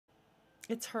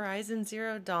It's Horizon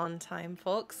Zero Dawn time,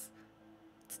 folks.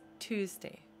 It's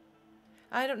Tuesday.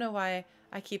 I don't know why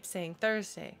I keep saying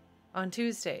Thursday on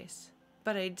Tuesdays,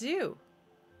 but I do.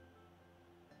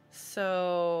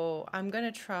 So I'm going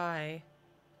to try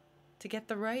to get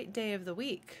the right day of the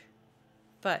week,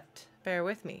 but bear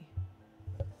with me.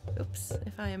 Oops,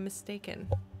 if I am mistaken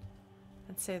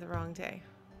and say the wrong day.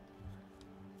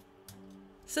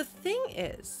 So the thing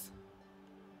is,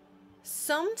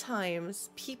 sometimes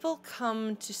people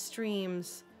come to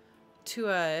streams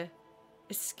to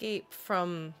escape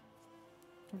from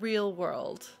real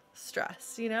world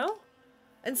stress, you know?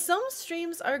 And some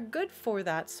streams are good for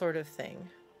that sort of thing.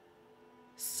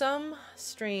 Some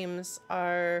streams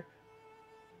are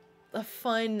a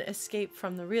fun escape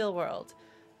from the real world.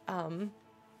 I'm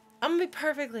gonna be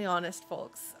perfectly honest,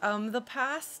 folks. The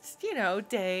past,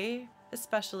 day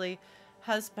especially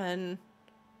has been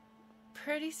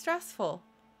pretty stressful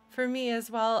for me as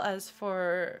well as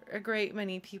for a great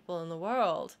many people in the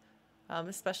world,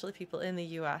 especially people in the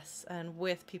US and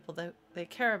with people that they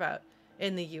care about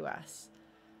in the US.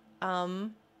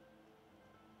 And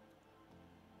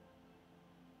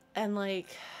like,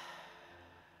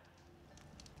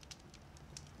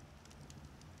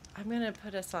 I'm gonna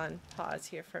put us on pause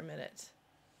here for a minute.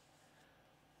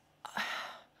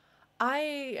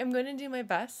 I am going to do my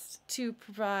best to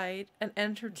provide an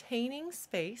entertaining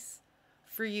space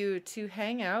for you to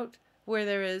hang out where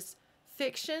there is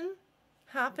fiction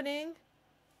happening.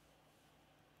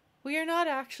 We are not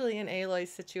actually in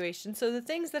Aloy's situation, so the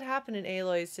things that happen in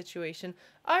Aloy's situation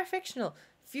are fictional.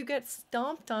 If you get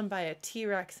stomped on by a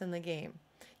T-Rex in the game,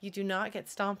 you do not get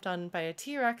stomped on by a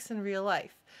T-Rex in real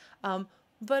life.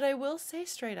 But I will say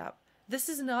straight up, this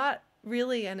is not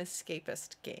really an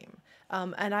escapist game.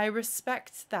 And I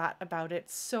respect that about it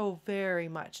so very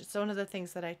much. It's one of the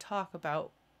things that I talk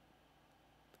about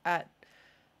at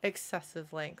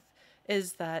excessive length,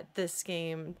 is that this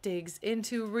game digs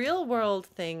into real world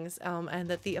things, and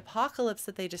that the apocalypse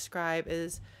that they describe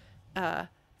is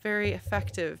very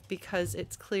effective because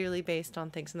it's clearly based on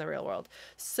things in the real world.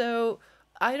 So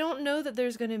I don't know that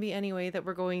there's going to be any way that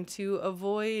we're going to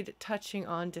avoid touching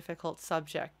on difficult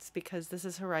subjects because this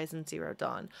is Horizon Zero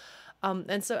Dawn.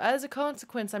 And so as a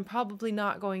consequence, I'm probably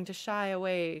not going to shy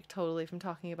away totally from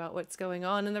talking about what's going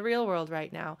on in the real world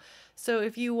right now. So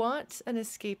if you want an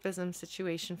escapism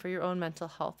situation for your own mental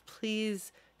health,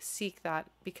 please seek that,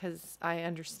 because I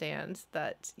understand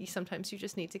that sometimes you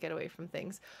just need to get away from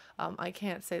things. I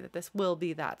can't say that this will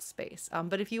be that space.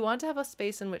 But if you want to have a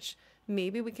space in which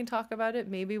maybe we can talk about it,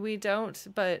 maybe we don't,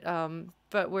 but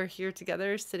we're here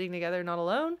together, sitting together, not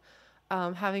alone,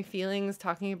 having feelings,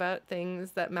 talking about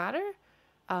things that matter,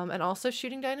 and also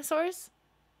shooting dinosaurs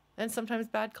and sometimes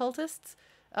bad cultists,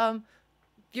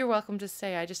 you're welcome to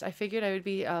stay. I figured I would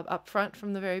be upfront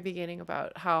from the very beginning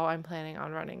about how I'm planning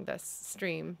on running this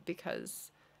stream,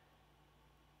 because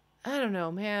I don't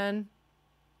know, man.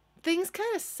 Things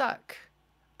kind of suck.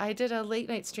 I did a late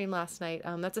night stream last night.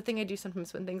 That's a thing I do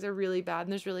sometimes when things are really bad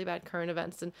and there's really bad current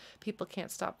events and people can't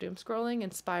stop doom scrolling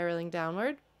and spiraling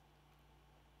downward.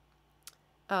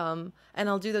 And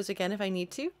I'll do those again if I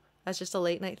need to, as just a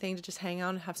late night thing to just hang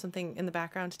out and have something in the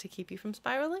background to keep you from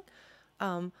spiraling.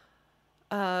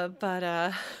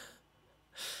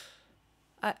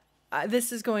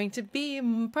 This is going to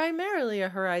be primarily a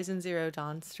Horizon Zero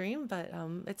Dawn stream, but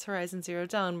it's Horizon Zero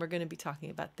Dawn. We're going to be talking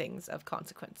about things of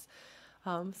consequence.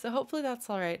 So hopefully that's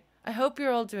all right. I hope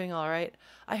you're all doing all right.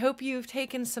 I hope you've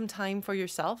taken some time for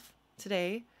yourself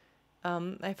today.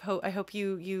 I hope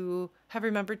you have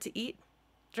remembered to eat,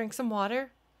 drink some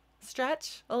water,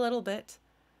 stretch a little bit.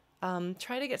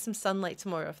 Try to get some sunlight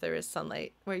tomorrow if there is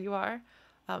sunlight where you are.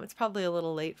 It's probably a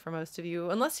little late for most of you,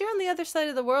 unless you're on the other side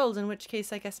of the world, in which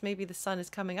case I guess maybe the sun is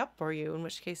coming up for you, in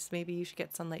which case maybe you should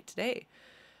get sunlight today.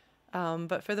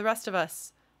 But for the rest of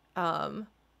us,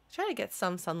 try to get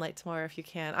some sunlight tomorrow if you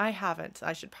can. I haven't.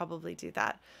 I should probably do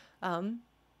that.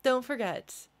 Don't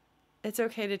forget, it's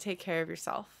okay to take care of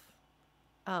yourself.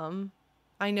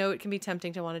 I know it can be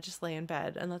tempting to want to just lay in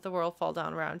bed and let the world fall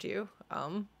down around you,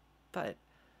 but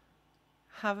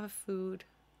have a food,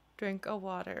 drink a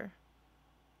water,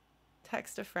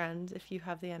 text a friend if you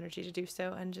have the energy to do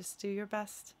so, and just do your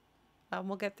best.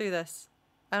 We'll get through this.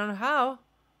 I don't know how,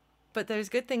 but there's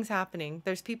good things happening.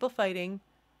 There's people fighting.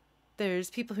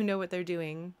 There's people who know what they're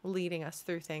doing, leading us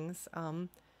through things.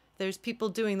 There's people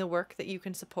doing the work that you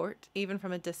can support, even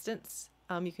from a distance.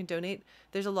 You can donate.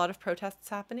 There's a lot of protests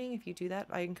happening. If you do that,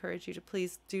 I encourage you to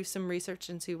please do some research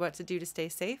into what to do to stay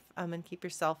safe, and keep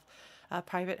yourself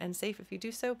private and safe if you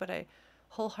do so. But I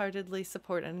wholeheartedly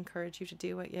support and encourage you to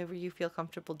do whatever you feel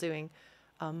comfortable doing.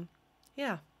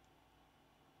 Yeah.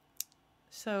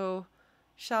 So,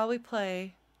 shall we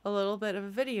play a little bit of a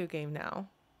video game now?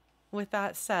 With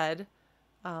that said,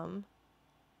 run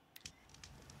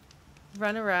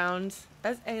around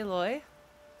as Aloy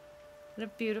in a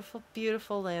beautiful,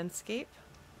 beautiful landscape.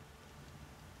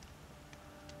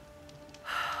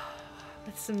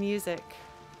 With some music.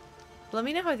 Let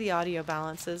me know how the audio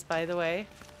balances, by the way.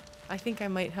 I think I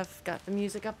might have got the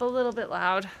music up a little bit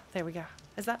loud. There we go.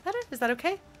 Is that better? Is that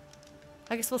okay?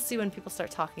 I guess we'll see when people start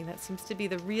talking. That seems to be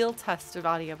the real test of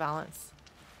audio balance.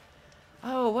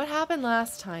 Oh, what happened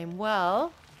last time?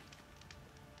 Well,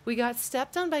 we got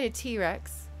stepped on by a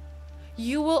T-Rex.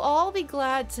 You will all be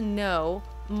glad to know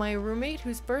my roommate,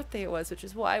 whose birthday it was, which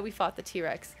is why we fought the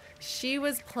T-Rex, she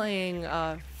was playing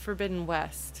Forbidden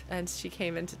West, and she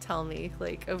came in to tell me,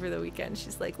 like, over the weekend.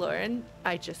 She's like, Lauren,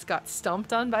 I just got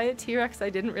stomped on by a T-Rex I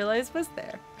didn't realize was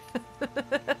there.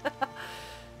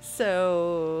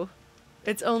 So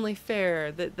it's only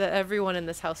fair that everyone in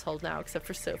this household now, except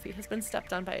for Sophie, has been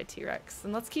stepped on by a T-Rex,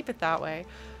 and let's keep it that way.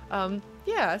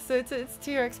 Yeah, so it's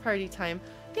T-Rex party time.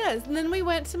 Yeah, and then we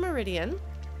went to Meridian,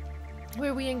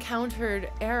 where we encountered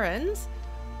Erend,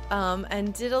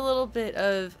 and did a little bit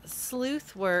of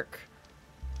sleuth work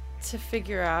to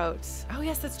figure out... Oh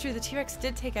yes, that's true, the T-Rex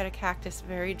did take out a cactus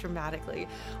very dramatically,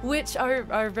 which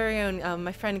our very own,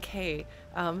 my friend Kay,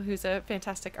 who's a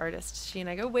fantastic artist, she and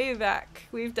I go way back.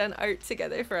 We've done art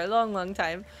together for a long, long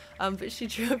time, but she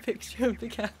drew a picture of the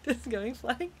cactus going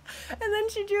flying, and then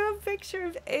she drew a picture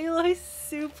of Aloy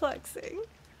suplexing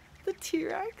the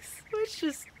T-Rex, which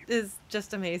is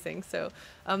just amazing. So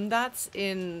that's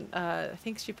in, I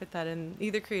think she put that in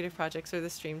either Creative Projects or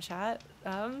the Stream Chat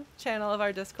channel of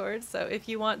our Discord. So if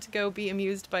you want to go be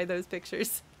amused by those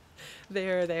pictures,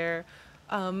 they're there.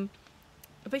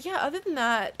 But yeah, other than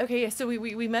that, okay, so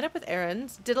we met up with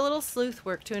Erend, did a little sleuth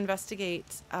work to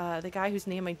investigate the guy whose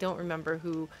name I don't remember,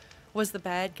 who was the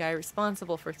bad guy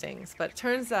responsible for things. But it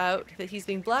turns out that he's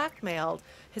being blackmailed.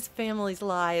 His family's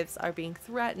lives are being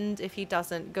threatened if he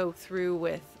doesn't go through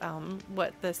with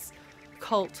what this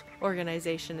cult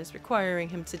organization is requiring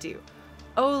him to do.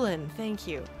 Olin, thank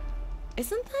you.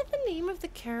 Isn't that the name of the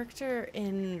character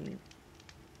in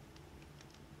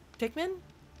Pikmin?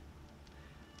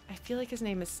 I feel like his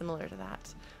name is similar to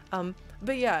that.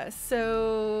 But yeah,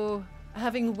 so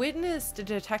having witnessed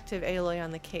Detective Aloy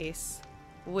on the case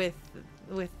with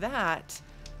that,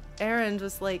 Erend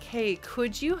was like, hey,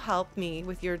 could you help me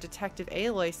with your Detective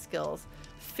Aloy skills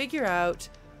figure out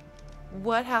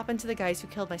what happened to the guys who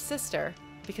killed my sister,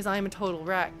 because I'm a total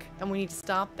wreck and we need to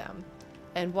stop them,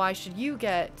 and why should you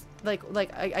get I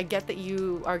get that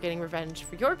you are getting revenge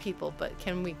for your people, but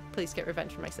can we please get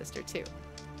revenge for my sister too?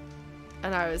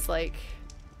 And I was like,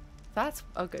 that's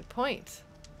a good point.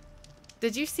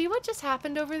 Did you see what just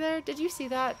happened over there? Did you see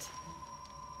that?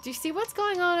 Do you see what's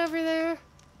going on over there?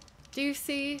 Do you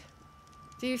see?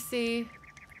 Do you see?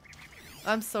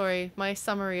 I'm sorry, my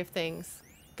summary of things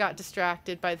got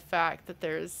distracted by the fact that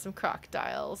there's some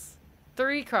crocodiles.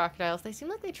 3 crocodiles. They seem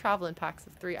like they travel in packs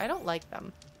of 3. I don't like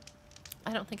them.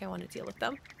 I don't think I want to deal with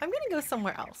them. I'm gonna go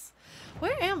somewhere else.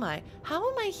 Where am I? How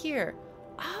am I here?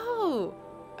 Oh,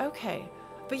 okay.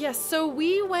 But yes, so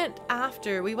we went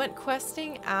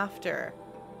questing after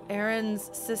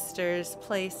Erend's sister's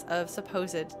place of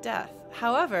supposed death.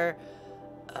 However,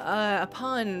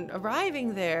 upon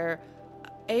arriving there,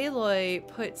 Aloy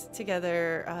put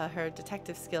together her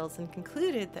detective skills and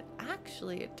concluded that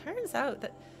actually it turns out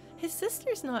that his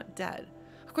sister's not dead.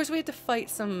 Of course, we had to fight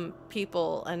some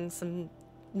people and some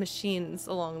machines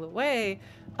along the way,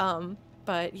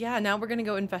 but yeah, now we're gonna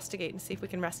go investigate and see if we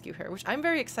can rescue her, which I'm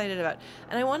very excited about.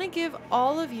 And I want to give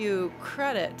all of you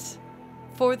credit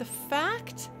for the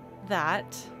fact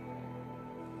that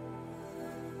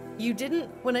you didn't,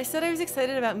 when I said I was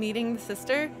excited about meeting the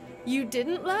sister, you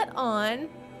didn't let on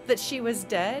that she was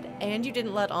dead, and you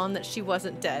didn't let on that she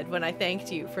wasn't dead when I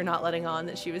thanked you for not letting on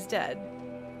that she was dead.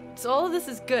 So all of this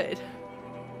is good.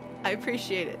 I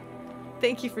appreciate it.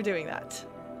 Thank you for doing that.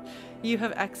 You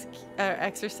have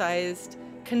exercised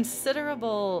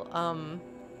considerable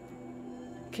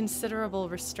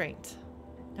restraint.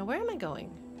 Now where am I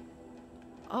going?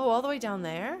 Oh, all the way down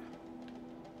there?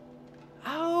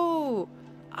 Oh,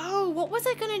 what was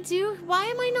I gonna do? Why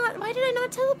did I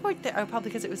not teleport there? Oh, probably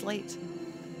because it was late.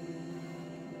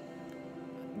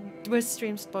 Has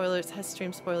Stream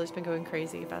Spoilers been going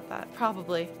crazy about that?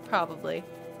 Probably.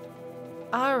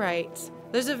 All right,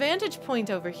 there's a vantage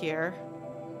point over here,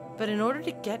 but in order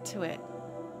to get to it,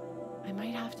 I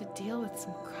might have to deal with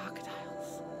some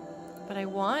crocodiles. But I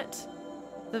want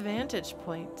the vantage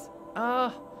point.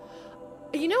 Oh,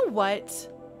 you know what?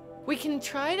 We can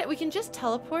just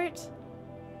teleport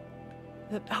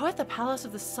Oh, at the Palace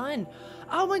of the Sun.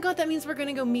 Oh my god, that means we're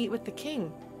gonna go meet with the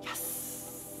king.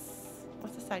 Yes!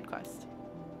 What's the side quest?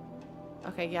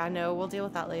 Okay, yeah, no, we'll deal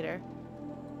with that later.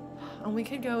 And we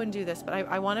could go and do this, but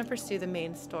I want to pursue the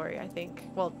main story, I think.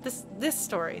 Well, this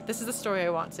story. This is the story I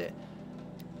want to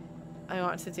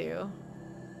do.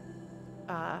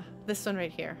 This one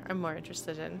right here, I'm more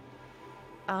interested in.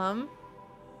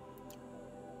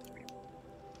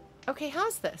 Okay,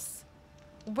 how's this?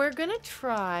 We're gonna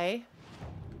try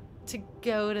to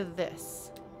go to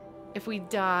this. If we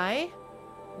die,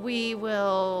 we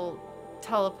will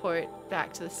teleport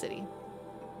back to the city.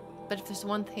 But if there's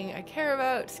one thing I care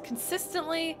about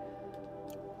consistently,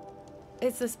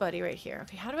 it's this buddy right here.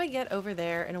 Okay, how do I get over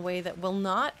there in a way that will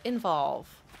not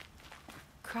involve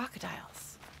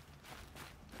crocodiles?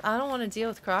 I don't want to deal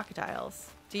with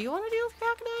crocodiles. Do you want to deal with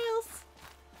crocodiles?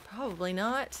 Probably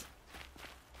not.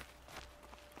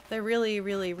 They're really,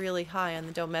 really, really high on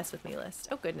the don't mess with me list.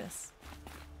 Oh, goodness.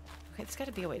 Okay, there's got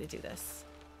to be a way to do this.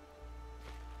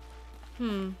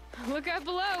 Look out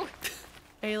below!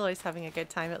 Aloy's having a good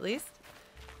time, at least.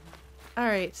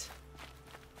 Alright.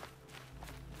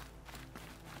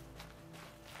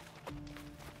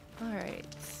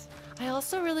 Alright. I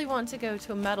also really want to go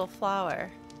to a metal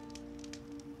flower.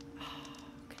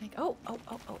 Can I... Oh,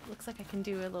 looks like I can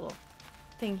do a little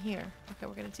thing here. Okay,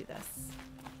 we're gonna do this.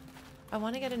 I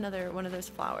want to get another one of those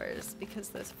flowers, because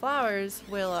those flowers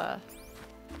will,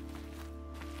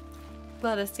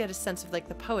 let us get a sense of, like,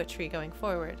 the poetry going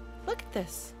forward. Look at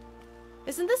this.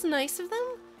 Isn't this nice of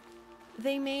them?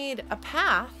 They made a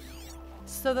path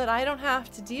so that I don't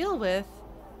have to deal with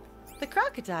the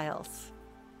crocodiles.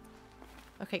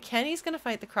 Okay, Kenny's gonna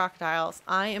fight the crocodiles.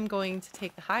 I am going to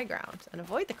take the high ground and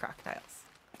avoid the crocodiles.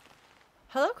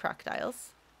 Hello,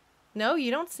 crocodiles. No,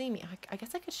 you don't see me. I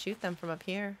guess I could shoot them from up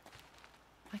here.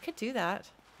 I could do that.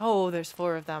 Oh, there's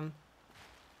 4 of them.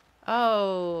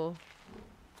 Oh.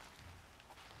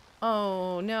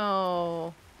 Oh,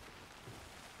 no.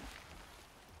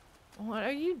 What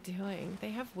are you doing?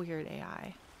 They have weird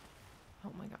AI.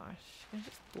 Oh my gosh. I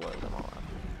just blow them all up.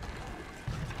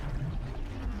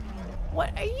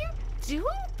 What are you doing,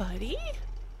 buddy?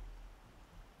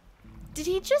 Did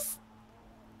he just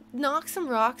knock some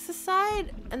rocks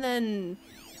aside and then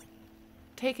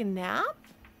take a nap?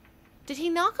 Did he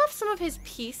knock off some of his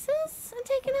pieces and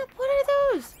take a nap? What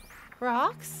are those?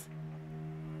 Rocks?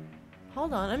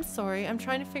 Hold on, I'm sorry. I'm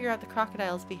trying to figure out the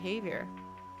crocodile's behavior.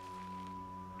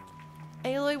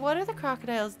 Aloy, what are the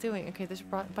crocodiles doing? Okay, there's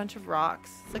a bunch of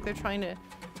rocks. It's like they're trying to...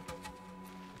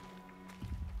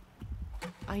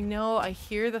 I know, I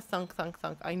hear the thunk, thunk,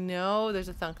 thunk. I know there's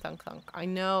a thunk, thunk, thunk. I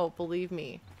know, believe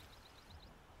me.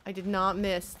 I did not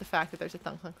miss the fact that there's a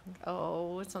thunk, thunk, thunk.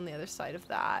 Oh, it's on the other side of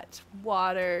that.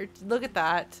 Water. Look at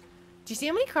that. Do you see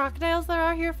how many crocodiles there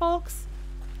are here, folks?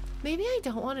 Maybe I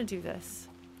don't want to do this.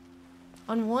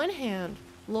 On one hand,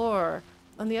 lore.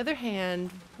 On the other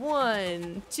hand,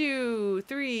 1, 2,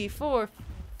 3, 4.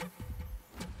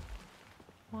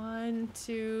 1,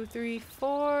 2, 3,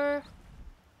 4.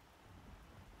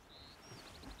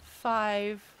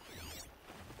 5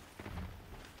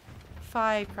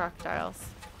 crocodiles.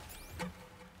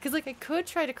 Because, like, I could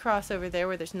try to cross over there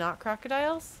where there's not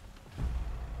crocodiles.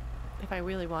 If I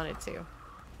really wanted to.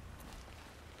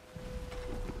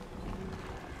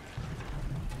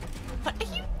 What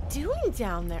are you doing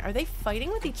down there? Are they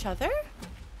fighting with each other?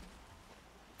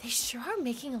 They sure are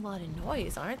making a lot of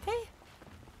noise, aren't they?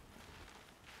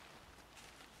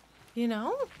 You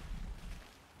know?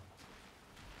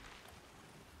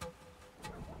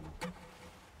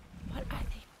 What are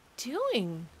they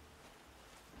doing?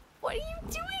 What are you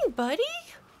doing, buddy?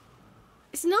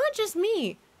 It's not just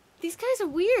me. These guys are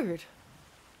weird.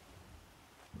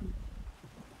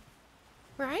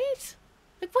 Right?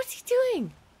 Like, what's he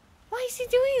doing? Why is he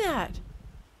doing that?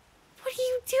 What are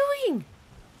you doing?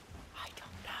 I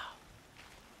don't know.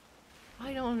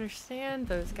 I don't understand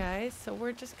those guys, so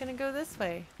we're just gonna go this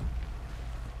way.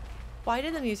 Why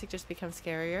did the music just become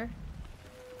scarier?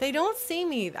 They don't see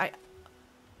me.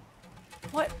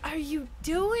 What are you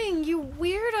doing, you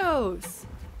weirdos?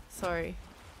 Sorry.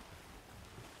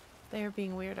 They are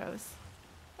being weirdos.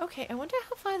 Okay, I wonder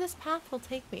how far this path will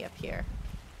take me up here.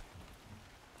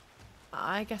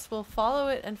 I guess we'll follow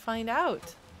it and find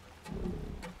out.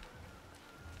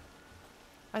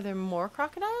 Are there more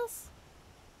crocodiles?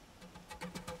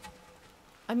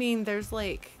 I mean, there's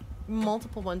like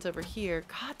multiple ones over here.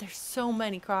 God, there's so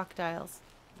many crocodiles.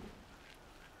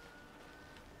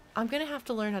 I'm gonna have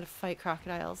to learn how to fight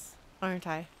crocodiles, aren't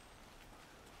I?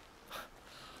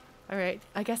 Alright,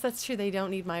 I guess that's true. They don't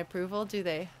need my approval, do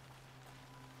they?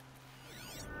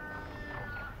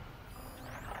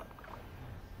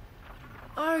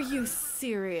 Are you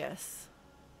serious?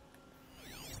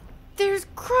 There's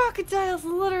crocodiles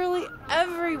literally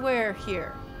everywhere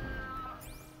here.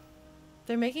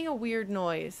 They're making a weird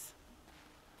noise.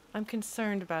 I'm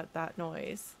concerned about that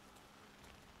noise.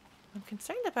 I'm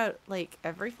concerned about, like,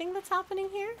 everything that's happening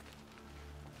here.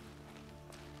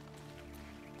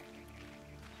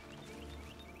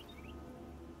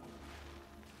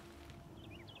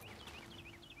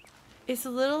 It's a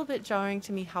little bit jarring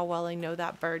to me how well I know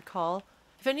that bird call.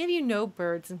 If any of you know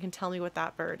birds and can tell me what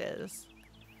that bird is.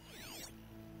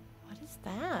 What is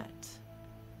that?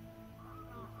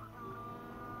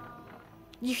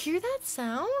 You hear that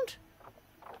sound?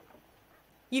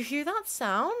 You hear that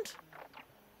sound?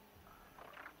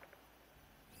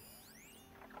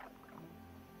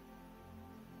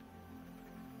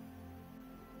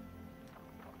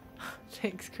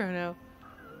 Thanks, Chrono.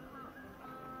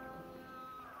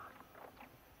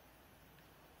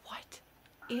 What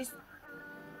is...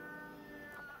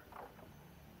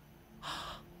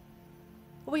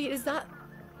 Wait, is that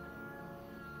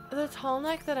the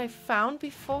tallneck that I found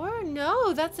before?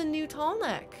 No, that's a new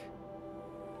tallneck.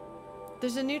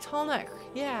 There's a new tallneck.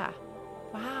 Yeah.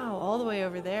 Wow, all the way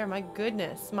over there. My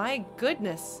goodness. My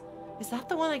goodness. Is that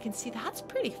the one I can see? That's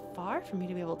pretty far for me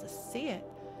to be able to see it.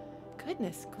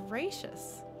 Goodness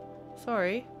gracious.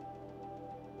 Sorry.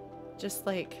 Just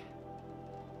like...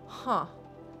 Huh.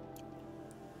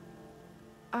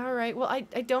 Alright, well, I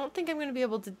don't think I'm going to be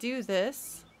able to do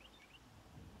this.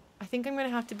 I think I'm going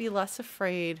to have to be less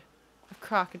afraid of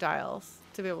crocodiles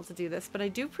to be able to do this. But I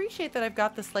do appreciate that I've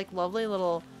got this, like, lovely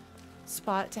little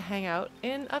spot to hang out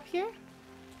in up here.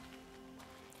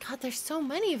 God, there's so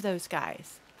many of those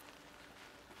guys.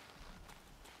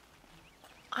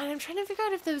 And I'm trying to figure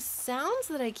out if those sounds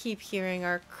that I keep hearing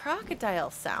are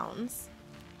crocodile sounds.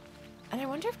 And I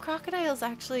wonder if crocodiles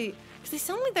actually... Because they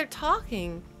sound like they're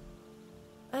talking.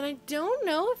 And I don't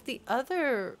know if the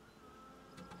other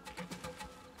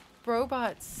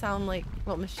robots sound like...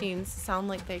 Well, machines sound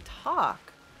like they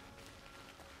talk.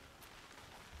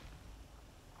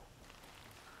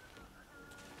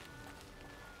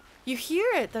 You hear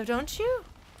it, though, don't you?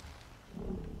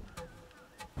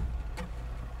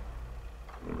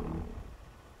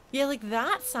 Yeah, like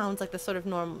that sounds like the sort of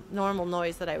normal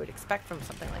noise that I would expect from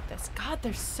something like this. God,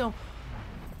 there's so...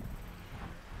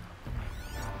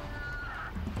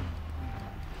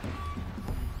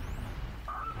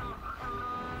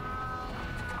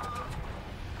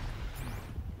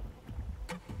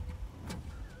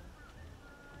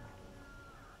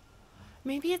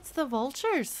 Maybe it's the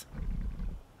vultures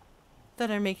that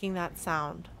are making that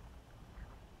sound.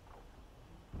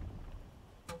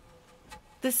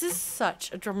 This is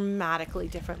such a dramatically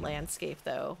different landscape,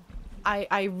 though.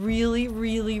 I really,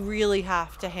 really, really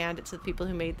have to hand it to the people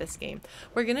who made this game.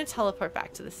 We're gonna teleport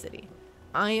back to the city.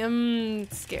 I am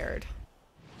scared.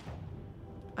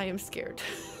 I am scared.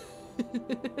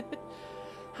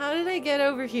 How did I get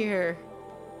over here?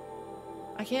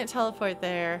 I can't teleport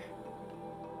there.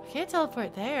 I can't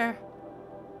teleport there.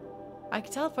 I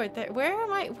can teleport there. Where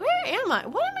am I? Where am I?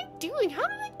 What am I doing? How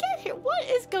did I get here? What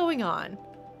is going on?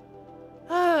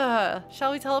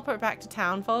 Shall we teleport back to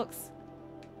town, folks?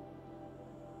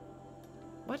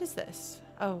 What is this?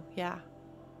 Oh, yeah.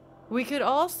 We could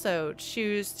also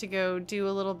choose to go do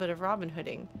a little bit of Robin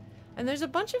Hooding. And there's a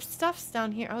bunch of stuffs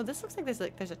down here. Oh, this looks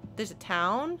like there's a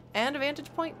town and a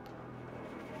vantage point.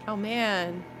 Oh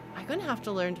man, I'm gonna have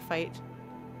to learn to fight.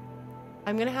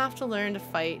 I'm gonna have to learn to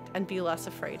fight and be less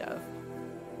afraid of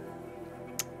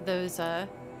those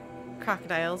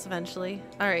crocodiles eventually.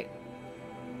 All right.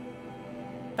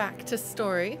 Back to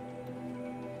story.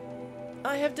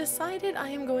 I have decided I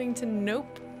am going to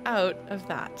nope out of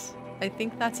that. I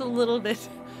think that's a little bit...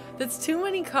 That's too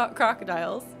many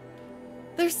crocodiles.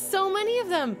 There's so many of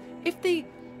them. If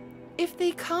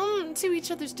they come to each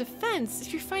other's defense,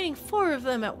 if you're fighting 4 of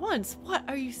them at once, what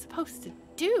are you supposed to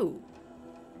do?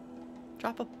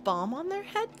 Drop a bomb on their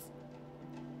heads?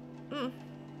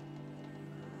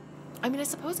 I mean, I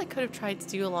suppose I could have tried to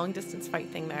do a long distance fight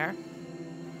thing there.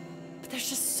 But there's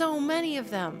just so many of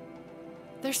them.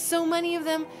 There's so many of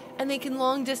them, and they can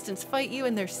long distance fight you,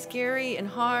 and they're scary and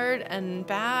hard and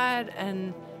bad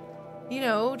and, you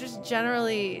know, just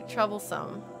generally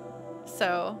troublesome.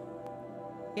 So,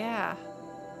 yeah.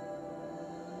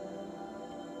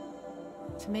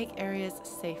 To make areas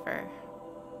safer.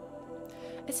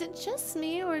 Is it just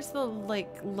me, or is the,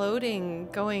 like, loading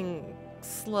going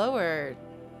slower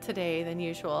today than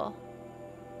usual?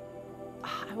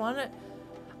 I want to...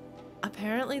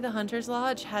 Apparently the Hunter's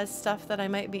Lodge has stuff that I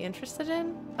might be interested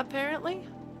in, apparently.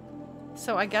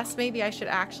 So I guess maybe I should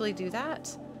actually do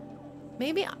that.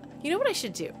 Maybe... You know what I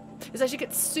should do? is I should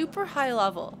get super high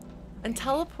level and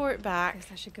teleport back.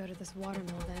 Guess I should go to this water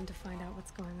mill then to find out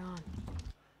what's going on.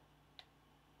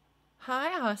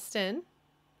 Hi, Austin.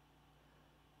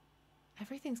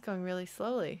 Everything's going really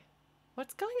slowly.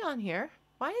 What's going on here?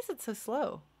 Why is it so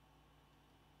slow?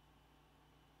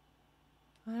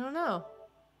 I don't know.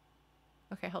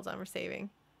 Okay, hold on. We're saving.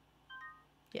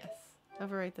 Yes.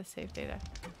 Overwrite the save data.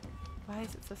 Why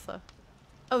is it so slow?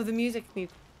 Oh, the music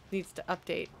needs to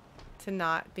update to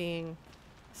not being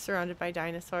surrounded by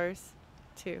dinosaurs,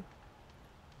 too.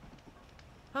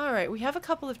 Alright, we have a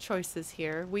couple of choices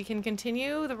here. We can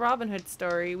continue the Robin Hood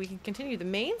story. We can continue the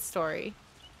main story.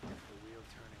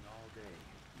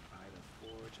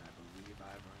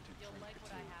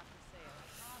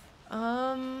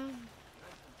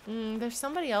 There's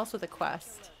somebody else with a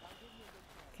quest.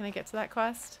 Can I get to that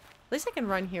quest? At least I can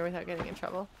run here without getting in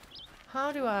trouble.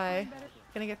 How do I...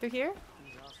 Can I get through here?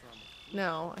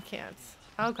 No, I can't.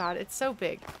 Oh god, it's so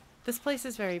big. This place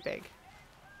is very big.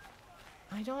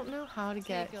 I don't know how to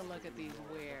get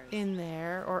in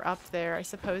there or up there. I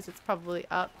suppose it's probably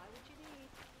up.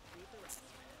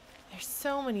 There's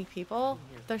so many people.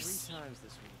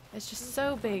 It's just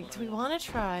so big. Do we want to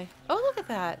try? Oh, look at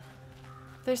that.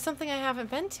 There's something I haven't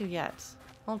been to yet.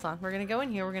 Hold on. We're going to go in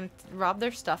here. We're going to rob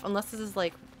their stuff. Unless this is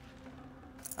like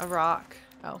a rock.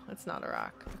 Oh, it's not a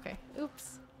rock. Okay.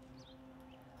 Oops.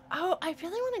 Oh, I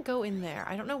really want to go in there.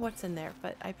 I don't know what's in there,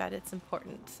 but I bet it's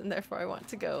important. And therefore I want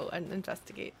to go and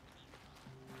investigate.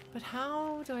 But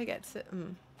how do I get to... I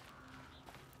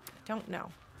don't know.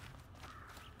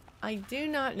 I do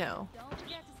not know. Don't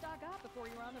forget to stock up before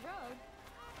you're on the road.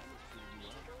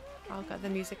 Oh god, the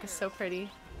music is so pretty.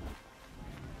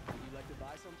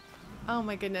 Oh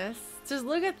my goodness. Just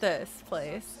look at this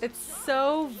place. It's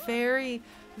so very,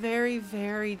 very,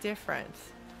 very different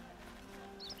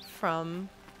from...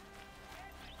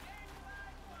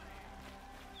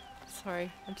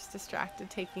 Sorry, I'm just distracted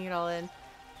taking it all in.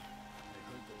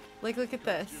 Like, look at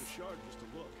this.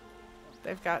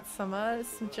 They've got some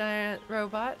giant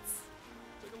robots.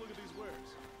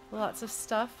 Lots of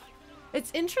stuff.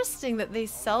 It's interesting that they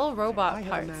sell robot parts.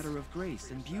 I have a matter of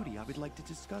grace and beauty I would like to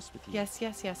discuss with you. Yes,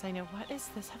 yes, yes, I know. What is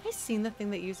this? Have I seen the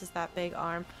thing that uses that big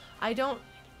arm? I don't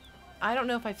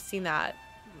know if I've seen that,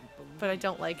 but I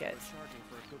don't like it.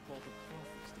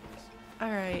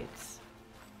 Alright.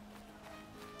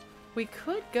 We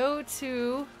could go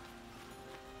to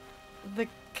the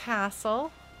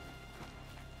castle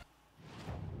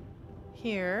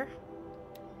here,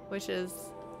 which is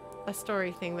a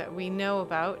story thing that we know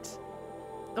about.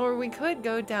 Or we could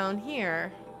go down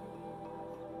here.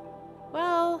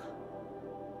 Well,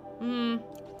 the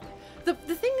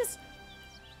thing is,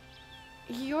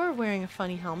 you're wearing a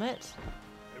funny helmet.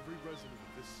 Every resident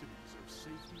of this city deserves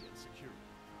safety and security.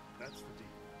 That's the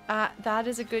deal. That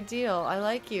is a good deal. I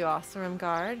like you, Oseram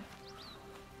Guard.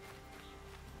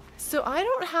 So I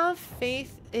don't have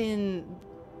faith in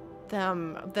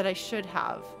them that I should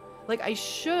have. Like, I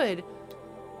should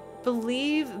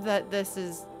believe that this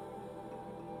is,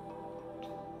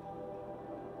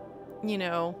 you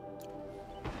know,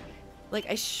 like,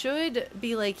 I should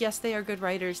be like, yes, they are good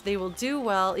writers. They will do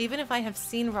well, even if I have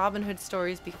seen Robin Hood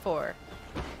stories before.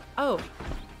 Oh,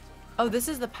 this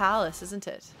is the palace, isn't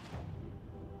it?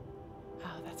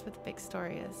 Oh, that's what the big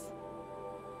story is.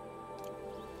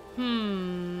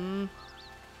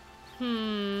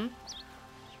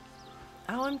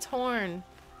 Oh, I'm torn.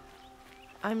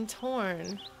 I'm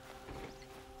torn.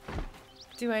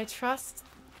 Do I trust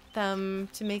them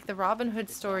to make the Robin Hood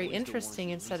story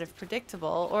interesting instead of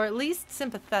predictable, or at least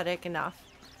sympathetic enough?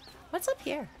 What's up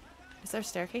here? Is there a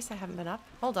staircase? I haven't been up.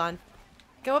 Hold on.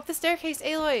 Go up the staircase,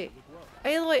 Aloy!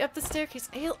 Aloy, up the staircase.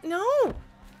 No!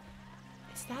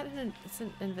 Is that it's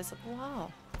an invisible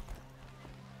wall.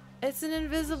 It's an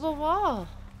invisible wall.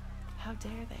 How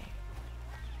dare they?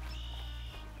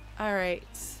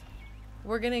 Alright.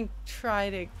 We're gonna try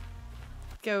to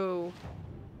go...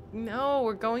 No,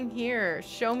 we're going here.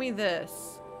 Show me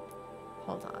this.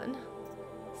 Hold on.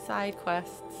 Side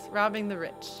quests. Robbing the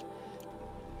rich.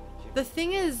 The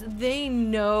thing is, they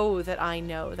know that I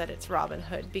know that it's Robin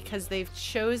Hood because they've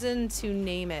chosen to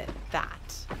name it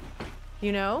that.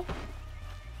 You know?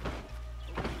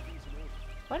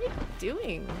 What are you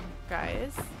doing,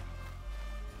 guys?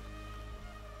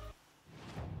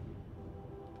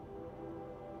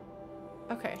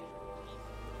 Okay.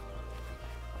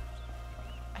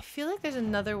 I feel like there's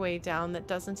another way down that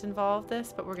doesn't involve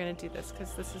this, but we're gonna do this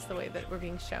because this is the way that we're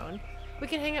being shown. We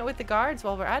can hang out with the guards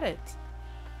while we're at it.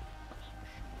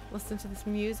 Listen to this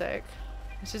music,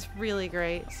 which is really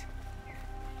great.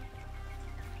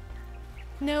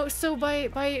 No, so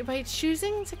by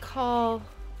choosing to call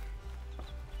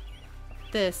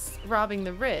this robbing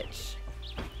the rich.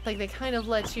 Like, they kind of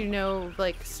let you know,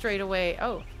 like, straight away,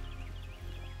 oh.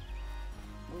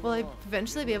 Will I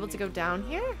eventually be able to go down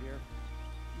here?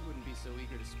 You wouldn't be so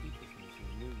eager to speak with me if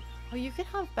you knew. Oh, you could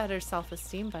have better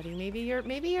self-esteem, buddy. Maybe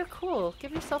you're cool.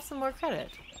 Give yourself some more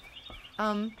credit.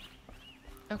 Okay.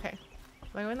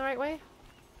 Am I going the right way?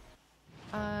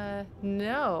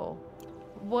 No.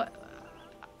 What?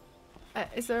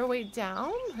 Is there a way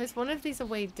down? Is one of these a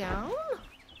way down?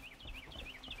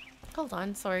 Hold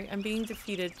on, sorry. I'm being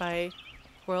defeated by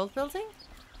world building?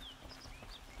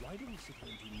 Why do we sit here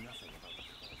and do nothing about the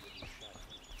cauldron shadow?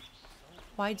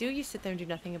 Why do you sit there and do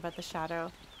nothing about the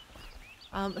shadow?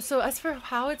 So as for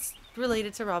how it's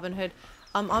related to Robin Hood,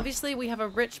 obviously we have a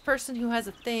rich person who has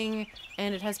a thing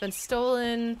and it has been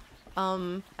stolen,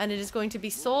 and it is going to be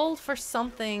sold for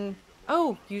something.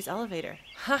 Oh, use elevator.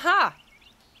 Haha!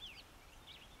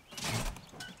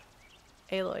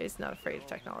 Aloy is not afraid of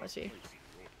technology.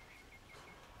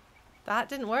 That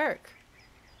didn't work.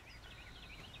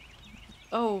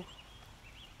 Oh.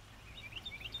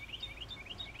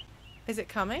 Is it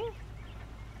coming?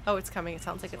 Oh, it's coming. It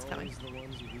sounds like it's coming. The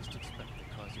ones you least expect that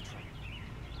cause you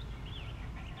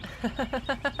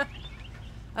trouble.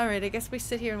 Alright, I guess we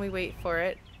sit here and we wait for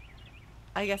it.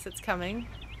 I guess it's coming.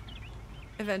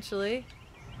 Eventually.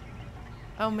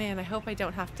 Oh man, I hope I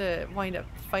don't have to wind up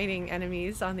fighting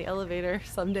enemies on the elevator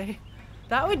someday.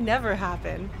 That would never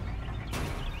happen.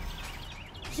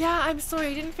 Yeah, I'm sorry,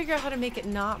 I didn't figure out how to make it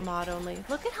not mod only.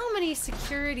 Look at how many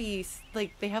securities,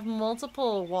 like, they have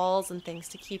multiple walls and things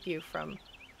to keep you from...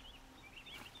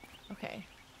 Okay,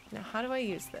 now how do I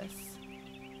use this?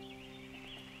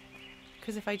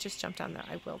 Because if I just jump down there,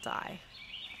 I will die.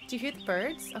 Do you hear the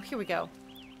birds? Oh, here we go.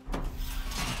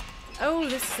 Oh,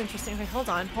 this is interesting. Okay, hold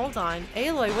on, hold on.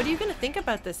 Aloy, what are you going to think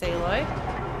about this, Aloy?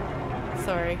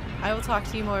 Sorry, I will talk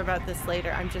to you more about this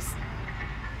later. I'm just...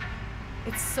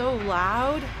 It's so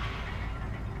loud.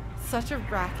 Such a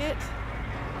racket.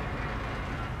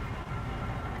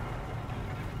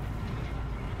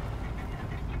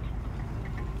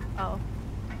 Oh.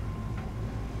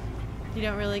 You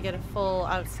don't really get a full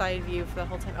outside view for the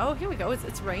whole time. Oh, here we go.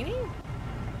 It's raining?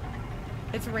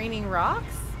 It's raining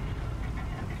rocks?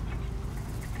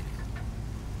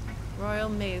 Royal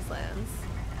Mazelands.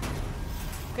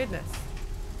 Goodness.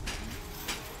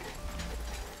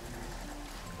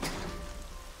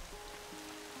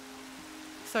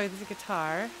 Sorry, there's a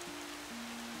guitar.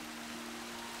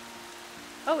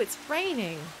 Oh, it's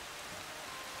raining.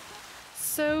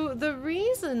 So the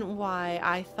reason why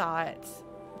I thought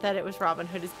that it was Robin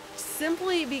Hood is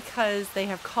simply because they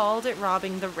have called it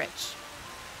robbing the rich.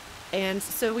 And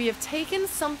so we have taken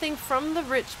something from the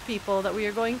rich people that we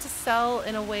are going to sell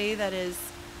in a way that is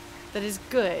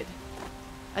good.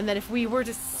 And that if we were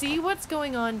to see what's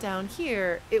going on down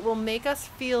here, it will make us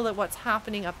feel that what's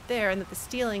happening up there and that the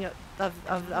stealing of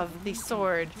the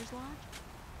sword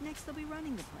Next they'll be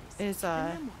running the place. is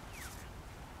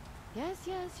Yes,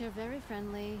 you're very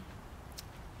friendly.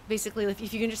 basically,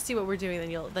 if you can just see what we're doing,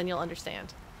 then you'll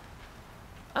understand.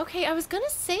 Okay, I was gonna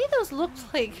say those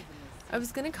looked like, I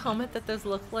was gonna comment that those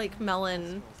looked like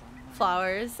melon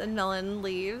flowers and melon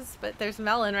leaves, but there's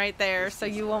melon right there, so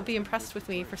you won't be impressed with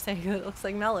me for saying that it looks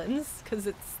like melons, because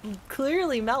it's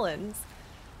clearly melons.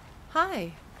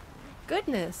 Hi.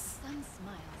 Goodness. Sun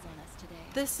smiles on us today.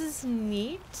 This is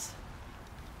neat.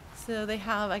 So they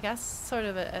have, I guess, sort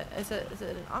of a, is it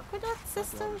an aqueduct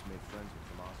system? Made friends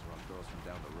with Tomaso girls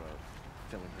from down the road,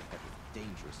 filling her head with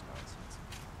dangerous nonsense.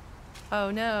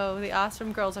 Oh no, the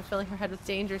Ostrom girls are filling her head with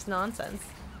dangerous nonsense.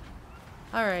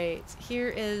 Alright, here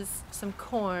is some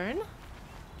corn.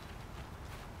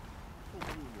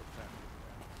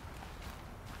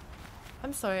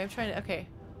 I'm sorry, I'm trying to, okay.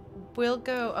 We'll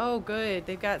go, oh good,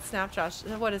 they've got snapshots.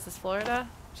 What is this, Florida?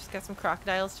 Just got some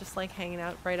crocodiles just like hanging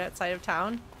out right outside of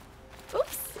town.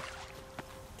 Oops!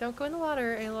 Don't go in the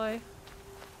water, Aloy.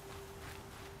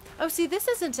 Oh, see, this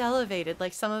isn't elevated,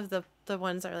 like some of the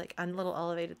ones are like on little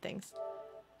elevated things.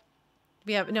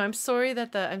 Yeah, but no, I'm sorry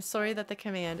that the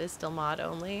command is still mod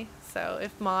only. So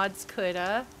if mods could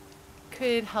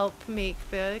help make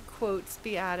the quotes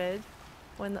be added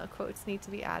when the quotes need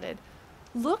to be added.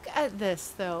 Look at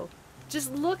this though.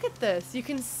 Just look at this. You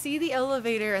can see the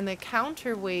elevator and the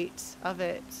counterweight of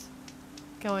it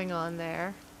going on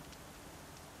there.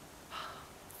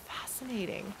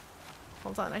 Fascinating.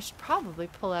 Hold on, I should probably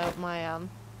pull out my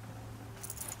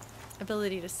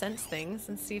ability to sense things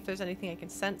and see if there's anything I can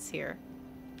sense here.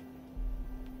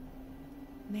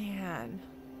 Man.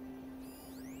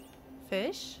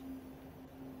 Fish?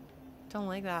 Don't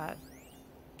like that.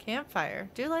 Campfire.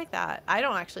 Do like that. I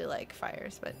don't actually like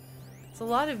fires, but it's a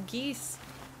lot of geese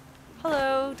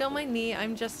Hello, don't mind me.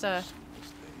 I'm just a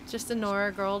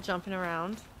Nora girl jumping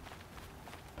around.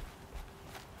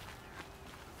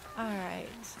 Alright.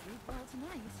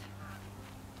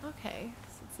 Okay,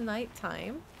 so it's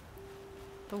nighttime.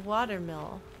 The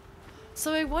watermill.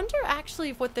 So I wonder actually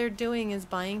if what they're doing is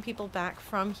buying people back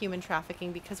from human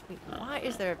trafficking because why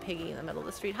is there a piggy in the middle of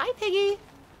the street? Hi, piggy!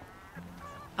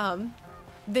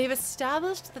 They've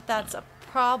established that that's a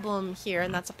problem here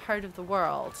and that's a part of the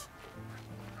world.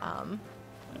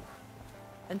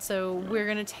 And so we're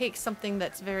gonna take something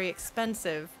that's very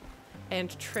expensive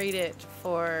and trade it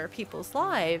for people's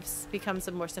lives becomes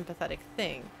a more sympathetic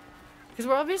thing. Because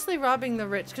we're obviously robbing the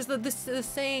rich, because the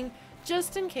saying,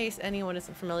 just in case anyone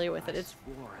isn't familiar with it,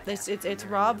 it's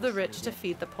rob the rich to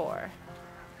feed the poor.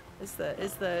 Is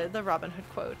the Robin Hood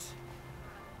quote.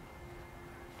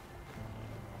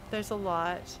 There's a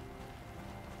lot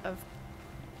of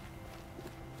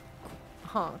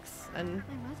honks and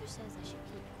My mother says I should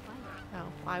keep quiet.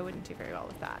 oh, I wouldn't do very well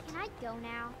with that. Can I go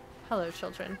now? Hello,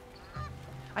 children.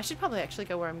 I should probably actually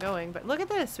go where I'm going, but look at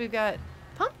this. We've got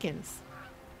pumpkins.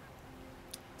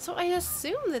 So I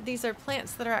assume that these are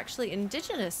plants that are actually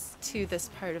indigenous to this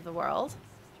part of the world.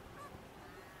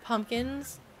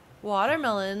 Pumpkins,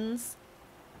 watermelons,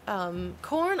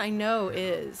 corn I know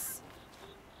is.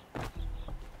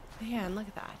 Man, look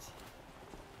at that.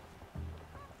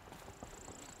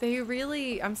 They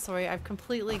really, I'm sorry, I've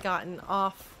completely gotten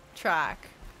off track.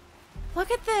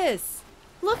 Look at this!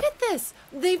 Look at this!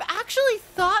 They've actually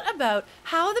thought about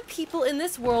how the people in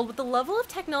this world, with the level of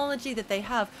technology that they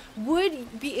have,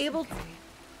 would be able to...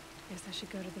 Guess I should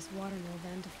go to this watermill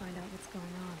then to find out what's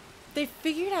going on. They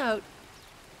figured out,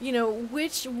 you know,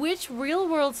 which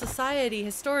real-world society,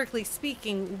 historically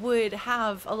speaking, would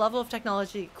have a level of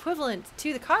technology equivalent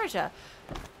to the Karja,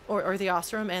 or the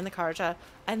Osram and the Karja,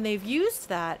 and they've used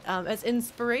that as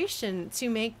inspiration to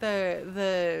make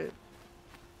this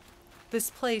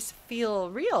place feel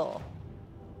real.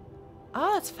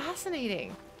 Oh, it's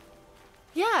fascinating.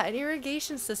 Yeah, an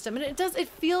irrigation system, and it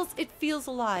feels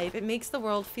alive. It makes the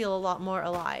world feel a lot more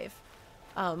alive.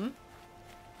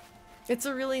 It's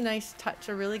a really nice touch,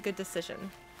 a really good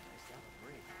decision.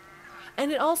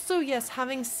 And it also, yes,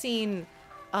 having seen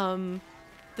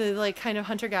the like kind of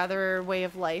hunter-gatherer way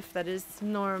of life that is the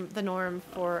norm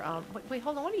for wait,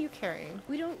 hold on, what are you carrying?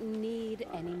 We don't need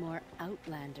any more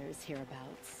outlanders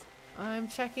hereabouts. I'm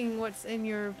checking what's in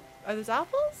your... Are those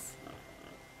apples?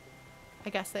 I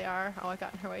guess they are. Oh, I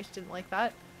got in her way. She didn't like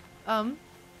that.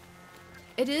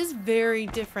 It is very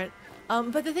different.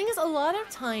 But the thing is, a lot of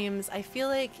times, I feel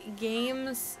like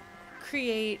games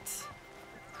create...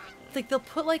 Like, they'll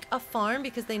put, like, a farm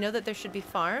because they know that there should be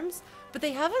farms, but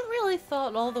they haven't really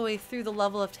thought all the way through the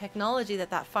level of technology that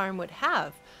that farm would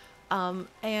have.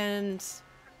 And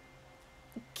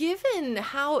given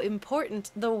how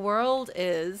important the world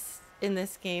is in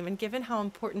this game, and given how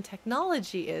important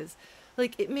technology is,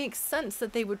 like, it makes sense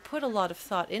that they would put a lot of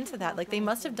thought into that. Like, they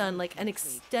must have done, like, an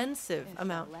extensive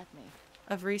amount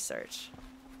of research.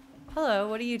 Hello,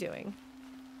 what are you doing?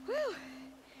 Whew.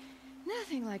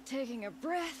 Nothing like taking a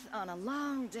breath on a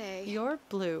long day. You're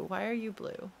blue. Why are you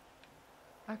blue?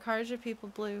 Are Karja people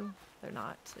blue? They're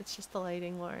not. It's just the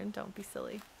lighting, Lauren. Don't be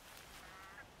silly.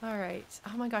 Alright.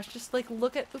 Oh my gosh, just like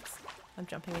look at... Oops. I'm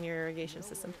jumping in your irrigation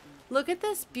system. Look at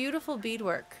this beautiful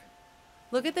beadwork.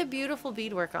 Look at the beautiful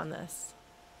beadwork on this.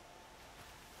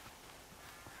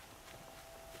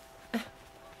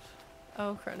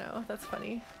 Oh, Chrono. That's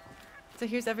funny. So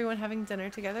here's everyone having dinner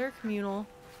together. Communal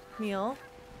meal.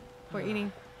 We're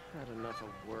eating Had enough of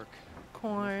work.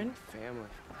 corn, Family.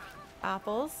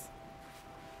 apples.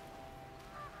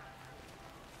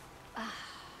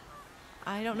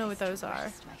 I don't know what those are.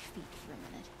 Rest my feet for a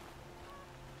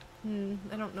minute.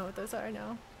 I don't know what those are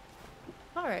now.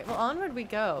 Alright, well onward we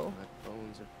go. My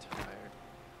bones are tired.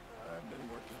 I've been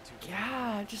working too hard.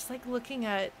 Yeah, just like looking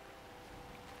at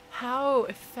how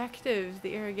effective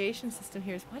the irrigation system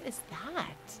here is. What is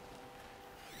that?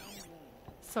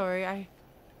 Sorry,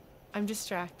 I'm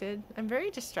distracted. I'm very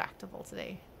distractible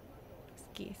today. There's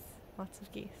geese. Lots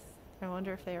of geese. I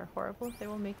wonder if they are horrible, if they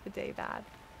will make the day bad.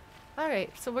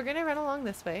 Alright, so we're gonna run along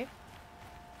this way.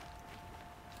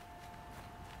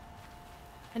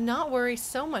 And not worry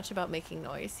so much about making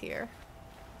noise here.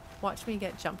 Watch me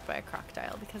get jumped by a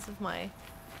crocodile because of my...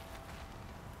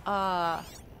 That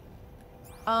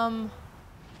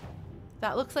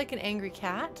looks like an angry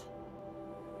cat.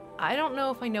 I don't know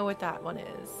if I know what that one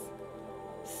is.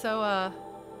 So, I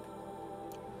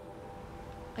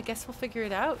guess we'll figure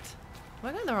it out. Am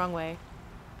I going the wrong way?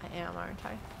 I am, aren't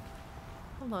I?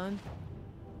 Hold on.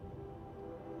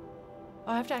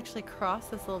 Oh, I have to actually cross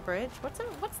this little bridge.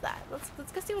 What's that?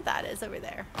 Let's go see what that is over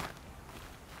there.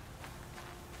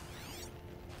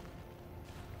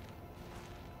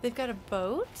 They've got a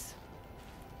boat.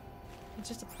 It's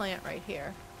just a plant right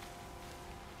here.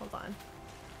 Hold on.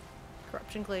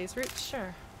 Corruption glaze roots,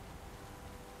 sure.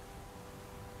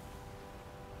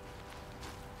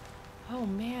 Oh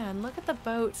man, look at the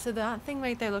boat. So that thing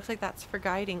right there looks like that's for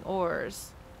guiding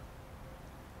oars.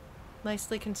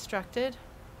 Nicely constructed.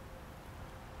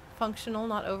 Functional,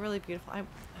 not overly beautiful. I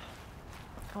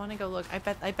want to go look. I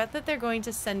bet that they're going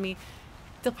to send me.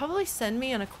 They'll probably send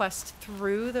me on a quest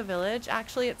through the village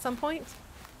actually at some point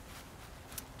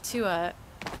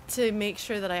to make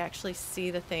sure that I actually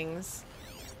see the things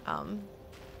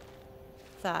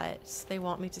that they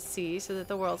want me to see, so that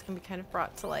the world can be kind of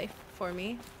brought to life for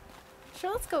me.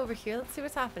 Sure, let's go over here. Let's see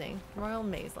what's happening. Royal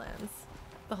Mazelands.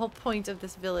 The whole point of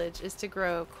this village is to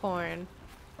grow corn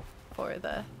for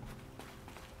the...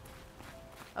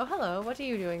 Oh, hello. What are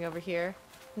you doing over here?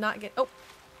 Not get... Oh!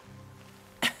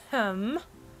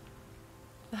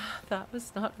 That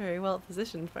was not very well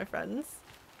positioned, my friends.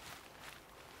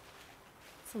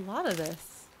 It's a lot of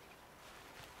this.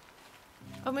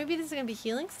 Oh, maybe this is going to be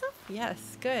healing stuff?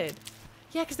 Yes, good.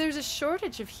 Yeah, because there's a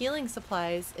shortage of healing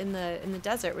supplies in the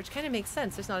desert, which kind of makes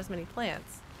sense. There's not as many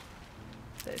plants.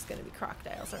 There's going to be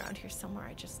crocodiles around here somewhere.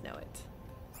 I just know it.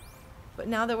 But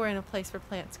now that we're in a place where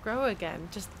plants grow again,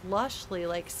 just lushly,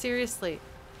 like seriously,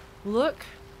 look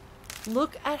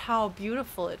at how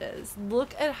beautiful it is.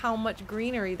 Look at how much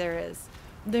greenery there is.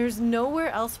 There's nowhere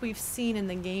else we've seen in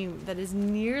the game that is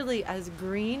nearly as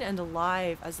green and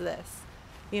alive as this.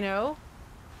 You know?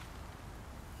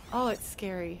 Oh, it's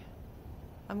scary.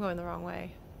 I'm going the wrong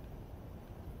way.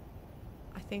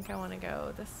 I think I want to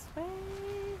go this way.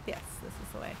 Yes, this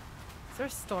is the way. Is there a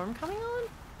storm coming on?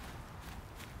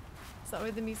 Is that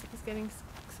why the music is getting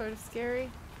sort of scary?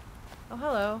 Oh,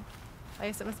 hello. I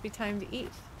guess it must be time to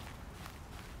eat.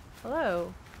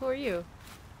 Hello. Who are you?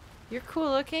 You're cool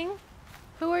looking.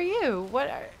 Who are you? What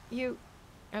are you?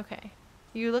 Okay.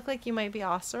 You look like you might be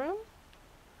Oseram.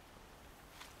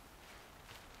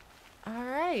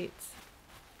 Alright.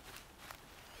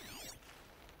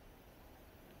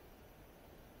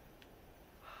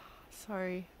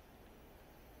 Sorry.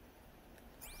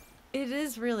 It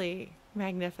is really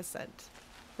magnificent.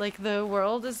 Like, the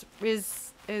world is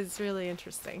really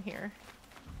interesting here.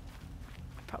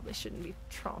 I probably shouldn't be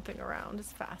tromping around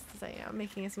as fast as I am,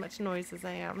 making as much noise as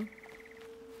I am.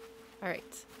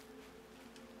 Alright.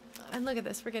 And look at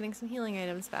this, we're getting some healing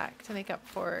items back to make up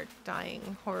for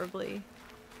dying horribly.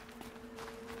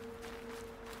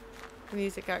 The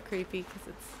music got creepy because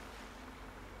it's...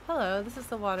 Hello, this is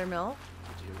the watermill.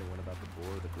 Did you hear the one about the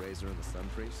boar, the grazer, and the sun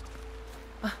priest?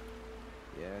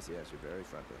 Yes, you're very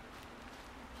friendly.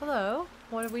 Hello,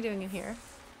 what are we doing in here?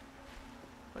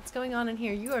 What's going on in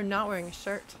here? You are not wearing a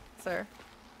shirt, sir.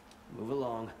 Move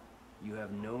along. You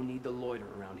have no need to loiter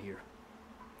around here.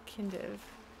 Kindiv.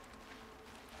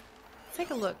 Let's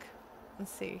take a look and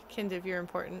see. Kindiv, you're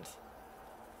important.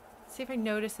 See if I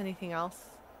notice anything else.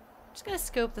 I'm just gonna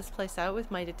scope this place out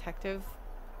with my detective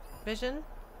vision.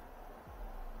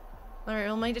 Alright,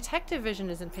 well, my detective vision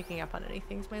isn't picking up on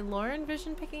anything. Is my Lauren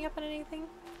vision picking up on anything?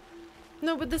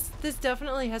 No, but this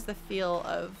definitely has the feel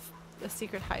of a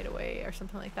secret hideaway or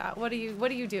something like that. What are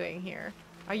you doing here?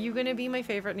 Are you gonna be my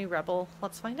favorite new rebel?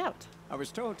 Let's find out. I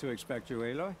was told to expect you,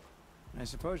 Aloy. I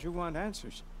suppose you want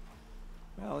answers.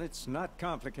 Well, it's not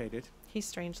complicated. He's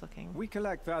strange looking. We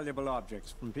collect valuable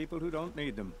objects from people who don't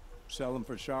need them, sell them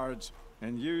for shards,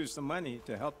 and use the money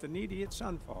to help the needy at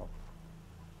Sunfall.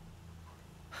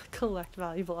 Collect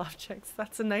valuable objects.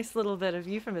 That's a nice little bit of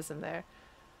euphemism there.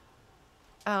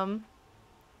 Alright.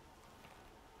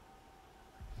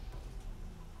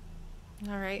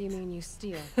 You mean you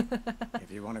steal? If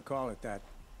you want to call it that.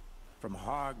 From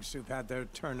hogs who've had their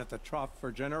turn at the trough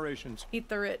for generations. Eat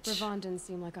the rich. Ravon didn't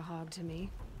seem like a hog to me.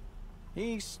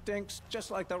 He stinks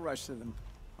just like the rest of them,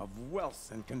 of wealth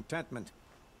and contentment,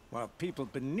 while people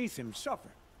beneath him suffer.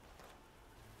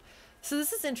 So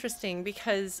this is interesting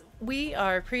because we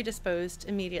are predisposed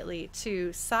immediately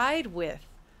to side with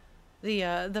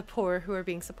the poor who are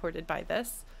being supported by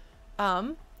this.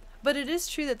 But it is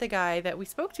true that the guy that we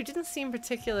spoke to didn't seem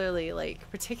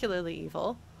particularly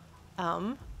evil.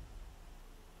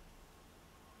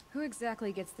 Who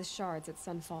exactly gets the shards at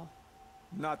Sunfall?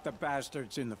 Not the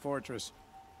bastards in the fortress.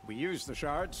 We use the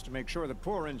shards to make sure the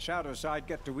poor in Shadowside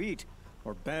get to eat,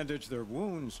 or bandage their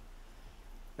wounds.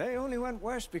 They only went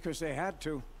west because they had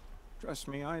to. Trust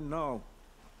me, I know.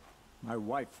 My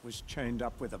wife was chained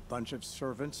up with a bunch of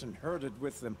servants and herded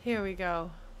with them. Here we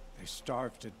go. They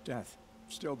starved to death,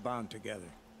 still bound together.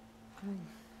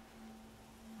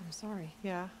 I'm sorry.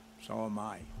 Yeah. So am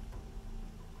I.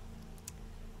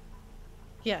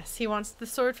 Yes, he wants the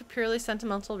sword for purely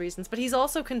sentimental reasons, but he's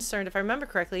also concerned, if I remember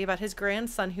correctly, about his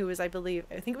grandson, who was, I think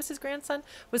it was his grandson,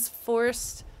 was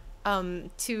forced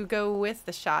to go with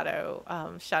the Shadow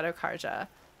Karja,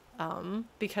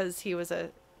 because he was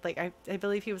I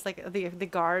believe he was like the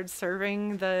guard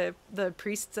serving the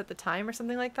priests at the time or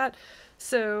something like that.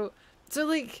 So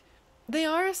like they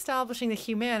are establishing the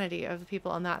humanity of the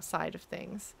people on that side of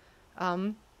things.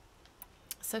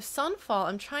 So Sunfall,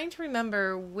 I'm trying to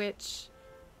remember which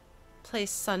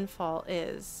place Sunfall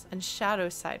is and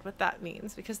Shadowside, what that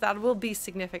means, because that will be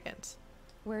significant.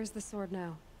 Where's the sword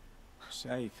now?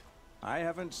 Safe. I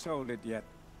haven't sold it yet.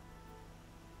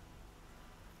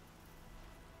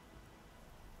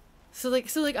 So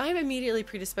like I'm immediately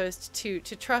predisposed to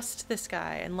trust this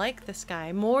guy and like this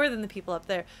guy more than the people up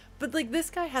there. But like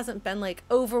this guy hasn't been like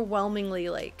overwhelmingly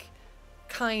like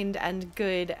kind and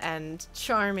good and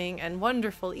charming and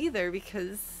wonderful either,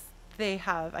 because they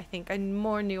have, I think, a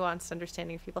more nuanced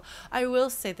understanding of people. I will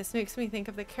say this makes me think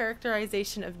of the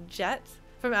characterization of Jet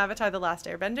from Avatar: The Last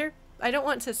Airbender. I don't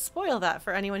want to spoil that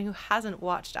for anyone who hasn't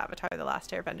watched Avatar: The Last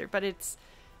Airbender, but it's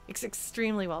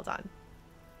extremely well done.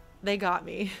 They got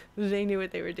me. They knew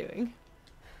what they were doing.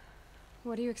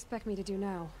 What do you expect me to do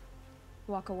now?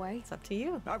 Walk away? It's up to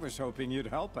you. I was hoping you'd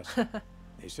help us.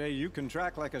 They say you can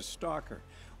track like a stalker.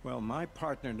 Well, my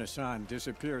partner Nassan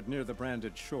disappeared near the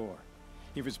branded shore.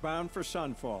 He was bound for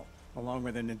Sunfall, along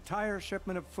with an entire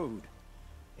shipment of food.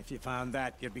 If you found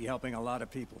that, you'd be helping a lot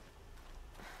of people.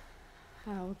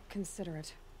 I'll consider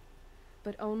it.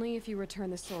 But only if you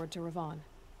return the sword to Ravon.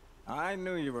 I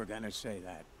knew you were gonna say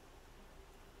that.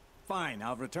 Fine,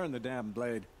 I'll return the damn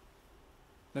blade.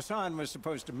 Nassan was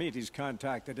supposed to meet his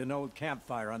contact at an old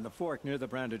campfire on the fork near the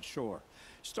branded shore.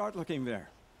 Start looking there.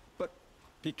 But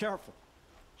be careful.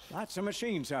 Lots of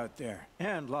machines out there,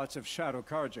 and lots of Shadow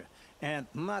Karja. And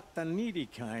not the needy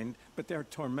kind, but they're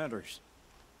tormentors.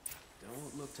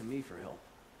 Don't look to me for help.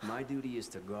 My duty is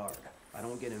to guard. I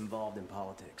don't get involved in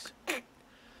politics.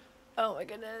 Oh my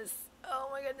goodness. Oh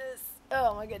my goodness.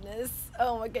 Oh my goodness.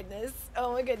 Oh my goodness.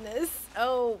 Oh my goodness.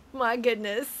 Oh my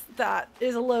goodness. That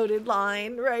is a loaded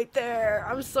line right there.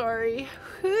 I'm sorry.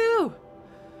 Whew.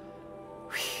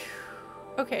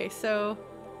 Whew. Okay, so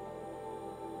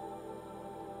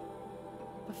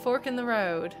the fork in the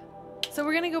road. So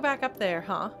we're gonna go back up there,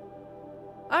 huh?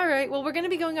 Alright, well we're gonna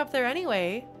be going up there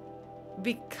anyway,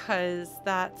 because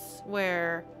that's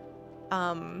where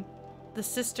the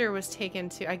sister was taken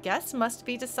to, I guess must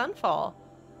be to Sunfall.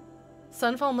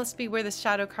 Sunfall must be where the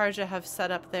Shadow Karja have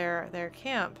set up their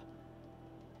camp.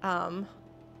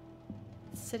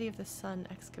 City of the Sun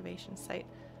excavation site.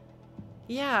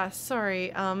 Yeah,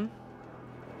 sorry. I'm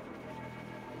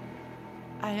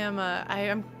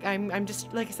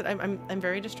just, like I said, I'm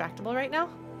very distractible right now.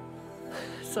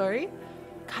 Sorry.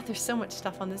 God, there's so much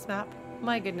stuff on this map.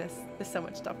 My goodness, there's so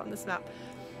much stuff on this map.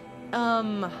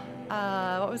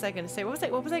 What was I gonna say? What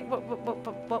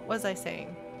was I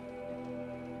saying?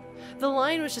 The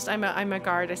line was just, I'm a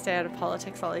guard. I stay out of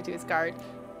politics. All I do is guard.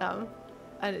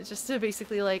 And it's just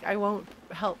basically like, I won't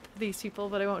help these people,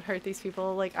 but I won't hurt these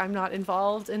people. Like, I'm not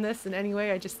involved in this in any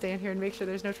way. I just stand here and make sure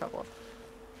there's no trouble.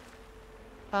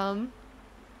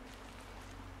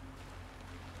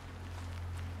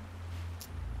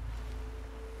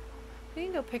 We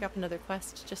can go pick up another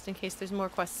quest just in case there's more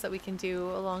quests that we can do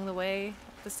along the way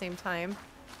at the same time.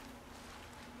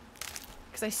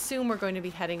 Because I assume we're going to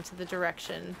be heading in the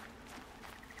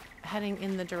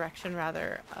direction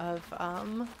rather of,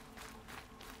 I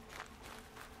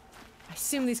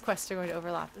assume these quests are going to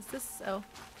overlap. Is this so?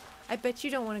 I bet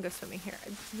you don't want to go swimming here. I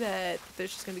bet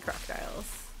there's just going to be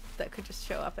crocodiles that could just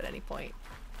show up at any point.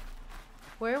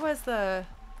 Where was the...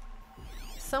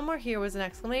 Somewhere here was an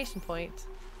exclamation point.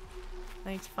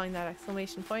 I need to find that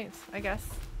exclamation point, I guess.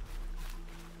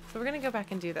 So we're going to go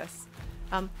back and do this.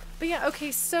 But yeah,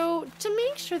 okay, so to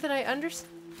make sure that I understand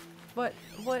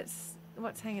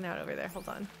what's hanging out over there. Hold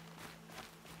on.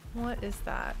 What is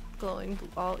that glowing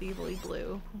all evilly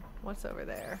blue? What's over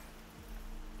there?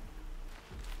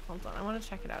 Hold on, I want to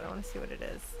check it out. I want to see what it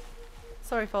is.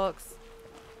 Sorry, folks.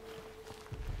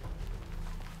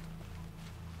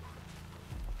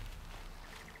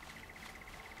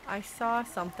 I saw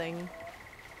something.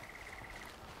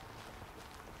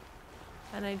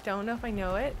 And I don't know if I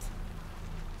know it.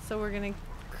 So we're gonna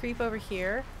creep over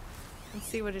here and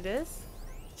see what it is.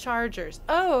 Chargers.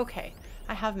 Oh, okay.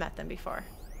 I have met them before.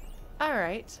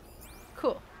 Alright.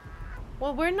 Cool.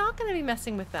 Well, we're not gonna be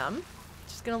messing with them.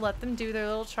 Just gonna let them do their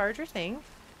little charger thing.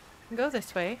 And go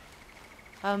this way.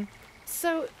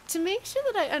 So, to make sure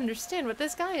that I understand, what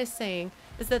this guy is saying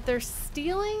is that they're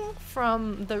stealing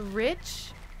from the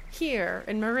rich here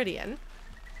in Meridian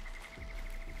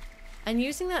and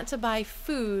using that to buy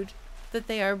food that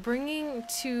they are bringing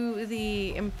to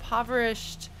the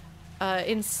impoverished,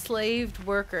 enslaved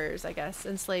workers, I guess.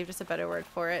 Enslaved is a better word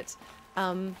for it.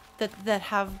 That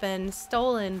have been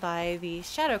stolen by the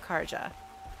Shadow Karja.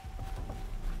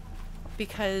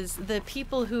 Because the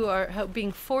people who are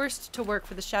being forced to work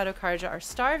for the Shadow Karja are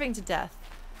starving to death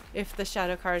if the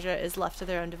Shadow Karja is left to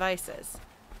their own devices.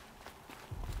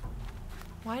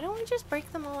 Why don't we just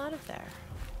break them all out of there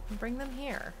and bring them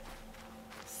here?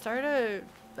 Start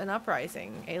an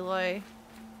uprising, Aloy.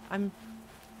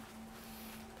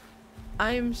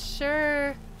 I'm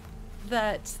sure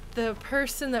that the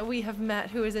person that we have met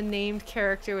who is a named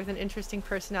character with an interesting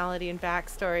personality and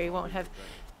backstory won't have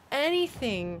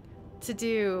anything to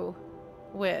do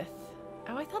with...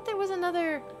 Oh, I thought there was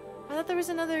another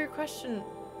question.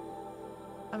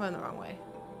 I'm going the wrong way,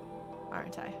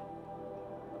 aren't I?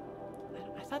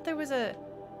 I thought there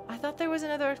was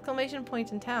another exclamation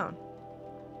point in town.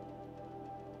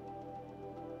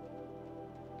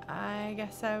 I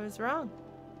guess I was wrong.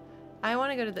 I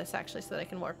want to go to this actually so that I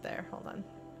can warp there. Hold on.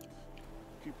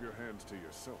 Keep your hands to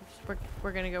yourself.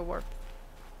 We're gonna go warp.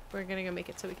 We're gonna go make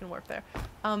it so we can warp there.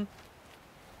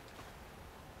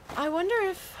 I wonder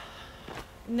if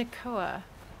Nakoa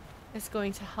is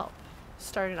going to help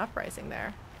start an uprising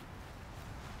there.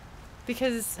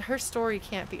 Because her story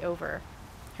can't be over.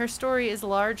 Her story is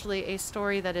largely a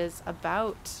story that is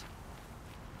about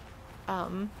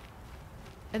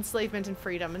enslavement and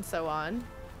freedom and so on.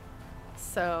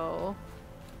 So,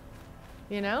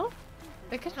 you know,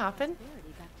 it could happen.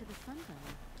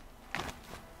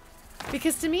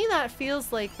 Because to me that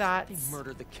feels like that. They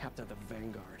murdered the captain of the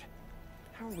Vanguard.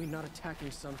 How are we not attacking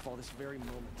Sunfall this very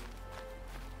moment?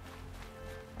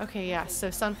 Okay, yeah, so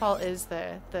Sunfall is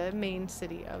the main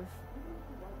city of...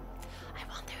 I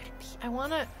want there to be...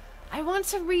 I want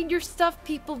to read your stuff,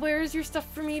 people. Where is your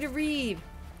stuff for me to read?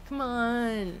 Come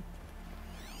on.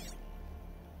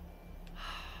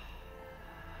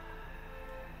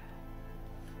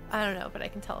 I don't know, but I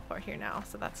can teleport here now,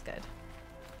 so that's good.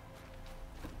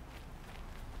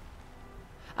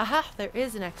 Aha! There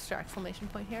is an extra exclamation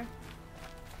point here.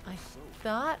 I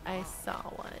thought I saw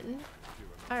one.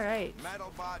 Alright.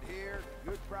 Metal bot here,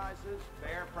 good prices,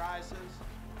 fair prices.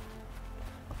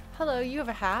 Hello, you have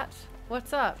a hat.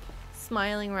 What's up?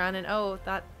 Smiling around and oh,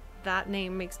 that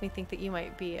name makes me think that you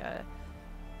might be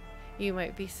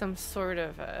some sort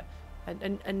of a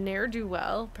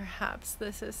ne'er-do-well. Perhaps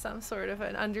this is some sort of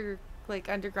an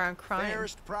underground crime.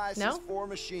 Fairest prices no? for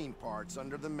machine parts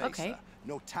under the Mesa. Okay.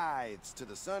 No tithes to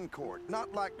the Sun Court.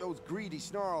 Not like those greedy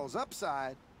snarls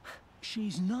upside.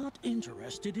 She's not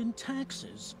interested in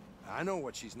taxes. I know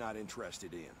what she's not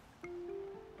interested in.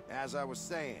 As I was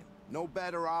saying, no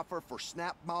better offer for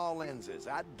snapmaw lenses.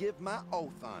 I'd give my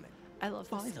oath on it. I love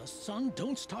this. By the sun,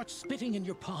 don't start spitting in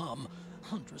your palm.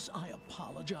 Huntress, I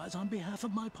apologize on behalf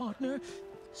of my partner.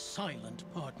 Silent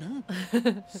partner.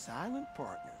 Silent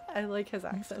partner. I like his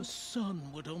accent. If the sun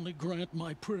would only grant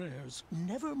my prayers.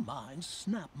 Never mind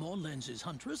snapmaw lenses,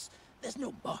 Huntress. There's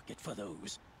no market for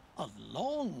those. A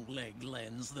long leg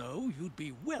lens, though, you'd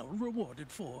be well rewarded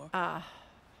for.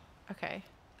 Okay.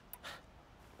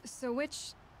 So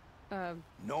which,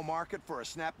 No market for a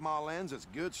snapmaw lens is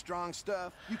good, strong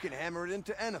stuff. You can hammer it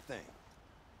into anything.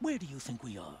 Where do you think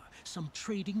we are? Some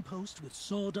trading post with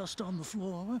sawdust on the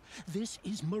floor? This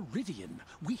is Meridian.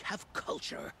 We have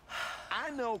culture. I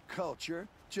know culture.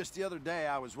 Just the other day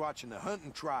I was watching the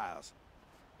hunting trials.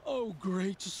 Oh,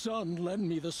 great sun, lend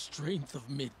me the strength of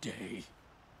midday.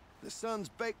 The sun's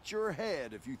baked your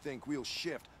head if you think we'll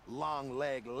shift long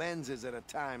leg lenses at a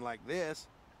time like this.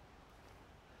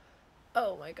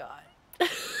 Oh my god.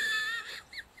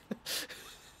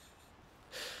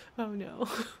 Oh no.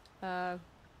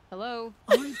 hello?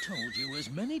 I've told you as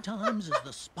many times as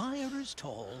the spire is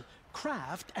tall,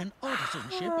 craft and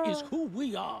artisanship is who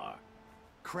we are.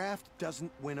 Craft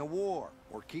doesn't win a war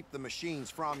or keep the machines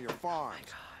from your farms.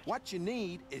 Oh what you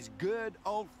need is good,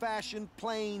 old-fashioned,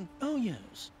 plain... Oh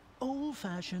yes,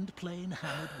 old-fashioned, plain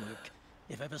hammered work.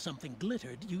 If ever something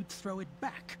glittered, you'd throw it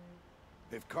back.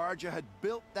 If Karja had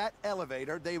built that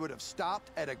elevator, they would have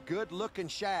stopped at a good-looking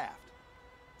shaft.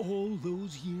 All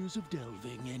those years of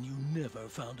delving, and you never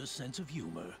found a sense of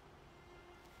humor.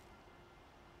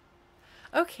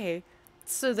 Okay,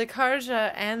 so the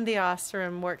Karja and the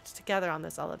Oseram worked together on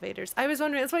those elevators. I was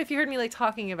wondering, that's why if you heard me like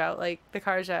talking about like the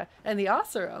Karja and the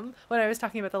Oseram when I was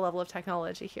talking about the level of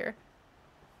technology here.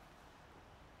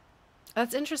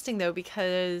 That's interesting though,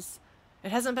 because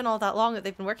it hasn't been all that long that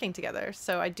they've been working together.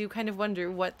 So I do kind of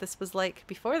wonder what this was like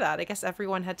before that. I guess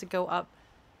everyone had to go up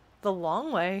the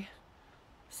long way.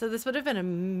 So this would have been a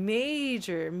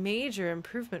major, major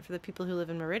improvement for the people who live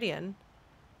in Meridian.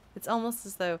 It's almost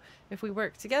as though if we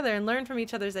work together and learn from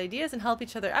each other's ideas and help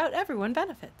each other out, everyone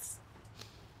benefits.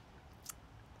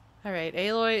 Alright,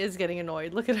 Aloy is getting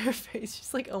annoyed. Look at her face.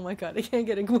 She's like, oh my god, I can't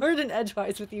get a word in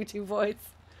edgewise with you two boys.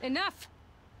 Enough!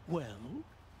 Well?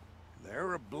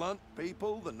 They're a blunt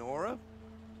people, the Nora.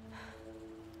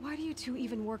 Why do you two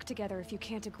even work together if you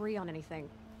can't agree on anything?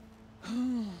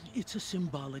 It's a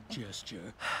symbolic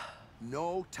gesture.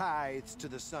 No tithes to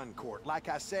the Sun Court. Like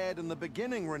I said in the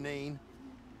beginning, Renine.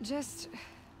 Just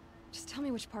tell me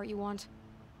which part you want.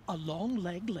 A long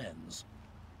leg lens.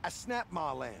 A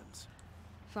snapmaw lens.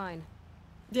 Fine.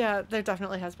 Yeah, they're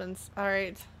definitely husbands.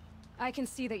 Alright. I can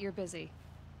see that you're busy.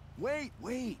 Wait.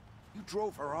 You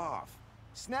drove her off.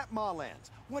 Snapmaw lens.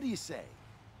 What do you say?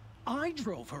 I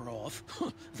drove her off.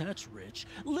 That's rich.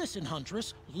 Listen,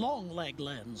 Huntress, long leg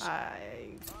lens.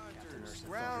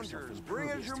 Rounders,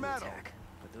 bring us your medal.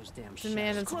 But those damn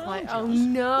Demand and supply. Scroungers. Oh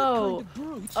no! What kind of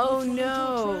brutes Oh are you trying to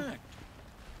no! attract?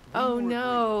 Oh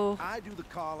no! I do the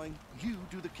calling, you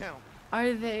do the counting.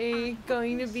 Are they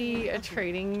going to be a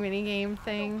trading minigame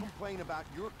thing? Don't complain about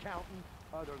your counting,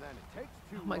 other than it takes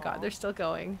too Oh my god, long. they're still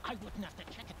going. I wouldn't have to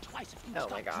check it twice if you Oh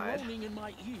my stopped god. droning in my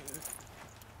ear.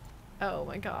 Oh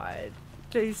my god.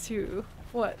 Those two.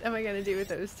 What am I gonna do with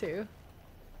those two?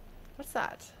 What's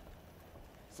that?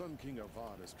 Sun King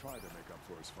Avad has tried to make up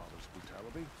for his father's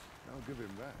brutality. I'll give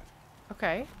him that.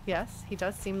 Okay, yes, he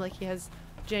does seem like he has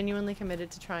genuinely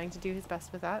committed to trying to do his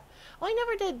best with that. Well, I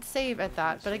never did save at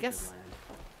that, but I guess...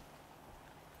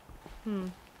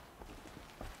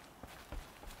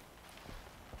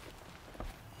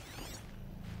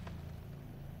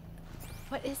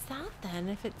 What is that then?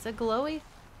 If it's a glowy...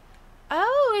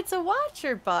 Oh, it's a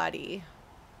watcher body.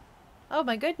 Oh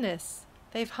my goodness.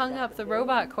 They've hung up the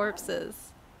robot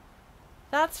corpses.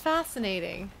 That's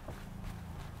fascinating.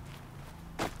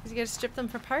 You gotta strip them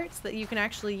for parts that you can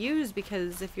actually use,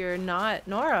 because if you're not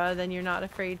Nora, then you're not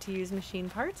afraid to use machine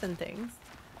parts and things.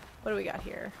 What do we got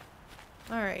here?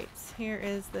 Alright, here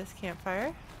is this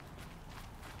campfire.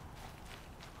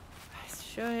 I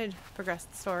should progress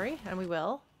the story, and we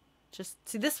will. Just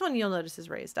see, this one you'll notice is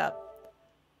raised up.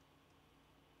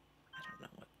 I don't know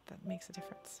what that makes a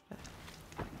difference, but...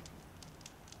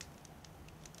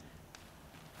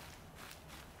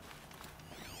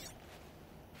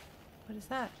 What is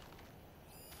that?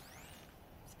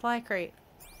 Supply crate.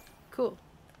 Cool.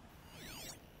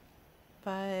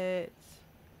 But...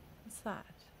 what's that?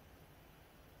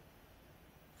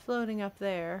 Floating up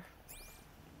there.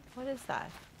 What is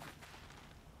that?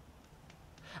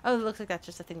 Oh, it looks like that's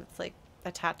just a thing that's like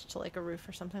attached to like a roof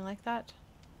or something like that.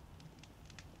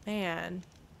 Man.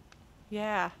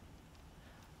 Yeah.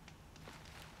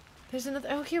 There's another...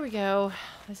 oh, here we go.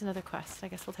 There's another quest. I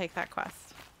guess we'll take that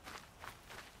quest.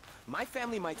 My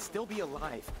family might still be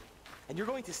alive, and you're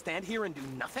going to stand here and do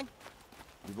nothing?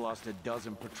 We've lost a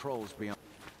dozen patrols beyond...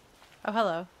 Oh,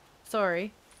 hello.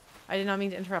 Sorry. I did not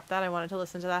mean to interrupt that. I wanted to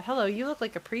listen to that. Hello, you look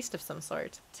like a priest of some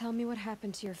sort. Tell me what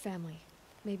happened to your family.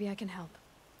 Maybe I can help.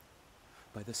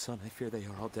 By the sun, I fear they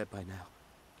are all dead by now.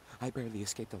 I barely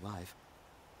escaped alive.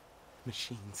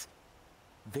 Machines.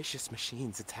 Vicious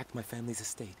machines attacked my family's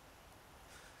estate.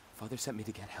 Father sent me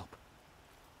to get help.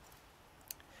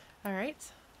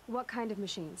 Alright. What kind of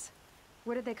machines?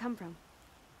 Where did they come from?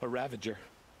 A Ravager.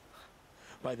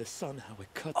 By the sun, how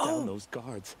it cut down those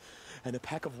guards, and a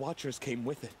pack of watchers came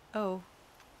with it. Oh.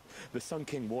 The Sun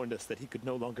King warned us that he could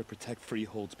no longer protect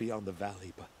freeholds beyond the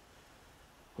valley, but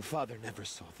Father never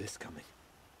saw this coming.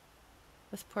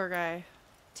 This poor guy.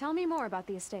 Tell me more about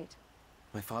the estate.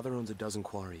 My father owns a dozen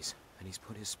quarries, and he's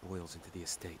put his spoils into the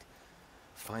estate.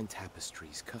 Fine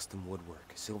tapestries, custom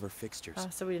woodwork, silver fixtures. Oh,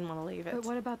 so we didn't want to leave it. But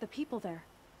what about the people there?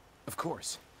 Of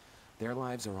course. Their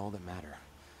lives are all that matter.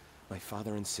 My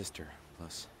father and sister,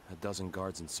 plus a dozen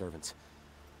guards and servants.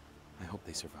 I hope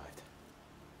they survived.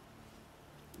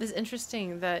 It's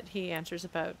interesting that he answers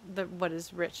about what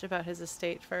is rich about his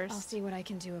estate first. I'll see what I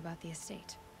can do about the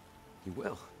estate. You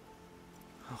will?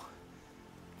 Oh,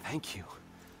 thank you.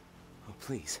 Oh,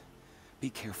 please, be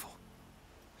careful.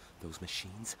 Those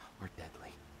machines are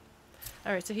deadly.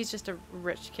 Alright, so he's just a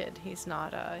rich kid. He's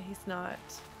not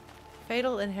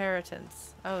fatal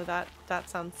inheritance. Oh, that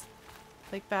sounds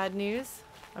like bad news.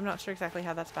 I'm not sure exactly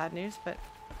how that's bad news, but...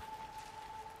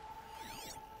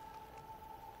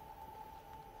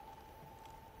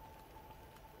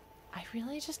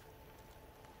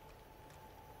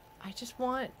 I just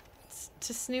want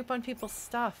to snoop on people's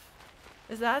stuff.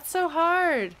 Is that so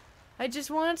hard? I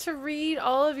just want to read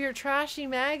all of your trashy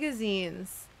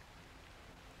magazines.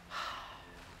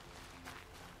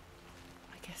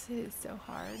 I guess it is so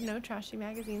hard. No trashy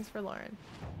magazines for Lauren.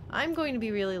 I'm going to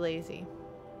be really lazy.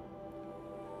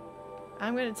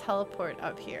 I'm going to teleport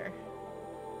up here.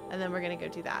 And then we're going to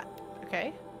go do that.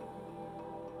 Okay?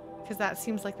 Because that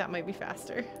seems like that might be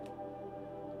faster.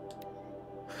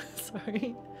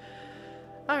 Sorry.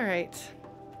 Alright.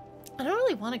 I don't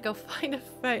really want to go find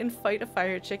and fight a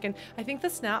fire chicken. I think the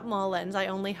snapmaw lens I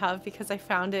only have because I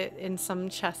found it in some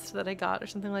chest that I got or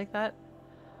something like that.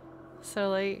 So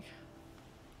like...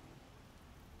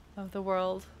 of the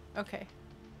world. Okay.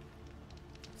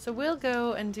 So we'll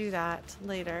go and do that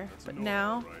later. But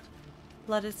now,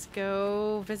 let us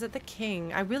go visit the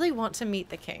king. I really want to meet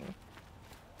the king.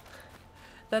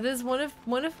 That is one of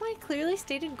my clearly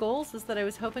stated goals, is that I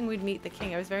was hoping we'd meet the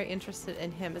king. I was very interested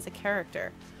in him as a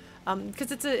character.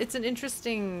 Because it's an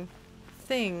interesting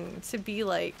thing to be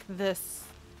like this,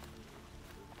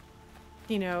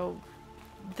 you know,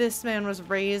 this man was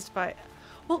raised by,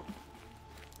 well,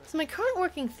 so my current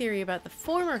working theory about the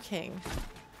former king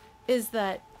is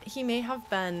that he may have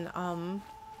been, hold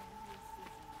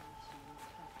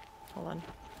on.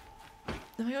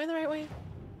 Am I going the right way?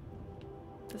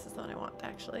 This is the one I want,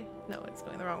 actually. No, it's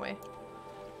going the wrong way.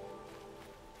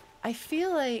 I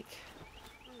feel like...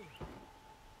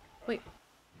 Wait.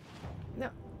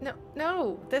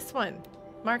 No! This one!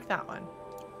 Mark that one.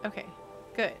 Okay.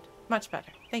 Good. Much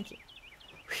better. Thank you.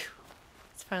 Whew.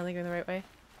 It's finally going the right way.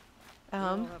 We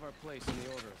all have our place in the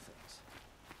order of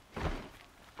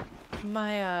things.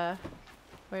 My,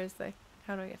 where's the...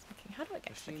 How do I get to the king? How do I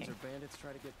get to the king? Machines or bandits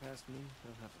try to get past me,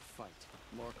 they'll have a fight.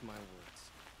 Mark my words.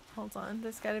 Hold on,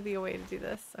 there's gotta be a way to do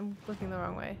this. I'm looking the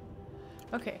wrong way.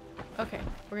 Okay, okay.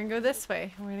 We're gonna go this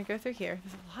way. We're gonna go through here.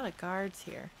 There's a lot of guards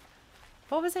here.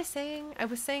 What was I saying? I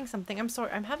was saying something. I'm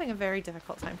sorry. I'm having a very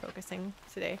difficult time focusing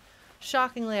today.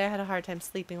 Shockingly, I had a hard time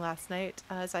sleeping last night,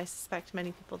 as I suspect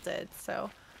many people did. So,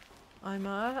 I'm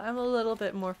a little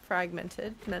bit more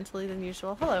fragmented mentally than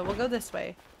usual. Hello, we'll go this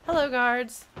way. Hello,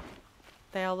 guards.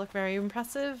 They all look very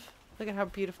impressive. Look at how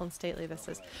beautiful and stately this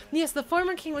is. Yes, the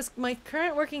former king was... My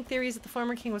current working theory is that the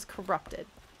former king was corrupted.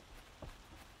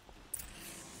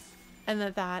 And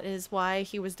that is why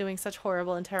he was doing such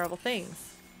horrible and terrible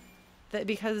things. That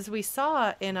because we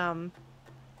saw in a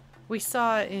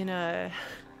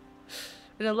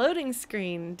in a loading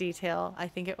screen detail, I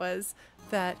think it was,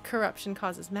 that corruption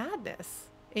causes madness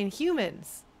in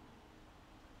humans.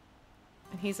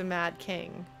 And he's a mad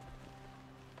king.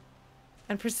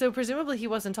 And so presumably he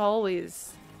wasn't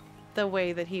always the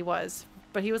way that he was,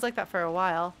 but he was like that for a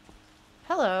while.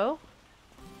 Hello.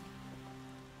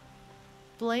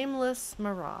 Blameless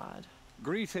Marad.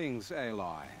 Greetings,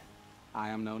 Aloy. I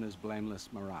am known as Blameless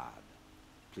Marad.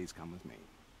 Please come with me.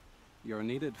 You're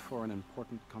needed for an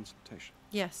important consultation.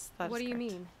 Yes, that's What do you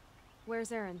correct. mean?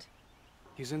 Where's Erend?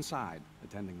 He's inside,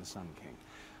 attending the Sun King,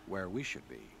 where we should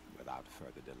be without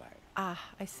further delay. Ah,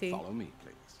 I see. Follow me,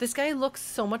 please. This guy looks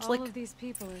so much like... All of these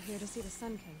people are here to see the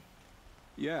Sun King.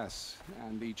 Yes,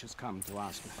 and each has come to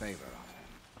ask a favor of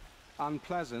him.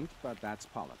 Unpleasant, but that's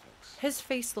politics. His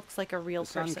face looks like a real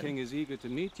The Sun person. King is eager to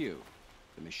meet you,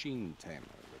 the machine tamer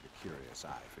with a curious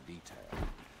eye for detail.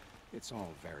 It's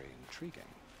all very intriguing.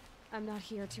 I'm not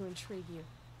here to intrigue you.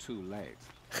 Too late.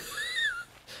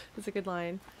 That's a good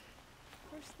line.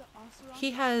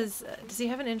 He has... does he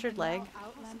have an injured leg?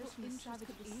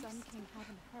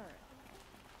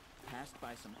 Passed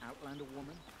by some outlander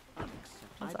woman? Unacceptable.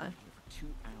 Hold I've been on. here for 2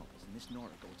 hours, and this Nora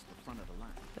goes to the front of the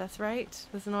line. That's right.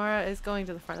 This Nora is going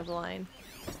to the front of the line.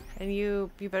 And you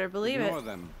better believe Ignore it.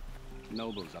 them.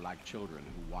 Nobles are like children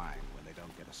who whine when they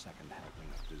don't get a second helping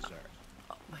of dessert.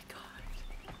 Oh my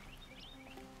god.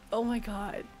 Oh my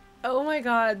god. Oh my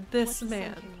god, this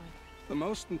man. The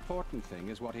most important thing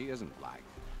is what he isn't like.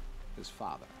 His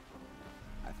father.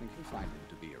 I think you'll find him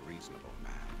to be a reasonable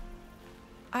man.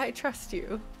 I trust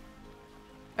you.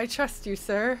 I trust you,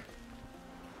 sir.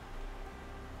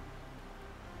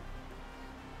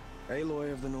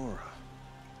 Aloy of the Nora.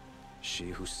 She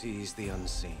who sees the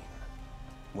unseen.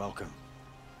 Welcome.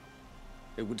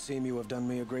 It would seem you have done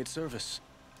me a great service.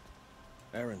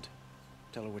 Erend,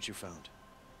 tell her what you found.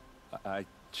 I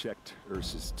checked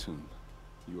Ursa's tomb.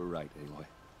 You were right, Aloy.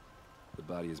 The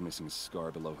body is missing a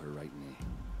scar below her right knee.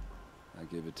 I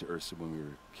gave it to Ursa when we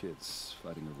were kids,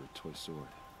 fighting over a toy sword.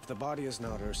 If the body is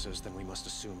not Ursa's, then we must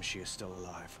assume she is still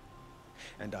alive.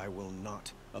 And I will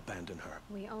not abandon her.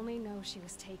 We only know she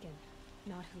was taken,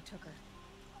 not who took her.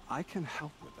 I can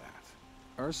help with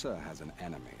that. Ursa has an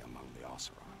enemy among the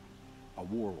Oseram. A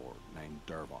warlord named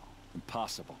Dervahl.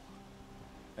 Impossible.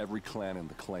 Every clan in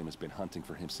the claim has been hunting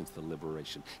for him since the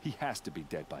liberation. He has to be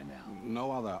dead by now.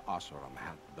 No other Asuram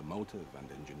had the motive and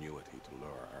ingenuity to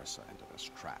lure Ursa into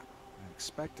this trap. I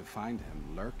expect to find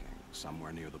him lurking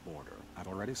somewhere near the border. I've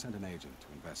already sent an agent to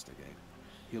investigate.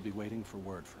 He'll be waiting for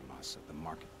word from us at the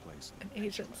marketplace. An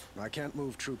agent? I can't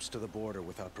move troops to the border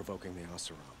without provoking the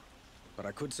Asuram. But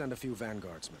I could send a few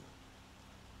vanguardsmen.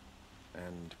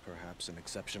 And perhaps an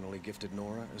exceptionally gifted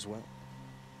Nora as well.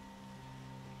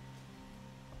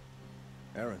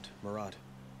 Erend, Murad,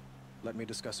 let me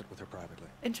discuss it with her privately.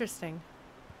 Interesting.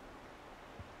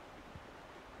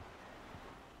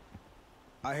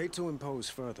 I hate to impose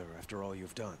further after all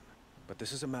you've done, but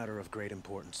this is a matter of great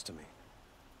importance to me.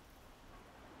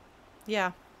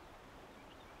 Yeah.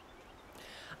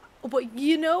 But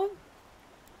you know,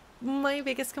 my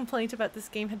biggest complaint about this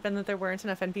game had been that there weren't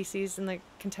enough NPCs in the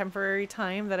contemporary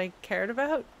time that I cared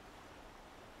about.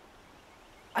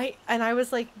 I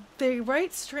was like, they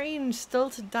write strange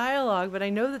stilted dialogue, but I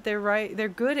know that they're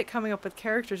good at coming up with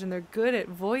characters and they're good at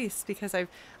voice because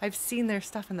I've seen their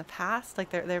stuff in the past, like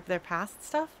their past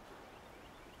stuff.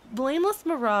 Blameless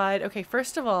Murad, okay,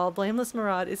 first of all, Blameless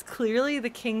Murad is clearly the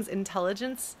king's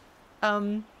intelligence,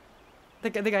 the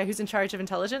guy who's in charge of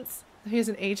intelligence. He's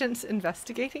an agent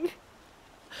investigating.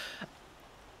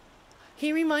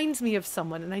 He reminds me of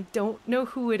someone, and I don't know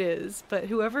who it is, but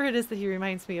whoever it is that he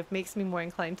reminds me of makes me more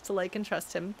inclined to like and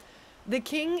trust him. The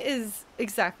king is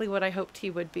exactly what I hoped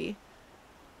he would be.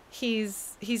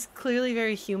 He's clearly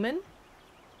very human.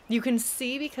 You can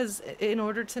see, because in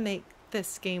order to make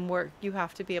this game work, you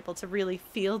have to be able to really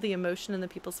feel the emotion in the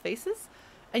people's faces,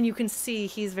 and you can see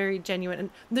he's very genuine. And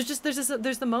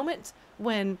there's the moment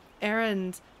when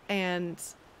Erend and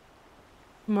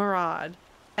Murad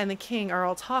and the king are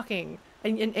all talking,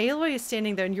 and Aloy is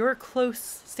standing there, and you're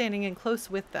standing in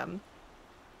close with them,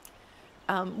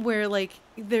 where like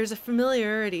there's a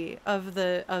familiarity of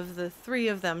the three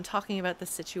of them talking about the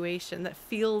situation that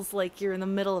feels like you're in the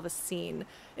middle of a scene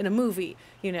in a movie,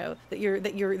 you know, that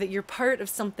you're part of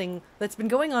something that's been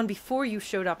going on before you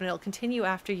showed up, and it'll continue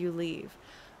after you leave.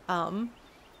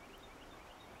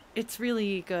 It's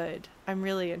really good. I'm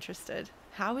really interested.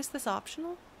 How is this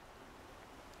optional?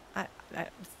 I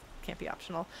can't be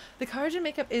optional. The cards and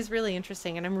makeup is really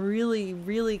interesting, and I'm really,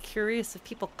 really curious if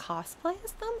people cosplay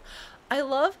as them. I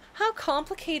love how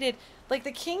complicated, like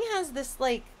the king has this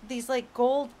these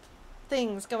gold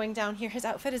things going down here. His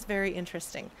outfit is very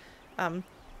interesting. The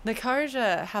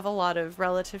Karja have a lot of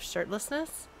relative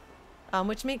shirtlessness,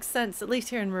 which makes sense, at least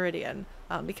here in Meridian,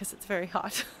 because it's very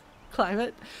hot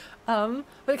climate. But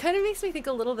it kind of makes me think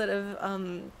a little bit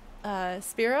of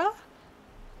Spira,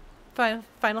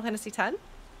 Final Fantasy X,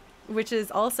 which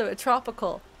is also a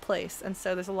tropical place, and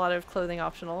so there's a lot of clothing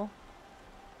optional,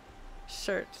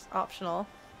 shirts optional.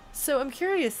 So I'm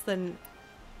curious then,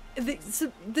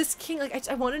 so this king, like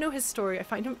I want to know his story. I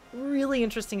find him really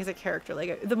interesting as a character.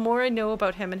 Like the more I know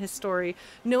about him and his story,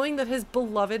 knowing that his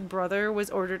beloved brother was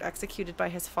ordered executed by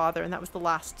his father, and that was the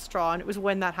last straw, and it was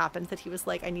when that happened that he was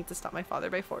like, I need to stop my father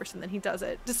by force, and then he does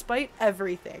it despite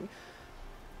everything.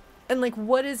 And like,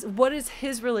 what is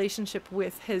his relationship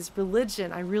with his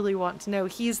religion? I really want to know.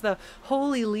 He's the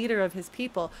holy leader of his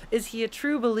people. Is he a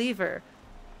true believer?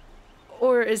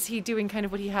 Or is he doing kind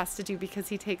of what he has to do because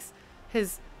he takes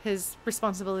his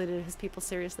responsibility to his people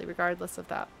seriously, regardless of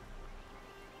that?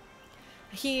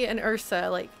 He and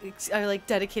Ursa are like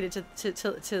dedicated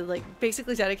to like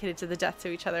basically dedicated to the death to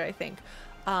each other, I think.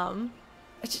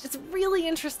 It's really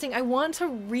interesting. I want to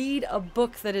read a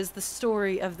book that is the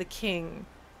story of the king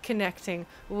connecting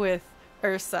with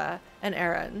Ursa and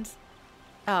Erend.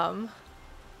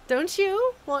 Don't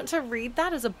you want to read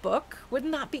that as a book?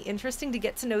 Wouldn't that be interesting to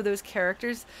get to know those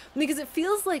characters? Because it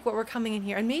feels like what we're coming in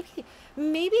here, and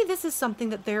maybe this is something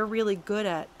that they're really good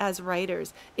at as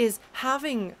writers, is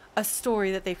having a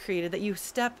story that they've created that you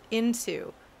step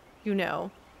into, you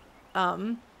know,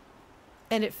 and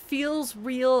it feels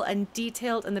real and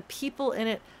detailed, and the people in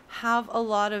it have a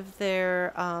lot of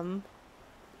their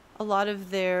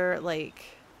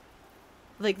like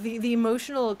the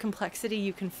emotional complexity.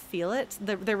 You can feel it.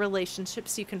 Their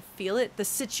relationships, you can feel it. The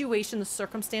situation, the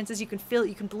circumstances, you can feel it.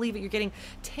 You can believe it. You're getting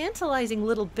tantalizing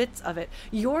little bits of it.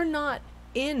 You're not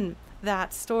in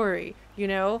that story, you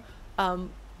know,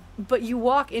 but you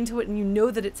walk into it and you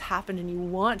know that it's happened and you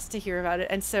want to hear about it.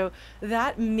 And so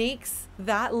that makes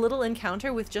that little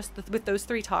encounter with just with those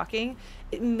three talking,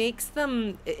 it makes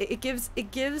them, it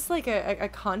gives like a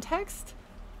context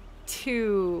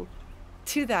to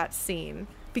that scene,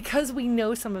 because we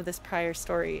know some of this prior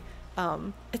story.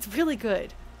 It's really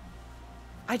good.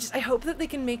 I hope that they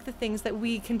can make the things that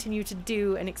we continue to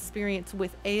do and experience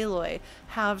with Aloy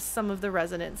have some of the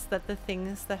resonance that the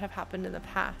things that have happened in the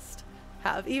past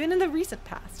have, even in the recent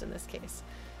past in this case.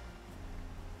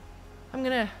 I'm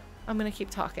gonna keep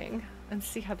talking and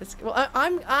see how this. Well,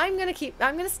 I'm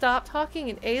gonna stop talking,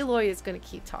 and Aloy is gonna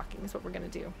keep talking. Is what we're gonna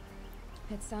do.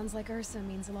 It sounds like Ursa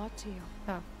means a lot to you.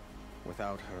 Oh.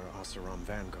 Without her Oseram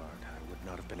vanguard, I would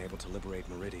not have been able to liberate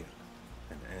Meridian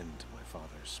and end my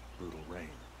father's brutal reign.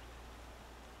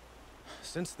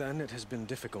 Since then, it has been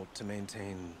difficult to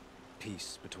maintain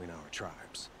peace between our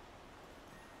tribes.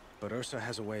 But Ursa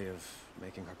has a way of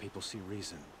making her people see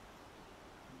reason.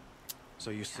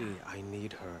 So you see, I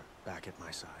need her back at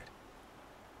my side.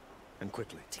 And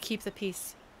quickly. To keep the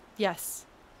peace. Yes.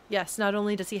 Yes, not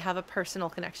only does he have a personal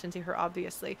connection to her,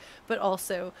 obviously, but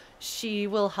also she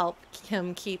will help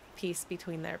him keep peace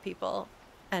between their people.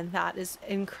 And that is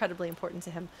incredibly important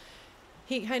to him.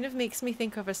 He kind of makes me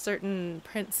think of a certain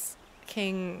prince,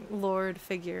 king, lord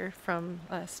figure from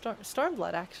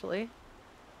Stormblood, actually.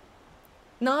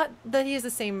 Not that he has the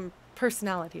same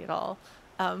personality at all,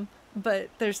 but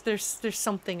there's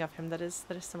something of him that is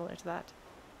similar to that.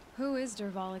 Who is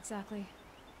Dervahl exactly?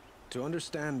 To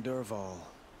understand Dervahl,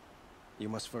 you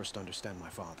must first understand my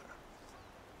father.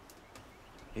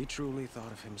 He truly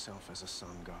thought of himself as a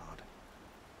sun god.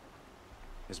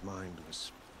 His mind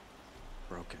was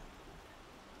broken.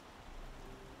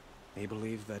 He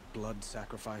believed that blood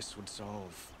sacrifice would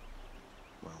solve,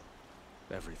 well,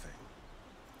 everything.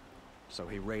 So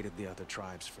he raided the other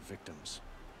tribes for victims,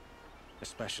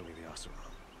 especially the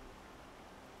Oseram.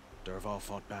 Dervahl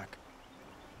fought back.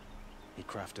 He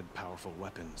crafted powerful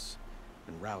weapons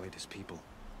and rallied his people.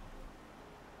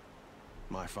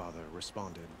 My father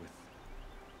responded with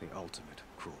the ultimate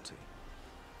cruelty.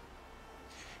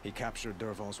 He captured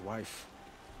Dervahl's wife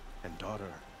and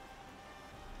daughter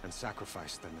and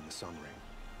sacrificed them in the Sun Ring.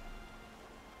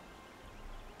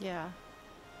 Yeah.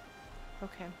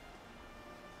 Okay.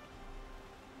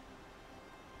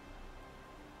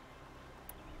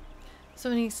 So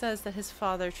when he says that his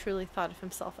father truly thought of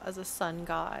himself as a sun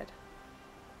god,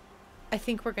 I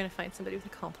think we're going to find somebody with a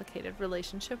complicated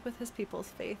relationship with his people's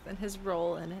faith and his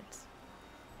role in it.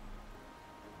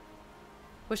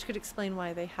 Which could explain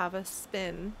why they have a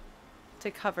spin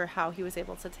to cover how he was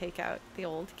able to take out the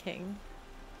old king.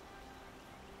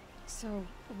 So,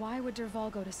 why would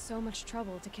Dervahl go to so much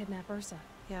trouble to kidnap Ursa?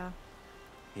 Yeah.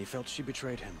 He felt she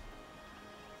betrayed him.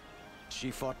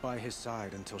 She fought by his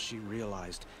side until she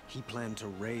realized he planned to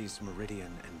raise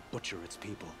Meridian and butcher its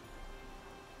people.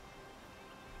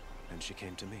 And she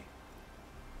came to me.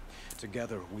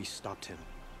 Together, we stopped him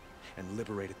and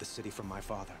liberated the city from my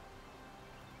father.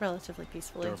 Relatively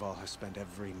peacefully. Dervahl has spent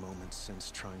every moment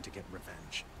since trying to get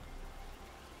revenge.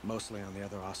 Mostly on the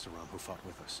other Oseram who fought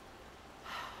with us.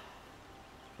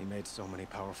 He made so many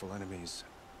powerful enemies.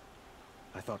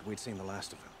 I thought we'd seen the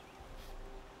last of him.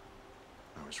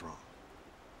 I was wrong.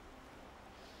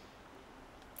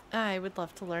 I would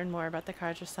love to learn more about the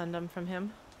Kharja Sundom from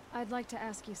him. I'd like to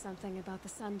ask you something about the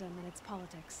Sundom and its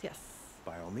politics. Yes.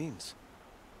 By all means.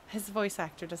 His voice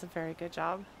actor does a very good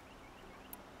job.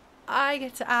 I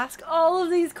get to ask all of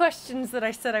these questions that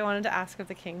I said I wanted to ask of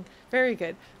the king. Very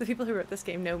good. The people who wrote this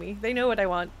game know me. They know what I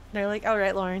want. They're like, all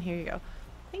right, Lauren, here you go.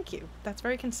 Thank you. That's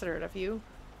very considerate of you,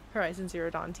 Horizon Zero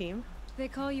Dawn team. They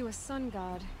call you a sun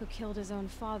god who killed his own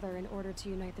father in order to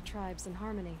unite the tribes in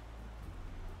harmony.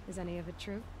 Is any of it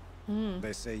true?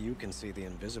 They say you can see the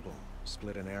invisible,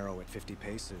 split an arrow at 50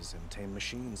 paces, and tame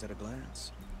machines at a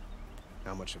glance.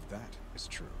 How much of that is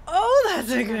true? Oh,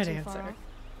 that's a good answer.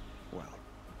 Well,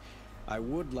 I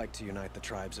would like to unite the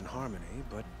tribes in harmony,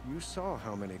 but you saw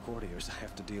how many courtiers I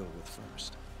have to deal with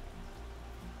first.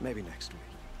 Maybe next week.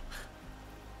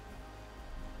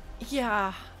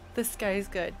 Yeah, this guy's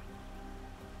good.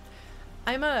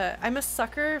 I'm a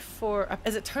sucker for,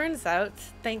 as it turns out,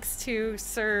 thanks to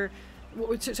Mr.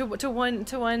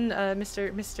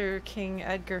 King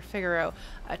Edgar Figaro.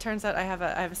 It turns out I have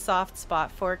a soft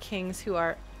spot for kings who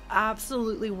are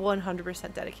absolutely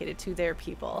 100% dedicated to their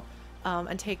people,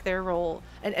 and take their role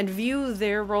and view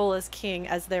their role as king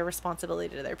as their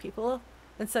responsibility to their people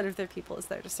instead of their people as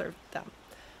there to serve them.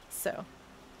 So,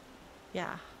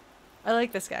 yeah, I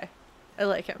like this guy. I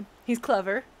like him. He's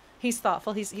clever. He's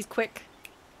thoughtful. He's quick.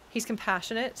 He's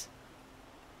compassionate.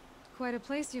 Quite a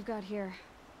place you've got here.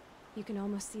 You can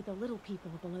almost see the little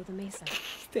people below the mesa.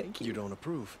 Thank you. You don't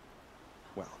approve?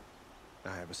 Well,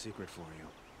 I have a secret for you.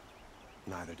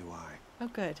 Neither do I. Oh,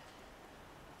 good.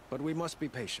 But we must be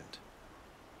patient.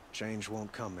 Change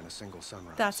won't come in a single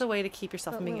sunrise. That's a way to keep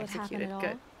yourself from being will it executed. happen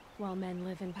at Good. all, while men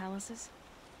live in palaces?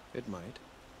 It might.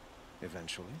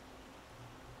 Eventually.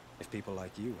 people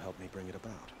like you help me bring it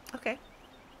about. Okay.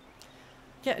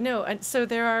 Yeah, no, and so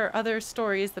there are other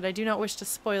stories that I do not wish to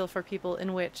spoil for people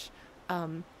in which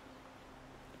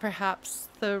perhaps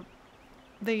the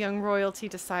young royalty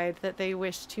decide that they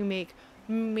wish to make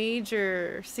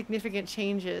major significant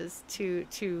changes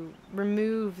to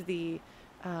remove the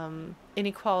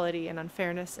inequality and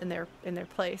unfairness in their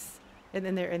place,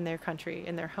 in their country,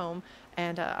 in their home,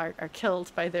 and are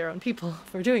killed by their own people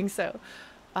for doing so.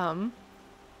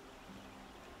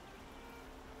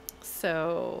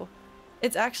 So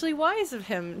it's actually wise of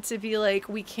him to be like,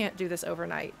 we can't do this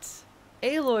overnight.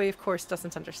 Aloy, of course,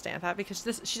 doesn't understand that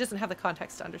because she doesn't have the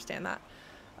context to understand that.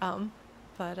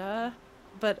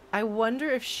 But I wonder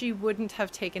if she wouldn't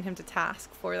have taken him to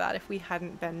task for that if we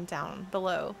hadn't been down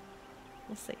below.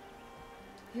 We'll see.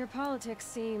 Your politics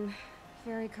seem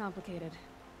very complicated.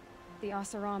 The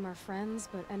Oseram are friends,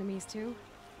 but enemies too?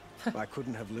 I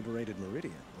couldn't have liberated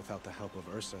Meridian without the help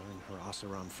of Ursa and her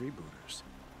Oseram freebooters.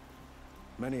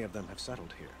 Many of them have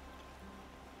settled here.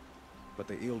 But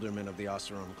the Ealdormen of the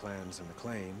Oseram clans and the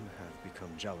Claim have become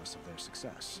jealous of their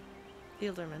success.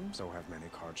 Ealdormen? So have many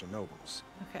Karja nobles.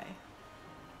 Okay.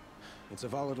 It's a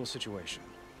volatile situation,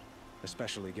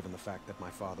 especially given the fact that my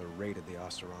father raided the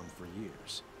Oseram for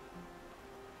years.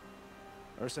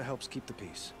 Ursa helps keep the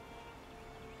peace,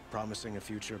 promising a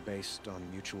future based on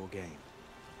mutual gain.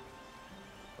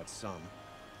 But some,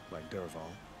 like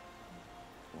Dervahl,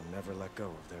 will never let go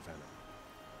of their venom.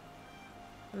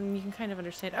 You can kind of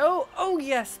understand. Oh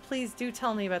yes, please do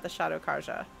tell me about the Shadow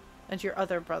Karja and your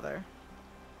other brother.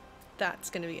 That's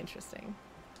going to be interesting.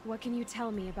 What can you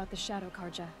tell me about the Shadow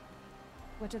Karja?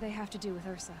 What do they have to do with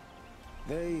Ursa?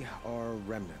 They are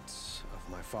remnants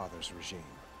of my father's regime,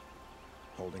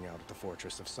 holding out at the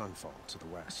fortress of Sunfall to the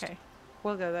west. Okay,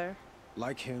 we'll go there.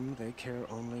 Like him, they care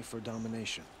only for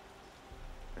domination,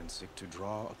 and seek to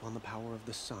draw upon the power of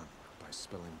the sun by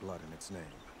spilling blood in its name.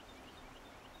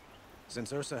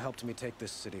 Since Ursa helped me take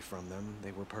this city from them,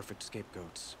 they were perfect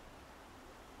scapegoats.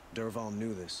 Dervahl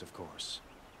knew this, of course,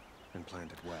 and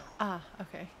planned it well. Ah,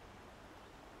 okay.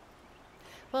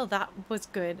 Well, that was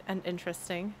good and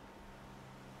interesting.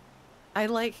 I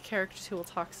like characters who will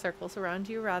talk circles around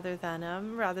you rather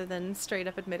than straight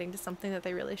up admitting to something that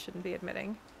they really shouldn't be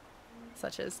admitting,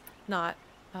 such as not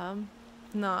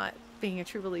being a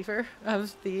true believer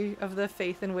of the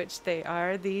faith in which they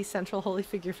are the central holy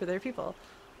figure for their people.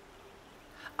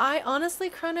 I honestly,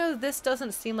 Chrono, this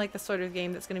doesn't seem like the sort of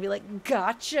game that's going to be like,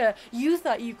 gotcha, you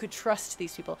thought you could trust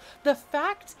these people. The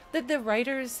fact that the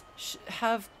writers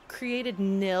have created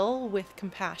nil with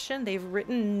compassion, they've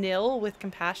written nil with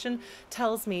compassion,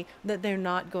 tells me that they're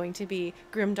not going to be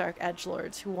grimdark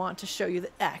edgelords who want to show you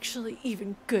that actually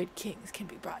even good kings can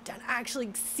be brought down.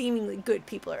 Actually, seemingly good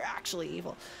people are actually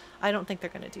evil. I don't think they're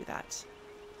going to do that,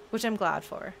 which I'm glad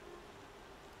for.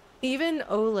 Even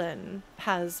Olin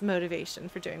has motivation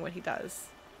for doing what he does,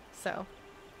 so.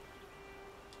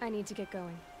 I need to get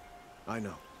going. I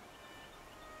know.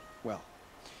 Well,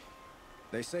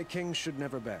 they say kings should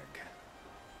never beg.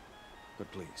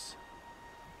 But please,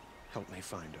 help me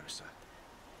find Ursa.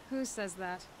 Who says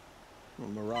that? Well,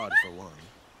 Murad, for one.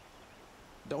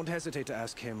 Don't hesitate to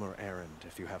ask him or Erend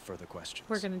if you have further questions.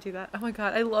 We're gonna do that. Oh my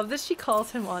god, I love that she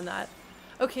calls him on that.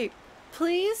 Okay,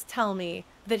 please tell me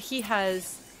that he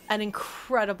has an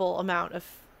incredible amount of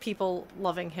people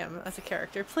loving him as a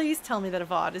character. Please tell me that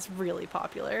Avad is really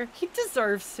popular. He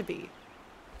deserves to be.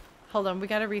 Hold on, we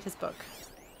gotta read his book.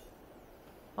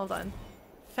 Hold on.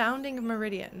 Founding of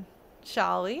Meridian.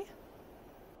 Shall we?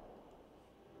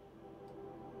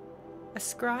 A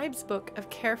scribe's book of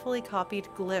carefully copied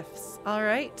glyphs.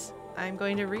 Alright, I'm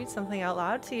going to read something out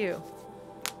loud to you.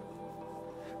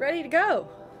 Ready to go!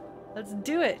 Let's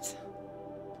do it!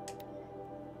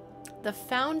 The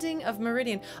founding of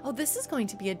Meridian. Oh, this is going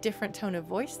to be a different tone of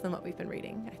voice than what we've been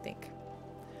reading, I think.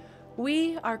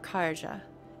 We are Karja.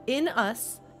 In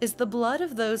us is the blood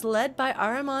of those led by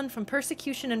Ahriman from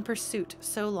persecution and pursuit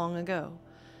so long ago.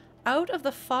 Out of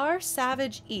the far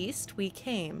savage east we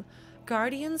came,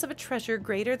 guardians of a treasure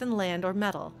greater than land or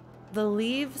metal, the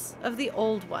leaves of the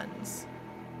old ones.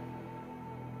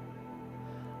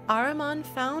 Ahriman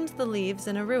found the leaves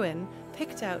in a ruin,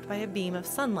 picked out by a beam of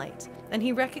sunlight, and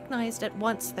he recognized at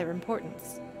once their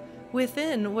importance.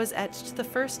 Within was etched the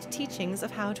first teachings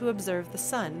of how to observe the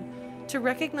sun, to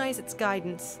recognize its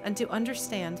guidance, and to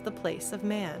understand the place of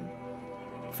man.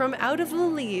 From out of the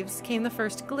leaves came the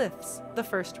first glyphs, the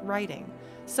first writing,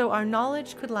 so our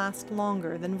knowledge could last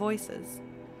longer than voices.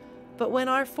 But when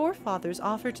our forefathers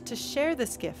offered to share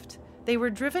this gift, they were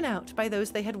driven out by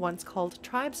those they had once called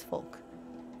tribesfolk.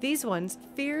 These ones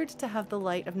feared to have the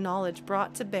light of knowledge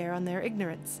brought to bear on their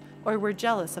ignorance, or were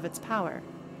jealous of its power.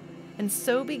 And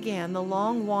so began the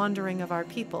long wandering of our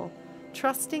people,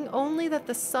 trusting only that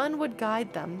the sun would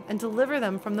guide them and deliver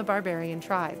them from the barbarian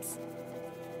tribes.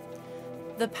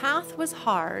 The path was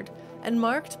hard and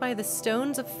marked by the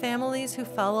stones of families who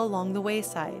fell along the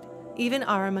wayside, even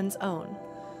Ahriman's own.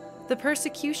 The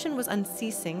persecution was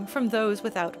unceasing from those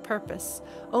without purpose,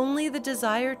 only the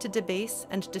desire to debase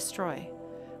and destroy.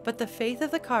 But the faith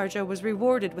of the Karja was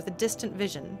rewarded with a distant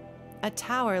vision, a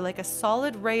tower like a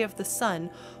solid ray of the sun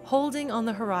holding on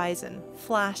the horizon,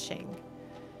 flashing.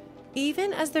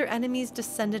 Even as their enemies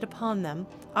descended upon them,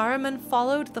 Ahriman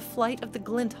followed the flight of the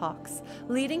Glinthawks,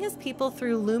 leading his people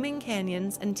through looming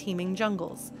canyons and teeming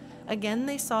jungles. Again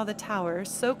they saw the tower,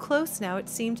 so close now it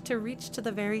seemed to reach to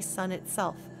the very sun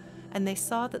itself, and they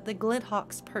saw that the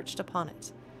Glinthawks perched upon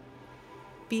it.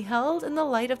 Beheld in the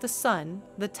light of the sun,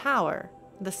 the tower,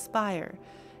 the spire,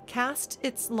 cast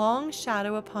its long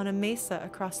shadow upon a mesa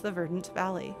across the verdant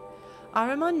valley.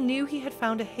 Ahriman knew he had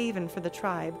found a haven for the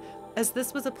tribe, as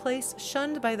this was a place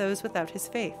shunned by those without his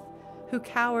faith, who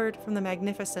cowered from the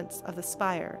magnificence of the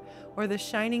spire or the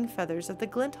shining feathers of the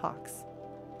Glinthawks.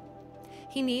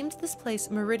 He named this place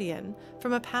Meridian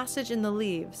from a passage in the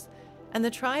Leaves, and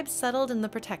the tribe settled in the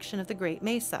protection of the great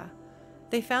mesa.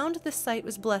 They found this site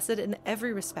was blessed in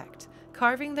every respect,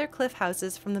 carving their cliff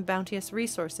houses from the bounteous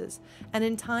resources, and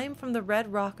in time from the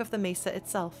red rock of the mesa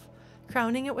itself,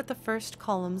 crowning it with the first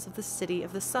columns of the City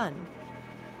of the Sun.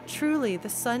 Truly, the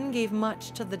sun gave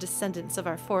much to the descendants of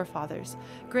our forefathers,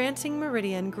 granting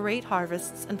Meridian great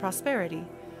harvests and prosperity,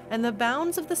 and the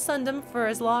bounds of the sundom for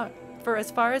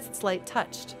as far as its light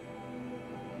touched.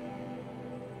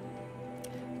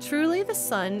 Truly, the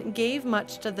sun gave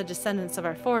much to the descendants of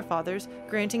our forefathers,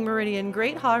 granting Meridian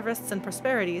great harvests and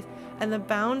prosperities, and the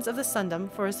bounds of the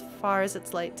sundom for as far as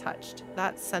its light touched.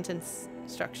 That sentence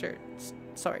structure,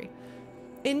 sorry.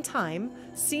 In time,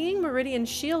 seeing Meridian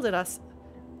shielded us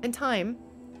from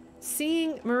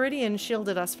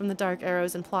the dark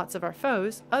arrows and plots of our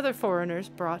foes, other foreigners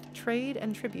brought trade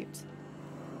and tribute.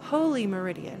 Holy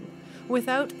Meridian!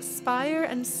 Without spire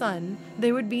and sun,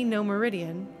 there would be no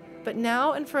Meridian, but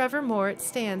now and forevermore it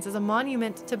stands as a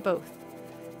monument to both,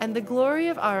 and the glory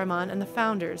of Ahriman and the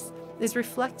founders is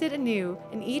reflected anew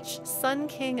in each Sun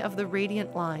King of the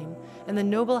Radiant Line and the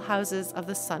noble houses of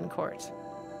the Sun Court.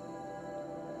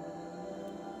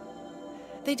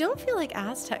 They don't feel like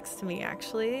Aztecs to me,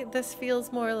 actually. This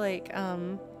feels more like,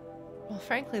 well,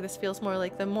 frankly, this feels more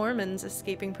like the Mormons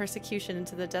escaping persecution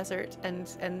into the desert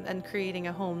and creating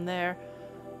a home there.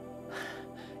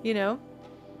 You know?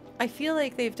 I feel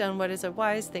like they've done what is a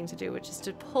wise thing to do, which is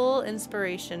to pull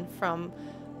inspiration from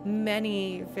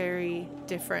many very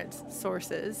different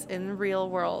sources in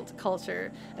real-world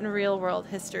culture and real-world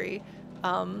history,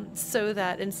 so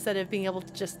that instead of being able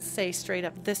to just say straight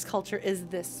up, this culture is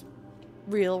this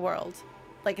real world,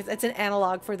 like it's an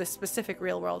analog for the specific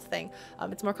real world thing.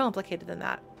 It's more complicated than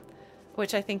that,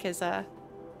 which I think is the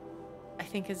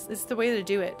way to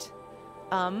do it.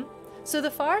 So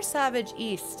the far savage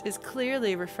east is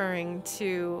clearly referring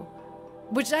to,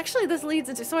 which actually this leads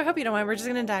into, so I hope you don't mind, we're just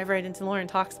going to dive right into Lauren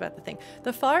talks about the thing.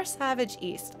 The far savage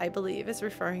east, I believe, is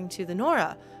referring to the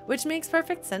Nora, which makes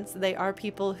perfect sense. They are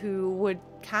people who would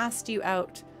cast you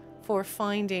out for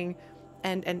finding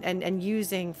and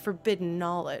using forbidden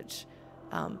knowledge,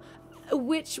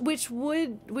 which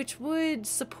would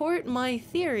support my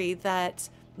theory that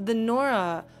the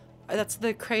Nora, that's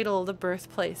the cradle, the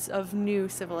birthplace of new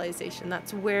civilization.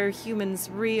 That's where humans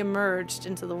re-emerged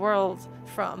into the world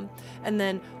from, and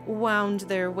then wound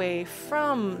their way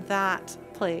from that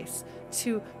place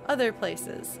to other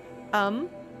places. So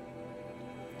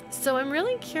I'm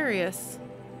really curious.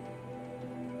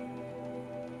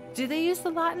 Do they use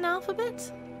the Latin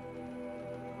alphabet?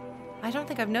 I don't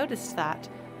think I've noticed that.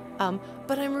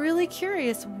 But I'm really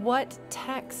curious what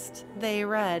text they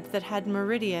read that had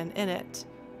Meridian in it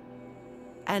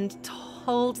and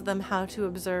told them how to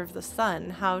observe the sun,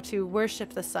 how to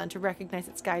worship the sun, to recognize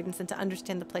its guidance, and to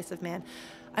understand the place of man.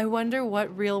 I wonder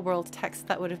what real-world text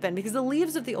that would have been, because the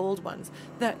leaves of the old ones,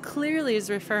 that clearly is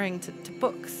referring to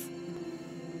books.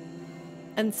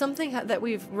 And something that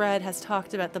we've read has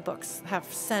talked about the books have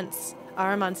since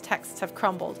Ahriman's texts have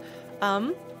crumbled.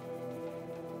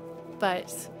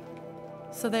 But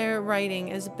so their writing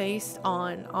is based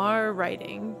on our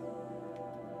writing.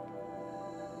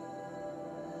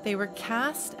 They were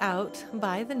cast out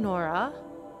by the Nora,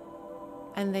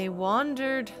 and they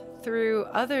wandered through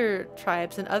other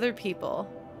tribes and other people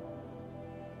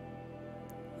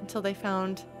until they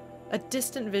found a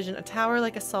distant vision, a tower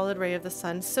like a solid ray of the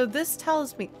sun. So this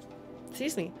tells me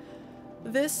excuse me.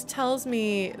 This tells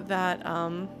me that,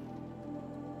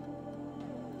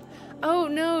 oh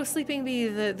no, Sleeping Bee,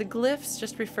 the glyphs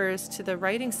just refers to the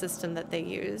writing system that they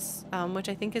use, which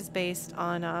I think is based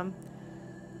on,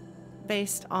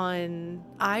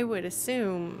 I would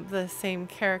assume, the same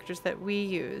characters that we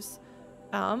use.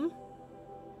 I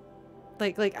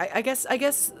guess,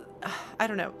 I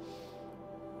don't know.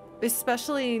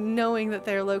 Especially knowing that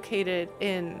they're located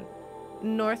in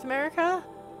North America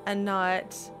and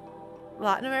not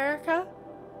Latin America.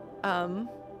 I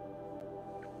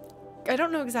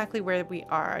don't know exactly where we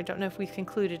are. I don't know if we've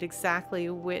concluded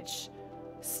exactly which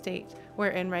state we're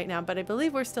in right now, but I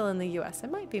believe we're still in the US. I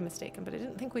might be mistaken, but I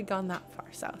didn't think we'd gone that far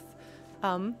south.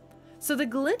 So the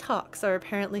Glinthawks are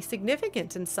apparently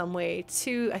significant in some way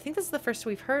to, I think this is the first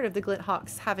we've heard of the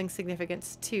Glinthawks having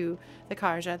significance to the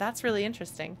Karja. That's really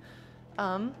interesting.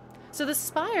 So the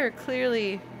spire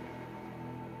clearly,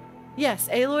 yes,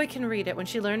 Aloy can read it when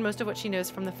she learned most of what she knows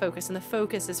from the focus, and the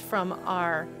focus is from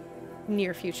our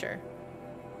near future.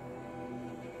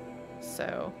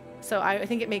 So I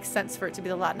think it makes sense for it to be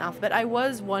the Latin alphabet. I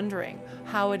was wondering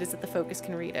how it is that the focus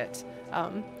can read it.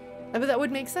 But that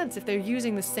would make sense if they're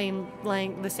using the same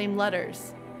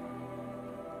letters.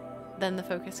 Then the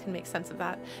focus can make sense of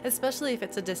that, especially if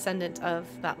it's a descendant of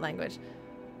that language.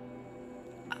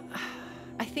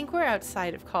 I think we're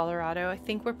outside of Colorado. I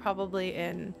think we're probably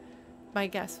in, my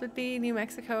guess would be New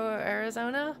Mexico or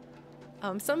Arizona.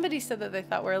 Somebody said that they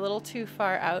thought we're a little too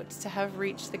far out to have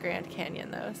reached the Grand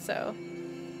Canyon though, so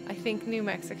I think New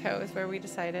Mexico is where we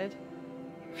decided.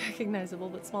 Recognizable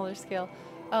but smaller scale.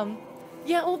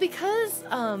 Yeah, well, because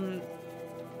the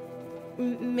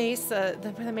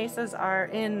mesas are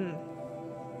in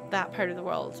that part of the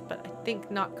world, but I think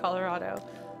not Colorado.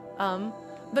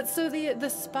 But so the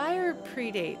spire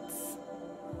predates.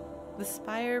 The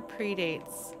spire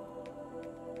predates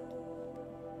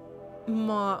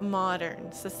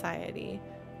modern society.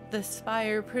 The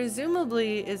spire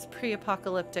presumably is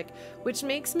pre-apocalyptic, which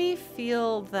makes me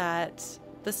feel that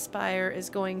the spire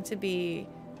is going to be,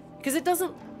 because it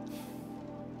doesn't.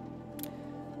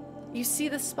 You see,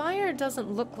 the spire doesn't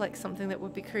look like something that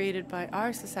would be created by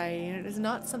our society, and it is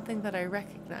not something that I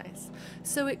recognize.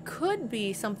 So it could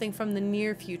be something from the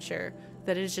near future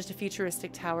that is just a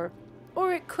futuristic tower,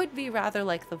 or it could be rather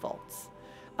like the vaults.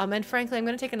 And frankly, I'm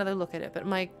going to take another look at it, but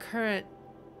my current,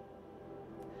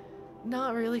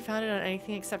 not really founded on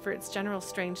anything except for its general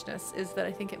strangeness, is that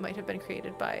I think it might have been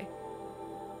created by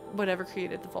whatever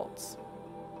created the vaults.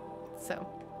 So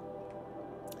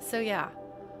yeah.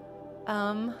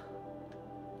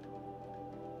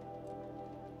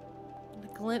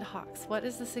 Glinthawks. What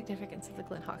is the significance of the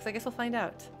Glinthawks? I guess we'll find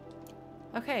out.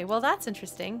 Okay, well that's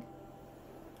interesting.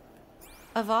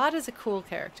 Avad is a cool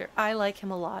character. I like him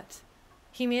a lot.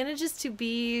 He manages to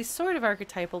be sort of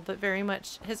archetypal, but very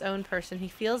much his own person. He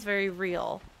feels very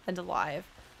real and alive.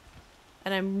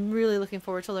 And I'm really looking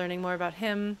forward to learning more about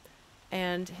him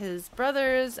and his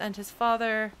brothers and his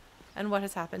father and what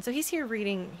has happened. So he's here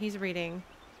reading. He's reading,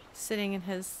 sitting in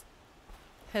his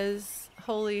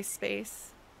holy space.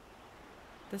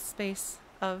 The space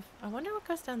of, I wonder what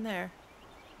goes down there.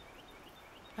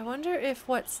 I wonder if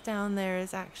what's down there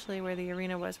is actually where the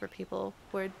arena was, where people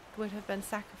would have been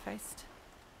sacrificed.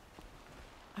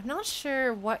 I'm not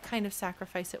sure what kind of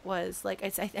sacrifice it was. Like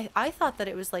I thought that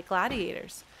it was like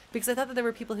gladiators, because I thought that there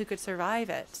were people who could survive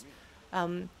it.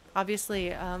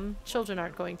 Obviously, children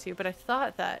aren't going to, but I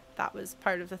thought that that was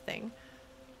part of the thing.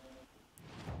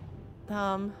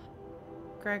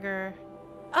 Gregor.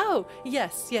 Oh,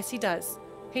 yes, he does.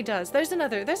 He does. There's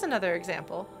another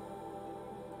example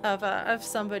of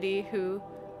somebody who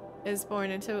is born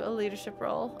into a leadership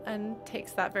role and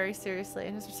takes that very seriously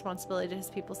and his responsibility to his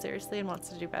people seriously and wants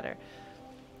to do better.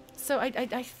 So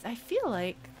I feel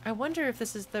like, I wonder if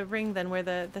this is the ring then where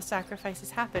the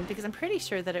sacrifices happened, because I'm pretty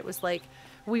sure that it was like,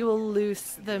 we will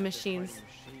loose the machines.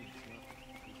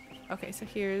 Okay, so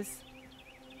here's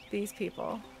these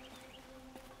people.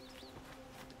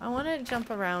 I want to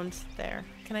jump around there.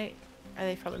 Can I?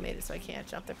 They probably made it so I can't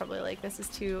jump. They're probably like, this is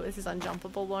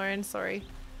unjumpable, Lauren. Sorry.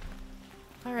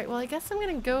 Alright, well I guess I'm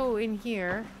gonna go in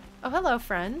here. Oh, hello,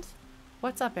 friend.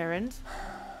 What's up, Erend?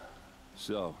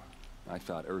 So, I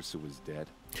thought Ursa was dead.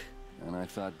 And I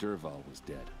thought Dervahl was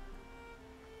dead.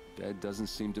 Dead doesn't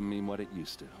seem to mean what it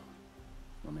used to.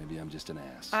 Or maybe I'm just an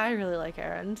ass. I really like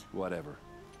Erend. Whatever.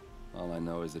 All I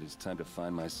know is that it's time to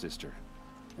find my sister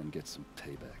and get some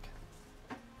payback.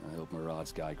 I hope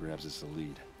Murad's guy grabs us a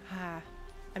lead.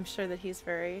 I'm sure that he's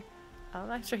very,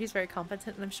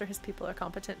 competent, and I'm sure his people are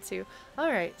competent too.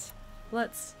 All right,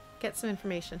 let's get some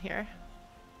information here.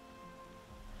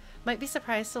 Might be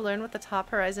surprised to learn what the top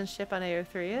Horizon ship on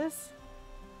AO3 is.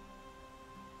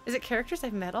 Is it characters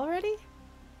I've met already?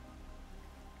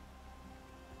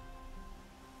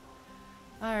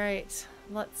 Alright,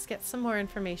 let's get some more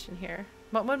information here.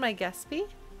 What would my guess be?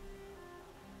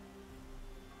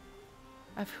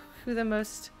 Of who the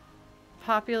most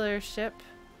popular ship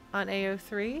on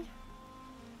AO3?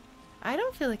 I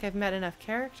don't feel like I've met enough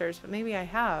characters, but maybe I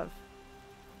have.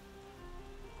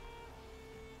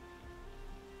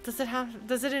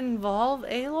 Does it involve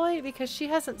Aloy? Because she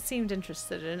hasn't seemed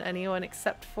interested in anyone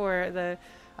except for the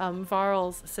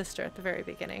Varl's sister at the very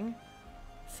beginning.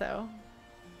 So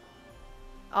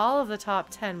all of the top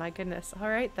 10, my goodness.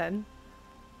 Alright then.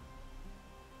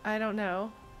 I don't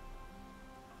know.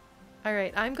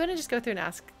 Alright, I'm going to just go through and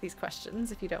ask these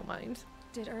questions, if you don't mind.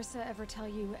 Did Ursa ever tell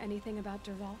you anything about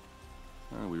Dervahl?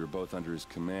 Well, we were both under his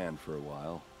command for a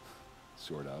while.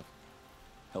 Sort of.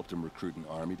 Helped him recruit an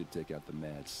army to take out the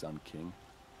mad Sun King.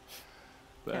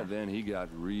 But then he got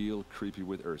real creepy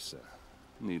with Ursa.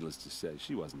 Needless to say,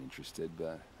 she wasn't interested,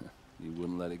 but he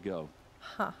wouldn't let it go.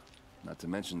 Huh. Not to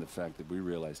mention the fact that we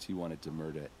realized he wanted to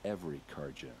murder every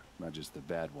Karja, not just the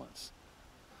bad ones.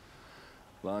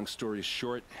 Long story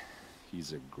short,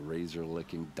 he's a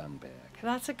grazer-licking dungbag.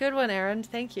 That's a good one, Erend.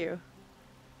 Thank you.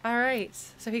 Alright,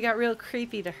 so he got real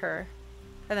creepy to her.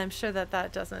 And I'm sure that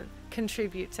that doesn't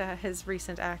contribute to his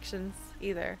recent actions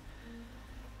either.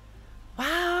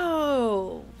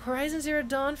 Wow! Horizon Zero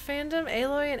Dawn fandom,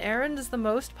 Aloy and Erend is the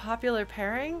most popular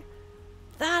pairing?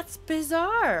 That's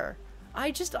bizarre!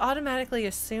 I just automatically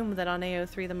assume that on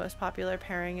AO3 the most popular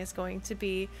pairing is going to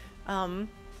be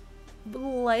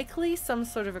likely some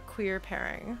sort of a queer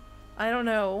pairing. I don't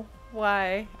know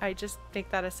why, I just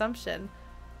make that assumption.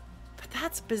 But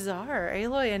that's bizarre.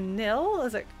 Aloy and Nil?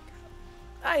 Is it?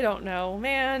 I don't know,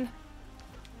 man.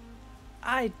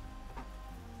 I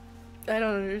don't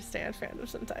understand fandom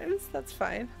sometimes. That's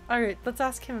fine. Alright, let's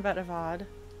ask him about Avad.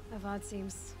 Avad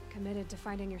seems committed to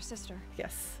finding your sister.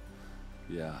 Yes.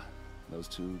 Yeah, those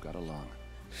two got along.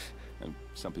 And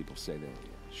some people say they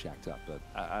shacked up, but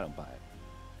I don't buy it.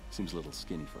 Seems a little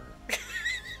skinny for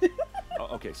her.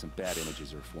 Oh, okay, some bad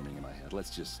images are forming in my head.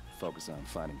 Let's just focus on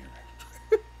finding her.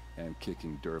 And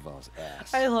kicking Dervahl's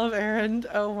ass. I love Erend.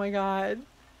 Oh my god.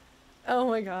 Oh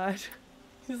my god.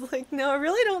 He's like, no, I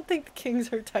really don't think the king's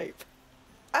her type.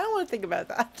 I don't want to think about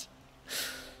that.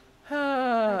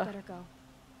 I better go.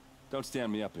 Don't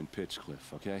stand me up in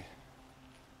Pitchcliff, okay?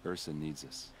 Ursa needs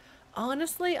us.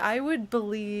 Honestly, I would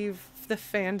believe the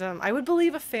fandom. I would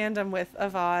believe a fandom with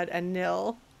Avad and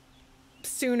Nil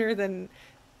sooner than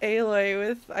Aloy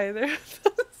with either of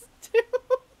those two.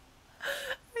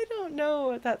 I don't know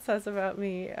what that says about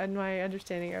me and my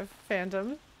understanding of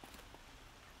fandom.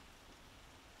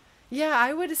 Yeah,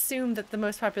 I would assume that the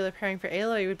most popular pairing for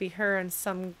Aloy would be her and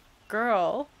some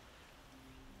girl.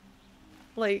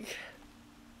 Like,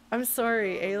 I'm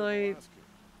sorry, Aloy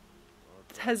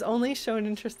has only shown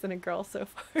interest in a girl so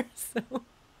far, so...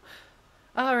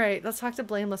 Alright, let's talk to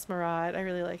Blameless Murad. I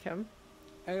really like him.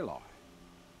 Aloy,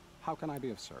 how can I be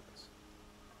of service?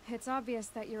 It's obvious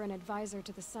that you're an advisor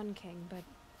to the Sun King, but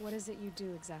what is it you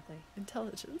do exactly?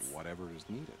 Intelligence. Whatever is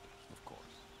needed, of course.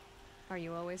 Are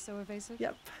you always so evasive?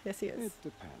 Yep, yes he is. It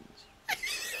depends.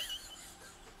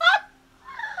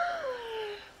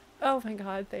 Oh my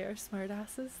god, they are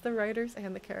smartasses, the writers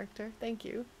and the character. Thank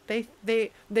you.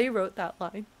 They wrote that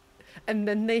line. And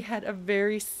then they had a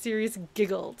very serious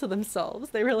giggle to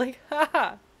themselves. They were like,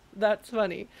 haha, that's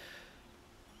funny.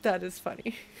 That is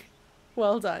funny.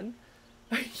 Well done.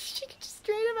 She could just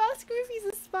straight up ask her if he's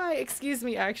a spy. Excuse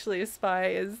me, actually, a spy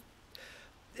is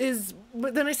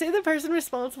but then I say the person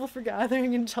responsible for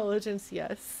gathering intelligence,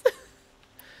 yes.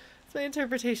 It's my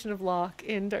interpretation of Locke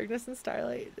in Darkness and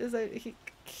Starlight, is that he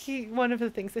one of the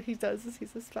things that he does is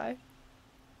he's a spy.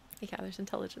 He gathers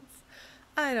intelligence.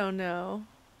 I don't know.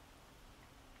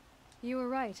 You were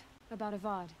right about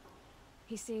Avad.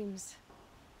 He seems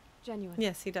genuine.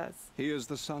 Yes, he does. He is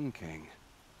the Sun King.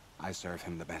 I serve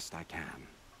him the best I can.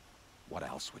 What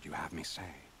else would you have me say?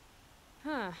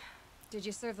 Huh. Did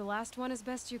you serve the last one as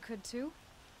best you could too?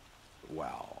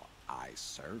 Well, I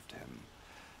served him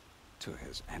to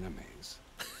his enemies.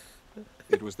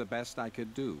 It was the best I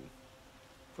could do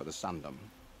for the Sundom.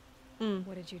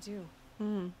 What did you do?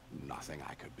 Nothing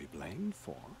I could be blamed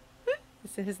for.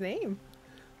 It's in his name.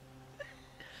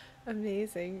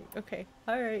 Amazing. Okay.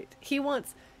 All right. He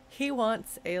wants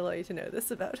Aloy to know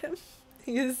this about him.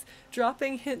 He is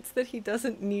dropping hints that he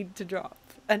doesn't need to drop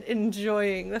and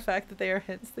enjoying the fact that they are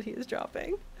hints that he is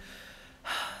dropping.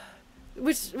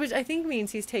 Which I think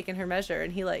means he's taken her measure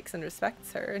and he likes and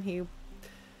respects her and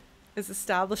is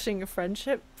establishing a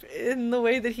friendship in the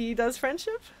way that he does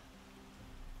friendship.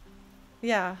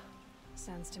 Yeah.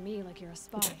 Sounds to me like you're a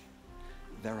spy.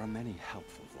 There are many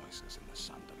helpful voices in the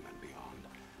Sundom and beyond.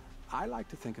 I like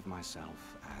to think of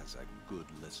myself as a good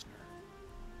listener.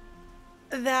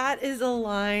 That is a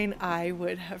line I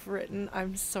would have written.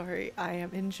 I'm sorry. I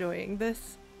am enjoying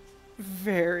this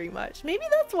very much. Maybe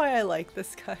that's why I like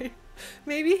this guy.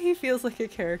 Maybe he feels like a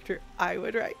character I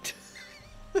would write.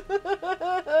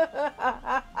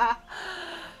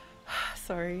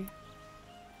 Sorry.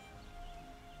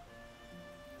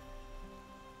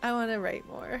 I want to write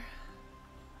more.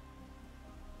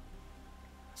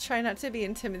 Try not to be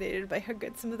intimidated by how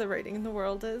good some of the writing in the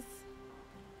world is.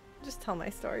 Just tell my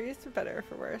stories, for better or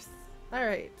for worse.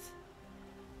 Alright.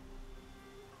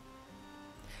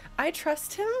 I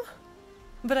trust him,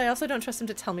 but I also don't trust him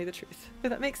to tell me the truth. If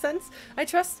that makes sense? I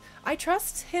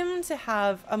trust him to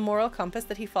have a moral compass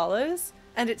that he follows,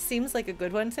 and it seems like a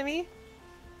good one to me.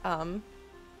 And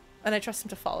I trust him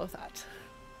to follow that.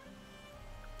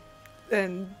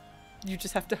 And you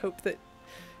just have to hope that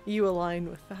you align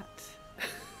with that.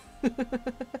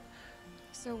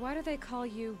 So why do they call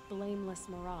you Blameless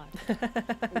Maraude?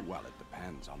 Well, it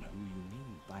depends on who you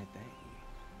mean by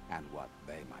they, and what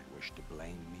they might wish to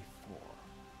blame me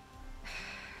for.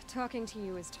 Talking to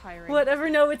you is tiring. Whatever,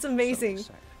 no, it's amazing.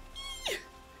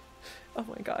 Oh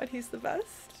my god, he's the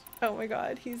best. Oh my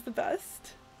god, he's the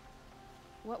best.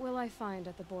 What will I find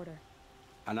at the border?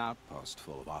 An outpost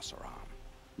full of Oseram,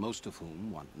 most of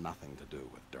whom want nothing to do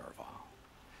with Dervahl.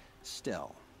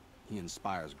 Still, he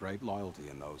inspires great loyalty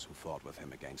in those who fought with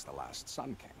him against the last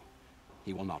Sun King.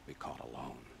 He will not be caught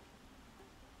alone.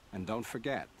 And don't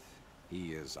forget,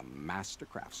 he is a master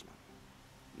craftsman.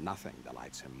 Nothing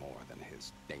delights him more than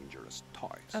his dangerous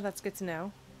toys. Oh, that's good to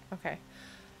know. Okay.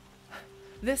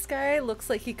 This guy looks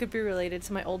like he could be related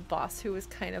to my old boss, who was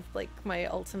kind of like my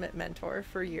ultimate mentor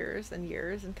for years and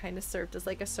years and kind of served as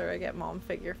like a surrogate mom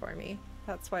figure for me.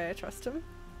 That's why I trust him.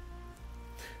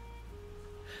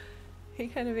 He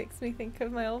kind of makes me think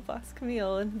of my old boss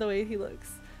Camille and the way he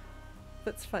looks.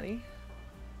 That's funny.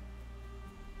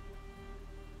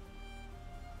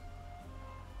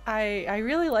 I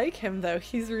really like him though.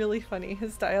 He's really funny.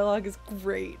 His dialogue is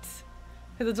great.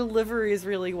 The delivery is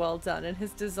really well done and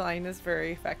his design is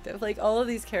very effective. Like all of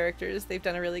these characters, they've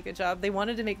done a really good job. They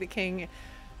wanted to make the king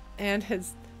and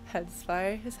his head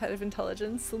spy, his head of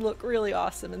intelligence, look really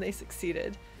awesome and they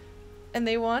succeeded. And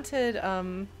they wanted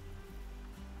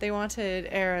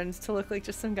Erend to look like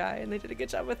just some guy and they did a good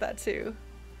job with that too.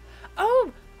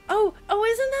 Oh,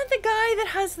 isn't that the guy that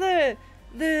has the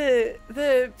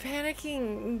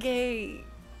panicking gay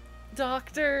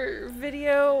doctor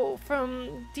video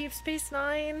from Deep Space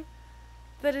Nine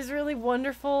that is really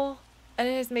wonderful and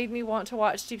it has made me want to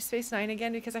watch Deep Space Nine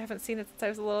again because I haven't seen it since I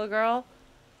was a little girl.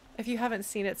 If you haven't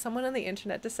seen it, someone on the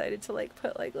internet decided to like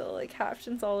put like little like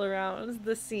captions all around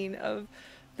the scene of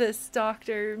this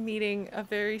doctor meeting a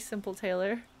very simple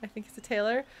tailor. I think it's a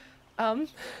tailor.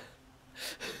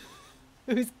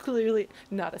 Who's clearly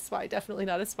not a spy, definitely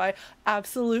not a spy,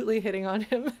 absolutely hitting on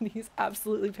him, and he's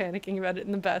absolutely panicking about it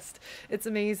in the best. It's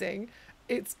amazing.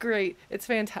 It's great. It's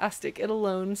fantastic. It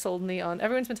alone sold me on.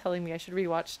 Everyone's been telling me I should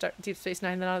rewatch Deep Space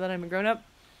Nine now that I'm a grown-up,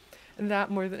 and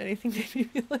that more than anything made me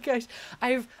feel like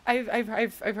I've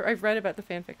read about the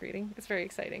fanfic reading. It's very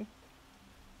exciting.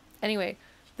 Anyway,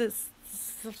 let's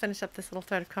finish up this little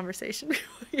thread of conversation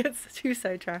before we get too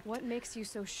sidetracked. What makes you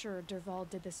so sure Dervahl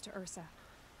did this to Ursa?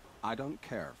 I don't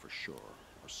care for sure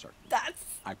or certain.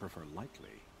 I prefer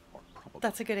likely or probable.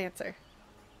 That's a good answer.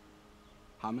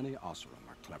 How many Oseram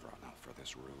are clever enough for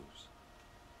this ruse?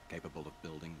 Capable of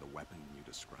building the weapon you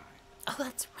described? Oh,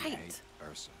 that's right. You hate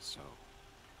Ursa, so...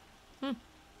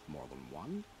 More than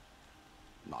one?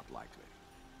 Not likely.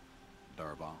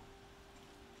 Dervahl?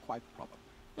 Quite probably.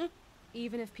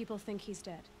 Even if people think he's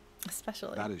dead?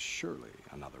 Especially. That is surely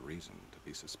another reason to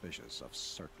be suspicious of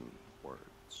certain words.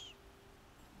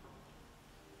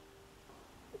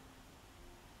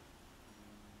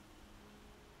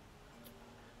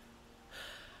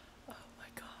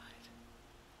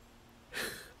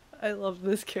 I love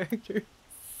this character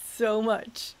so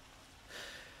much.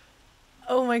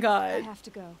 Oh my god. I have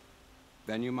to go.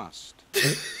 Then you must.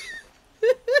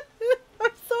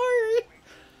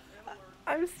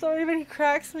 I'm sorry, but he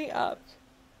cracks me up.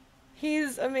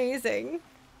 He's amazing.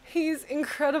 He's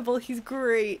incredible. He's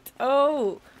great.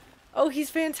 Oh,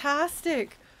 he's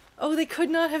fantastic. Oh, they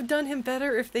could not have done him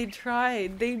better if they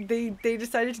tried. They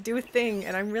decided to do a thing,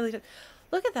 and I'm really...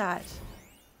 Look at that.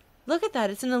 Look at that.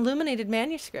 It's an illuminated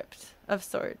manuscript of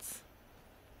sorts.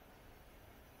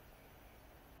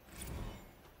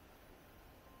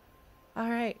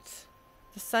 Alright.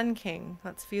 The Sun King.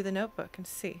 Let's view the notebook and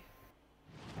see.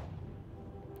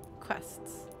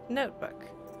 Quests. Notebook.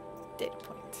 Data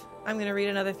point. I'm gonna read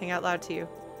another thing out loud to you.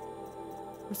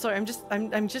 I'm sorry,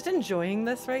 I'm just enjoying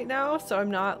this right now, so I'm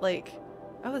not like,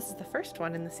 oh, this is the first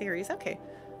one in the series. Okay.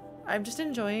 I'm just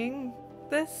enjoying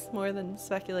this more than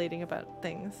speculating about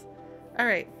things.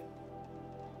 Alright.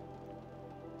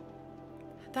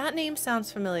 That name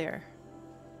sounds familiar.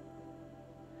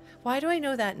 Why do I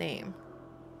know that name?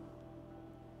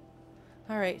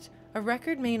 Alright. A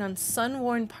record made on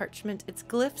sun-worn parchment, its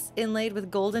glyphs inlaid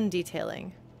with golden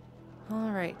detailing.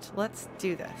 Alright, let's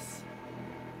do this.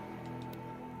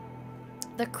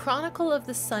 The Chronicle of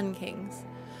the Sun Kings.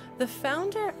 The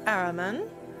founder, Ahriman,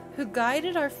 who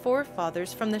guided our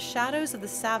forefathers from the shadows of the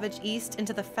savage east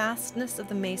into the fastness of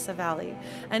the Mesa Valley,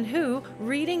 and who,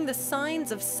 reading the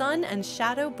signs of sun and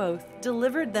shadow both,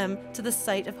 delivered them to the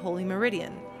site of Holy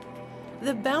Meridian.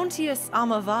 The bounteous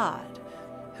Avad,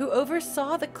 who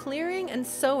oversaw the clearing and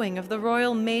sowing of the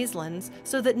royal maizelands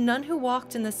so that none who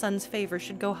walked in the sun's favor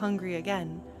should go hungry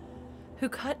again, who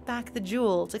cut back the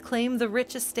jewel to claim the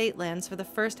rich estate lands for the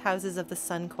first houses of the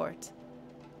Sun Court.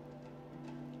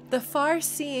 The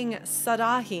far-seeing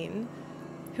Sadahin,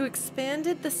 who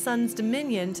expanded the sun's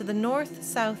dominion to the north,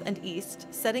 south, and east,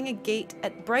 setting a gate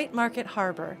at Bright Market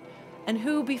Harbor, and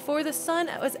who, before the sun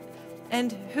at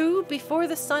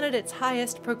its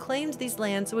highest proclaimed these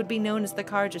lands would be known as the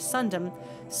Karja Sundom,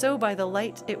 so by the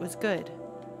light it was good.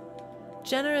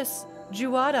 Generous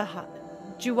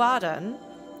Juwadan,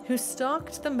 who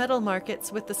stocked the metal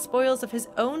markets with the spoils of his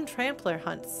own trampler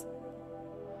hunts,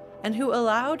 and who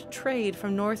allowed trade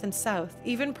from north and south,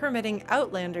 even permitting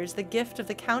outlanders the gift of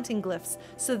the counting glyphs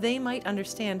so they might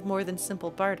understand more than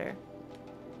simple barter.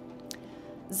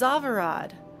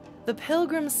 Zavarad, the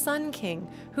pilgrim Sun King,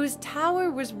 whose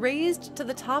tower was raised to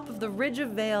the top of the Ridge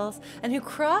of Veils, and who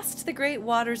crossed the great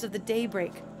waters of the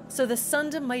daybreak, so the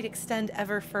Sundom might extend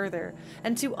ever further,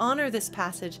 and to honor this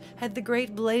passage had the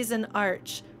great blazon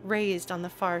arch raised on the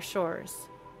far shores.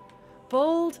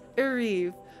 Bold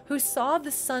Uriv, who saw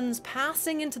the suns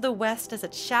passing into the west as a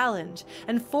challenge,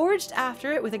 and forged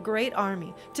after it with a great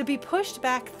army, to be pushed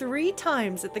back 3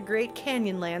 times at the great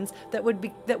canyon lands that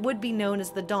would be known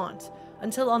as the Daunt,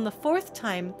 until on the 4th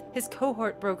time his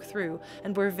cohort broke through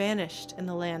and were vanished in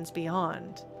the lands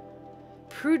beyond.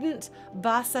 Prudent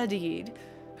Basadid,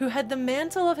 who had the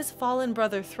mantle of his fallen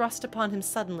brother thrust upon him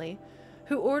suddenly,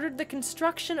 who ordered the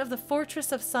construction of the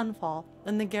fortress of Sunfall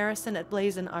and the garrison at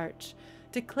Blazon Arch,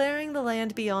 declaring the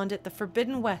land beyond it the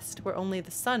forbidden west where only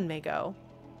the sun may go.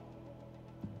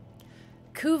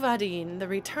 Kuvadin, the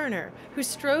Returner, who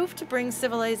strove to bring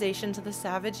civilization to the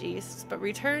savage east, but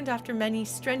returned after many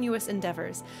strenuous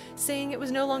endeavors, saying it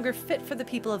was no longer fit for the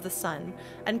people of the sun,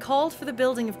 and called for the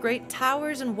building of great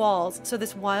towers and walls so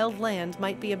this wild land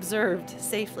might be observed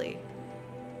safely.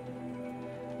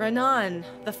 Ranan,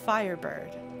 the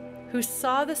Firebird, who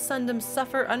saw the Sundom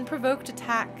suffer unprovoked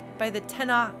attack by the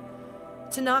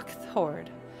Tenakth horde,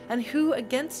 and who,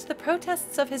 against the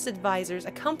protests of his advisors,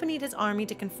 accompanied his army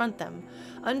to confront them.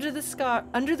 Under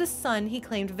the sun he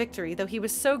claimed victory, though he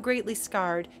was so greatly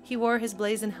scarred he wore his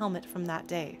blazon helmet from that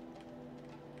day.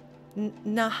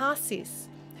 Nahasis,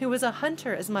 who was a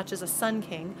hunter as much as a Sun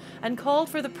King, and called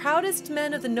for the proudest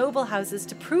men of the noble houses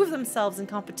to prove themselves in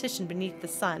competition beneath the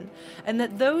sun, and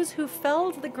that those who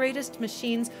felled the greatest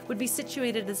machines would be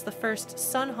situated as the first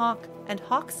Sun Hawk and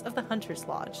Hawks of the Hunter's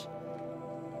Lodge.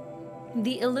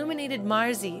 The illuminated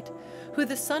Marzid, who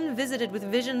the sun visited with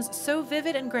visions so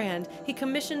vivid and grand, he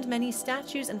commissioned many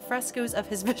statues and frescoes of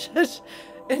his visage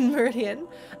in Meridian,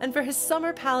 and for his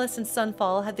summer palace in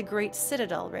Sunfall had the great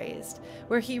citadel raised,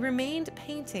 where he remained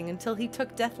painting until he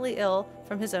took deathly ill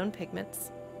from his own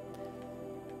pigments.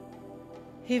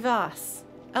 Hivas,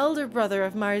 elder brother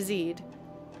of Marzid,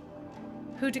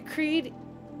 who decreed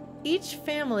each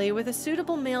family with a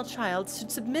suitable male child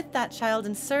should submit that child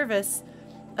in service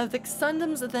of the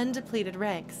Sundom's then depleted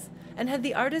ranks, and had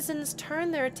the artisans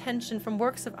turn their attention from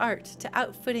works of art to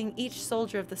outfitting each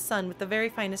soldier of the sun with the very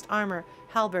finest armor,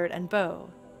 halberd, and bow.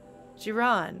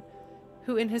 Jiran,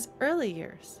 who in his early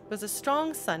years was a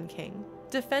strong Sun King,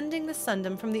 defending the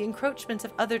Sundom from the encroachments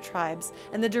of other tribes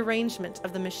and the derangement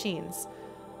of the machines,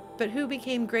 but who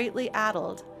became greatly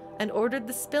addled and ordered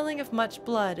the spilling of much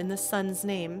blood in the sun's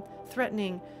name,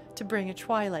 threatening to bring a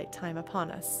twilight time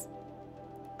upon us.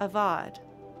 Avad,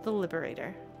 the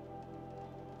Liberator.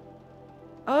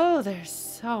 Oh, there's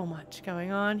so much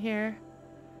going on here.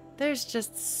 There's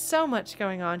just so much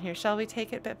going on here. Shall we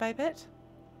take it bit by bit?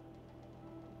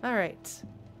 Alright.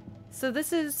 So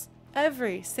this is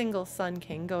every single Sun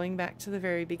King going back to the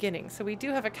very beginning. So we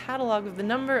do have a catalog of the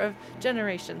number of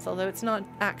generations, although it's not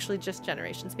actually just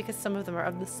generations because some of them are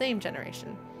of the same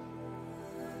generation.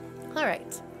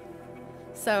 Alright.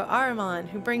 So Ahriman,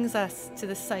 who brings us to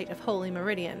the site of Holy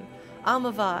Meridian.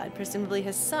 Avad, presumably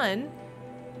his son,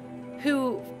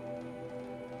 who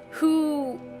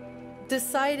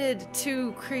decided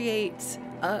to create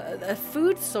a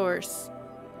food source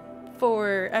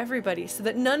for everybody so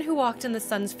that none who walked in the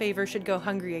sun's favor should go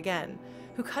hungry again.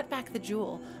 Who cut back the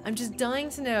jewel. I'm just dying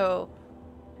to know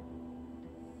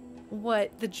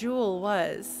what the jewel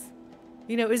was.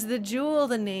 You know, is the jewel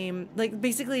the name? Like,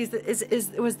 basically,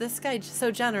 was this guy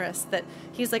so generous that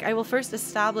he's like, I will first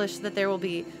establish that there will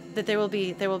be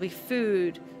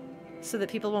food, so that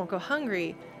people won't go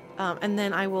hungry, and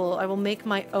then I will make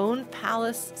my own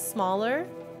palace smaller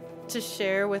to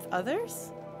share with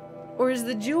others? Or is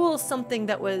the jewel something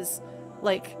that was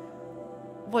like,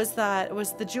 was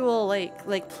the jewel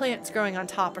like plants growing on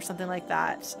top or something like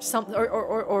that?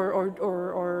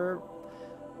 Or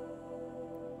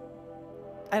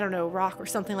I don't know, rock or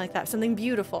something like that. Something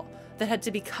beautiful that had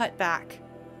to be cut back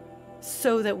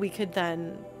so that we could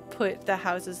then put the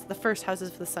first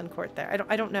houses for the Sun Court there.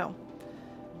 I don't know.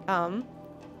 So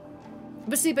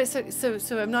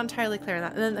I'm not entirely clear on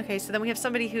that. And then, okay, so then we have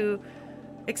somebody who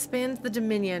expands the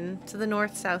Dominion to the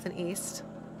north, south, and east,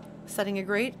 setting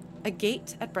a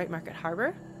gate at Bright Market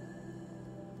Harbor,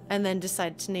 and then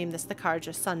decided to name this the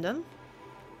Karja Sundom.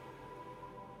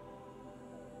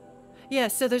 Yeah,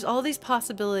 so there's all these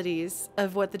possibilities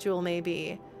of what the jewel may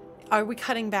be. Are we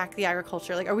cutting back the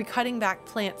agriculture? Like, are we cutting back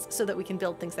plants so that we can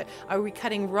build things there? Are we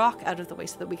cutting rock out of the way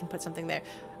so that we can put something there?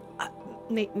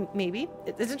 Maybe.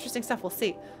 It's interesting stuff. We'll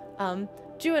see.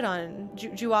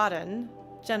 Juadan,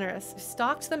 generous,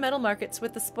 stocked the metal markets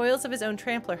with the spoils of his own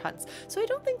trampler hunts. So I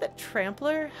don't think that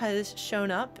trampler has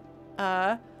shown up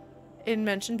in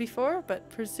mention before, but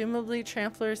presumably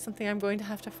trampler is something I'm going to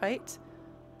have to fight.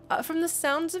 From the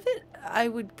sounds of it, I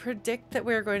would predict that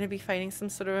we're going to be fighting some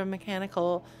sort of a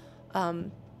mechanical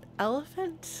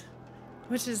elephant,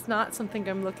 which is not something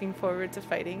I'm looking forward to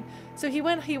fighting. So he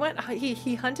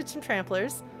hunted some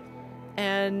tramplers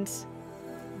and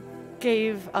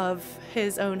gave of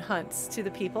his own hunts to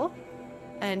the people,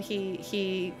 and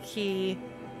he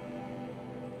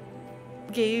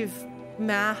gave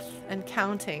math and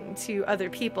counting to other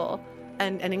people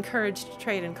and encouraged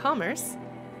trade and commerce.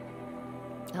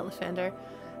 Elephander,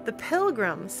 the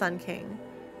Pilgrim Sun King,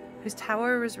 whose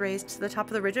tower was raised to the top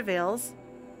of the Ridge of Vales.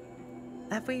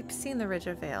 Have we seen the Ridge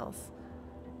of Vales?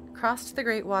 Crossed the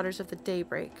great waters of the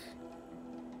Daybreak.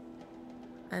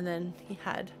 And then he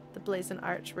had the Blazon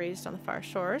Arch raised on the far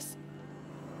shores.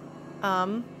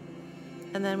 And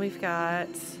then we've got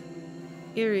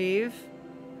Iriv.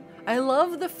 I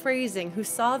love the phrasing, who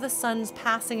saw the suns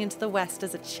passing into the west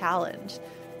as a challenge.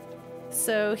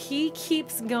 So he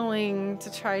keeps going to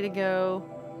try to go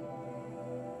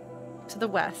to the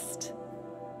west,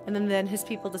 and then his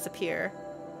people disappear.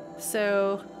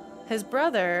 So his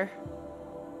brother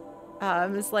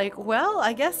is like, well,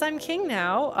 I guess I'm king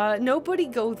now. Nobody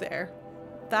go there.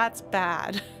 That's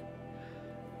bad.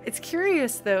 It's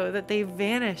curious, though, that they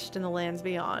vanished in the lands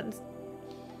beyond.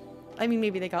 I mean,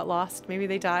 maybe they got lost, maybe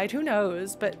they died, who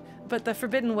knows? But the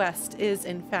Forbidden West is,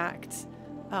 in fact,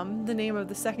 the name of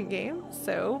the second game,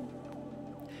 so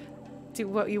do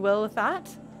what you will with that.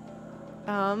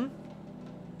 And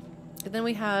then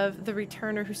we have the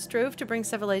Returner, who strove to bring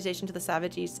civilization to the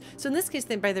Savage East. So in this case,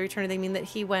 by the Returner, they mean that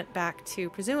he went back to,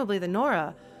 presumably, the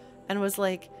Nora, and was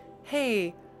like,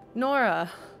 hey, Nora,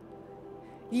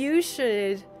 you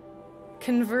should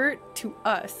convert to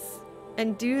us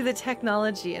and do the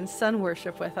technology and sun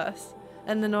worship with us.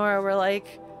 And the Nora were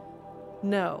like,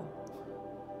 no.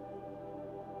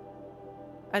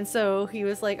 And so he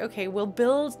was like, okay, we'll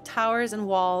build towers and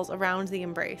walls around the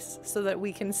Embrace so that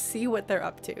we can see what they're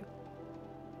up to.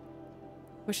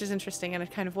 Which is interesting, and I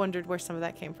kind of wondered where some of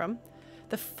that came from.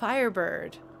 The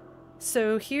Firebird.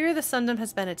 So here the Sundom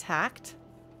has been attacked,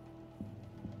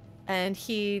 and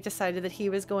he decided that he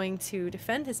was going to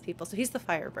defend his people. So he's the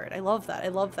Firebird. I love that. I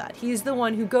love that. He's the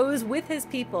one who goes with his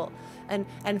people and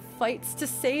fights to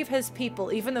save his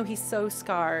people, even though he's so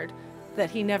scarred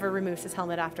that he never removes his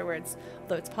helmet afterwards.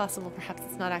 Though it's possible perhaps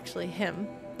it's not actually him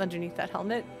underneath that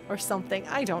helmet or something.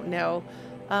 I don't know.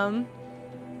 A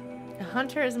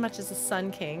hunter as much as a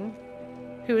Sun King,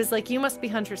 who is like, you must be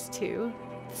hunters too.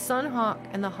 The Sun Hawk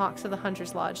and the Hawks of the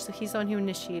Hunter's Lodge. So he's the one who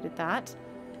initiated that.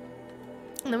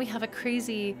 And then we have a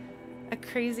crazy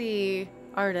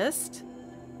artist.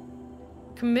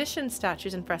 Commissioned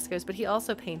statues and frescoes, but he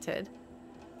also painted.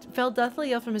 Fell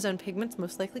deathly ill from his own pigments,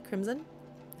 most likely crimson.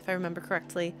 if I remember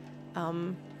correctly.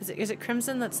 Is it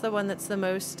crimson that's the one that's the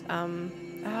most,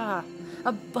 a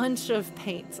bunch of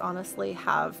paints, honestly,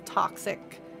 have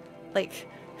toxic, like,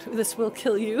 this will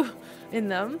kill you in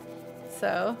them.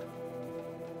 So...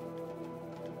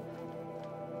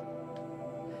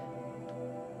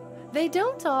 They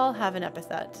don't all have an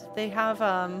epithet. They have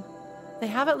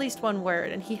at least one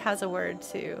word, and he has a word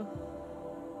too.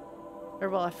 Or,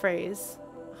 well, a phrase.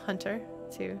 Hunter,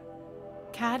 too.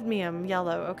 Cadmium,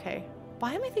 yellow, okay.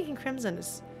 Why am I thinking crimson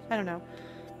is... I don't know.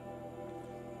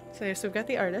 So we've got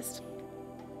the artist.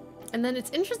 And then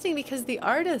it's interesting because the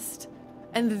artist,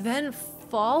 and then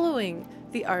following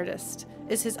the artist,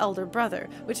 is his elder brother,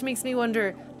 which makes me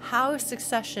wonder how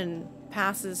succession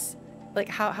passes, like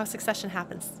how succession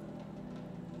happens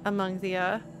among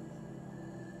the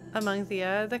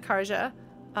Karja,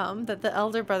 that the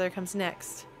elder brother comes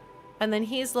next. And then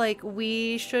he's like,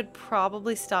 we should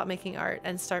probably stop making art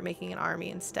and start making an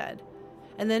army instead.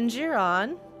 And then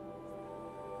Giron,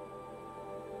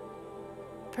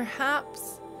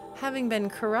 perhaps having been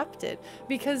corrupted,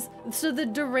 because so the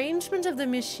derangement of the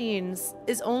machines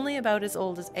is only about as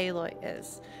old as Aloy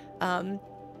is.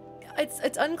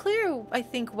 It's unclear, I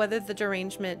think, whether the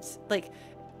derangement, like,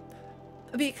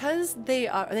 because they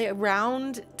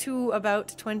round to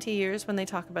about 20 years when they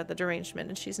talk about the derangement,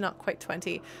 and she's not quite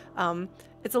 20.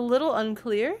 It's a little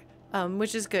unclear,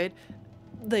 which is good.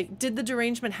 Like, did the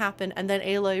derangement happen and then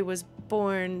Aloy was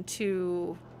born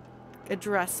to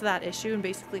address that issue and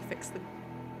basically fix the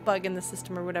bug in the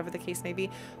system or whatever the case may be?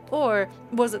 Or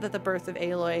was it that the birth of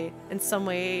Aloy in some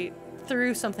way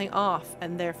threw something off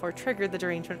and therefore triggered the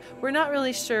derangement? We're not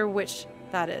really sure which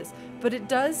that is, but it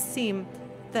does seem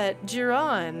that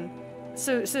Giron,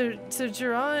 so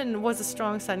Giron was a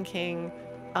strong Sun King,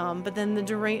 but then the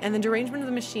derangement of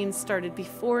the machines started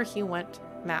before he went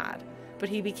mad, but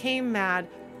he became mad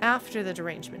after the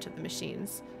derangement of the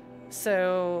machines.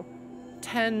 So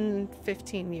 10,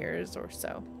 15 years or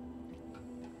so.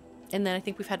 And then I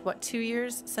think we've had, what, 2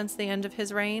 years since the end of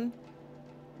his reign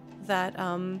that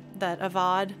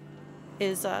Avad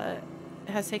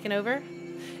has taken over.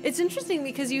 It's interesting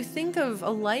because you think of a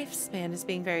lifespan as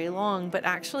being very long, but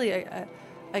actually a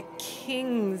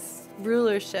king's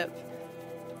rulership,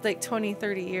 like 20,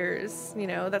 30 years, you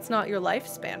know, that's not your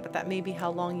lifespan, but that may be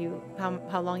how long you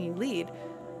lead.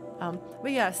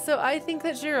 But yeah, so I think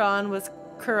that Giron was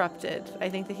corrupted. I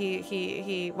think that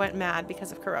he went mad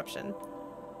because of corruption.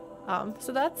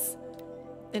 So that's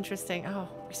interesting. Oh,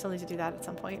 we still need to do that at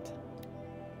some point.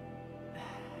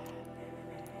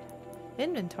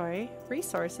 Inventory,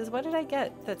 resources, what did I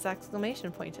get that's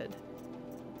exclamation pointed?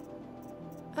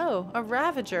 Oh, a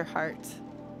Ravager heart.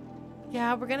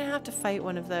 Yeah, we're gonna have to fight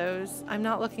one of those. I'm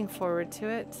not looking forward to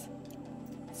it.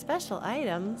 Special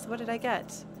items, what did I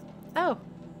get? Oh,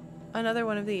 another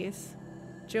one of these.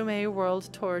 Jomei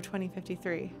World Tour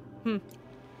 2053.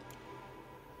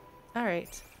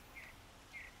 Alright.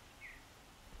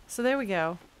 So there we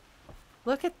go.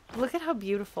 Look at how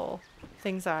beautiful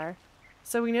things are.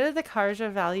 So we know that the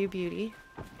Karja value beauty,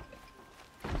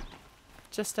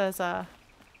 just as the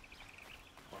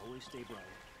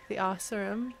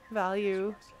Asurum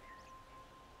value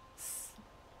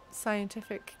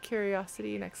scientific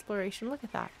curiosity and exploration. Look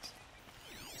at that.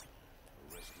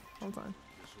 Hold on.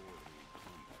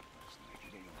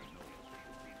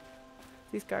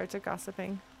 These guards are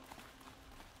gossiping.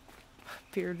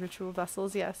 Beard ritual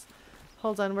vessels, yes.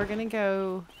 Hold on, we're gonna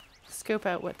go scope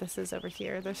out what this is over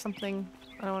here. There's something,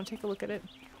 I want to take a look at it.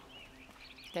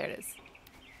 There it is.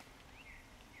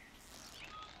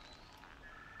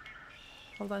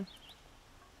 Hold on.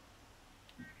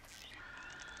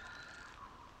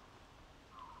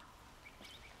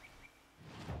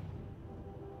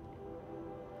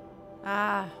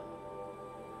 Ah,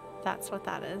 that's what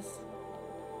that is.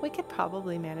 We could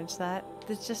probably manage that.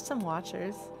 There's just some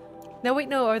watchers. No, wait,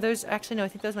 no, are those... Actually, no, I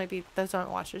think those might be... Those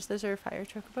aren't watchers. Those are fire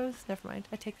chocobos. Never mind.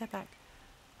 I take that back.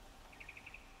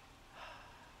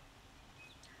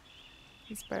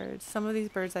 These birds. Some of these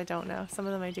birds I don't know. Some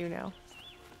of them I do know.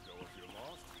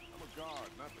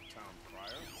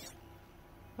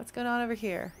 What's going on over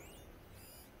here?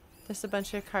 Just a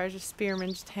bunch of Karja spearmen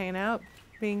just hanging out.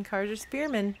 Being Karja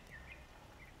spearmen.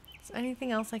 Is there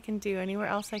anything else I can do? Anywhere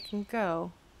else I can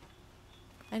go?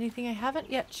 Anything I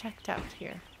haven't yet checked out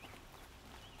here?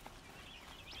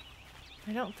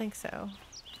 I don't think so.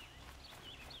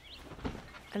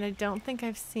 And I don't think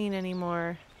I've seen any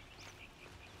more...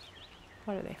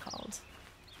 What are they called?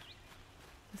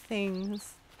 The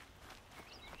things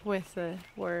with the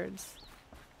words.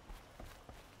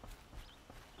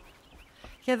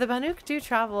 Yeah, the Banuk do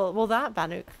travel. Well, that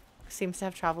Banuk seems to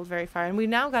have traveled very far. And we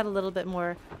now got a little bit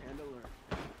more...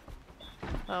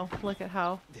 Oh, look at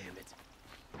how... Damn it.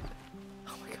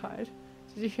 Oh my god.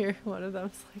 Did you hear one of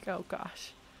them's like, oh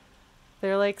gosh.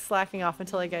 They're like slacking off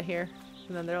until I get here.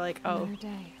 And then they're like, oh. Another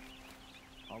day.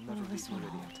 I'll never leave you,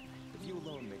 idiot. The view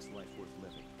alone makes life worth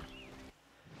living.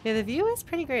 Yeah, the view is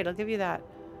pretty great. I'll give you that.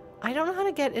 I don't know how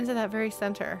to get into that very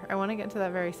center. I want to get into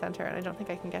that very center, and I don't think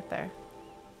I can get there.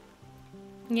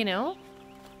 You know?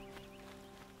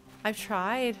 I've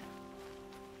tried.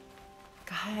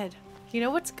 God. You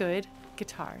know what's good?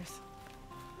 Guitars.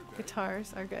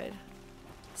 Guitars are good.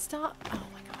 Stop. Oh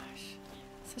my gosh.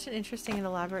 Such an interesting and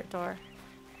elaborate door.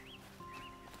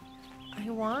 I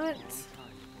want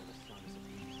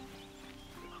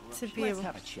to be Let's able...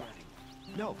 have a chat.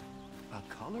 No, a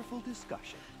colorful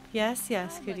discussion. Yes,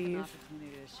 yes, good Eve.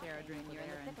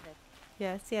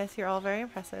 Yes, yes, you're all very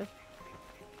impressive.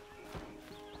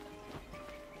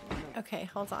 Okay,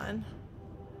 hold on.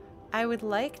 I would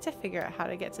like to figure out how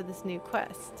to get to this new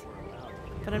quest,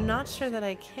 but I'm not sure that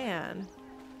I can.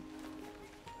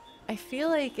 I feel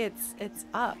like it's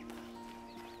up,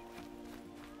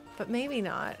 but maybe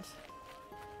not.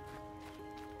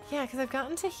 Yeah, because I've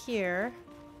gotten to here.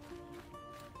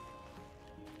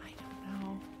 I don't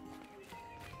know.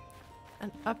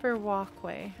 An upper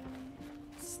walkway.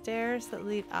 Stairs that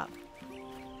lead up.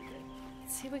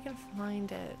 Let's see if we can find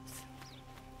it.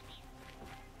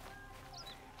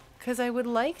 Because I would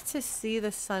like to see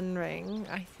the sun ring.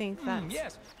 I think that's...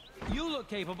 Yes, you look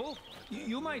capable.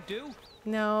 You might do.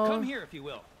 No. Come here if you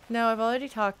will. No, I've already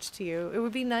talked to you. It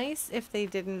would be nice if they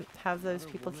didn't have those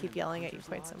people keep yelling at you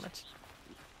quite so much.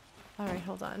 Alright,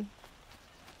 hold on.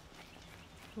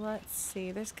 Let's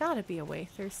see. There's gotta be a way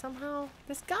through somehow.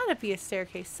 There's gotta be a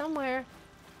staircase somewhere.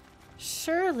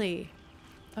 Surely.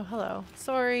 Oh, hello.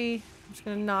 Sorry. I'm just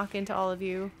gonna knock into all of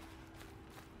you.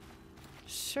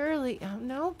 Surely. Oh,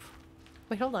 nope.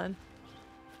 Wait, hold on.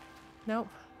 Nope.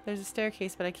 There's a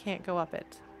staircase, but I can't go up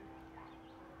it.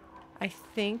 I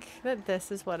think that this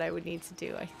is what I would need to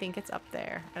do. I think it's up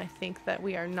there. And I think that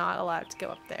we are not allowed to go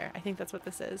up there. I think that's what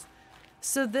this is.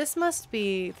 So this must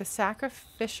be the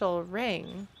sacrificial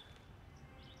ring.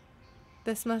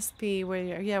 This must be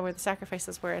where, yeah, where the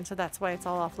sacrifices were. And so that's why it's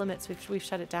all off limits. We've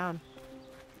shut it down.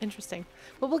 Interesting.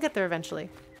 Well, we'll get there eventually.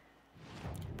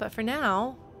 But for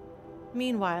now,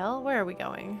 meanwhile, where are we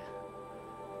going?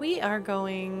 We are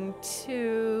going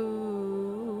to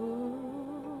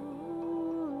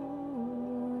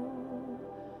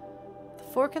the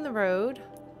fork in the road.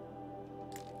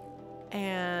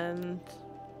 And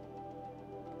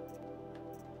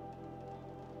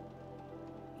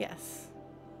yes.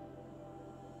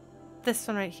 This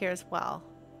one right here as well.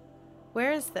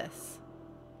 Where is this?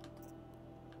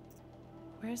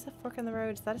 Where's the fork in the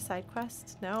road? Is that a side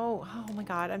quest? No. Oh my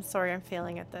god, I'm sorry, I'm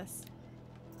failing at this.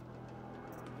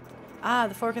 Ah,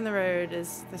 the fork in the road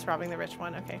is this robbing the rich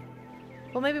one. Okay.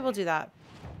 Well, maybe we'll do that.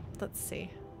 Let's see.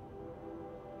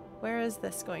 Where is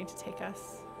this going to take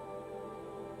us?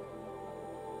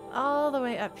 All the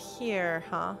way up here,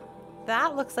 huh?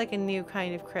 That looks like a new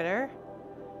kind of critter.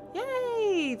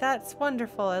 Yay! That's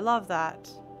wonderful. I love that.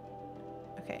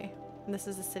 Okay. And this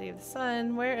is the City of the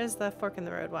Sun. Where is the fork in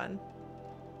the road one?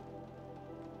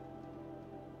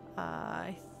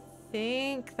 I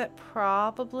think that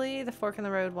probably the fork in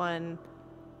the road one,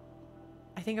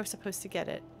 I think I was supposed to get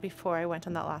it before I went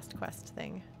on that last quest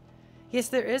thing. Yes,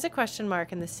 there is a question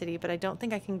mark in the city, but I don't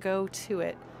think I can go to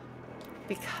it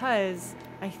because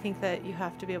I think that you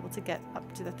have to be able to get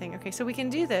up to the thing. Okay, so we can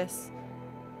do this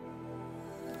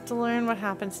to learn what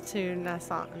happens to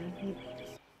Nassan.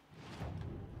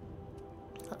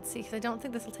 Let's see, because I don't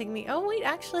think this will take me... Oh, wait,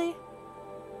 actually...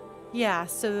 Yeah,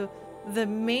 so the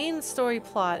main story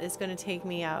plot is going to take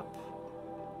me up.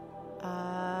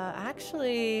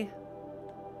 Actually...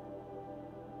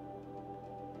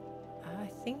 I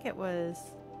think it was...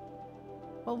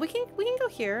 Well, we can go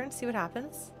here and see what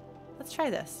happens. Let's try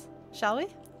this, shall we?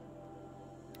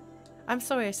 I'm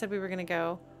sorry, I said we were going to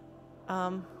go.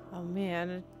 Oh man,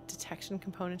 a detection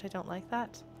component. I don't like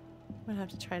that. I'm going to have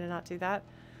to try to not do that.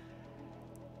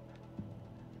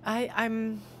 I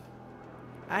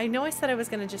know I said I was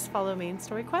going to just follow main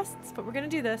story quests, but we're going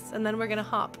to do this, and then we're going to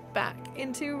hop back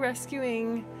into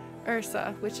rescuing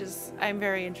Ursa, which is... I'm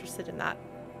very interested in that.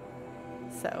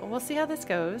 So, we'll see how this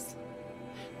goes.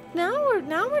 Now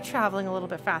we're traveling a little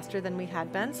bit faster than we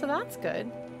had been, so that's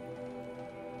good.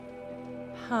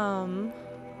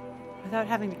 Without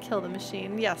having to kill the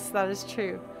machine. Yes, that is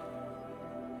true.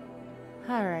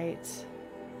 Alright.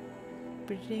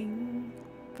 Bidding.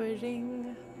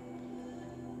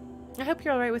 I hope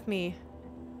you're alright with me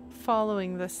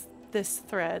following this this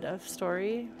thread of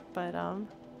story, but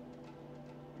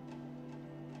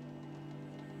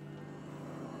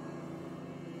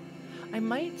I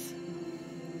might.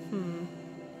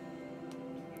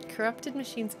 Corrupted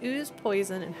machines ooze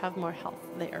poison and have more health.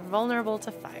 They are vulnerable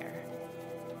to fire.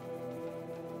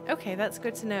 Okay, that's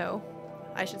good to know.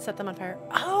 I should set them on fire.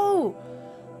 Oh!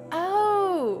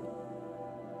 Oh!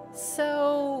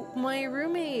 So my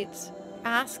roommate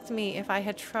asked me if I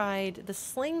had tried the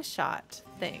slingshot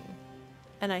thing.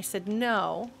 And I said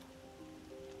no.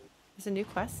 There's a new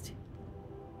quest.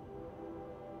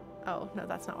 Oh, no,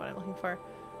 that's not what I'm looking for.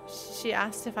 She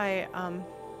asked if I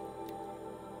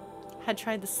had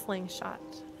tried the slingshot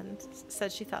and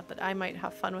said she thought that I might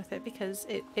have fun with it because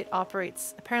it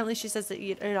operates, apparently she says that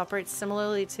it operates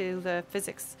similarly to the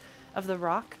physics of the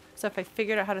rock. So if I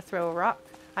figured out how to throw a rock,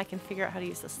 I can figure out how to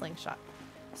use the slingshot.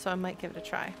 So I might give it a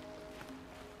try.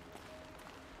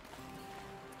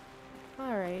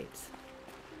 Alright.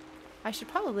 I should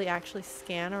probably actually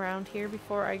scan around here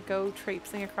before I go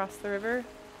traipsing across the river.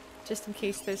 Just in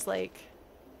case there's like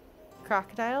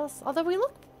crocodiles. Although we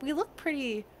look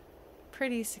pretty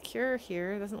secure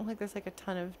here. It doesn't look like there's like a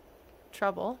ton of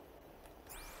trouble.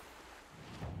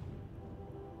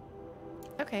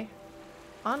 Okay.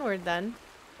 Onward then.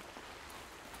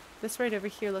 This right over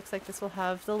here looks like this will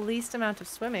have the least amount of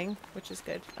swimming, which is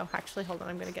good. Oh, actually, hold on.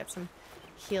 I'm going to get some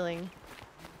healing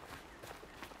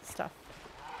stuff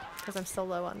because I'm still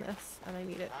low on this and I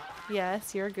need it.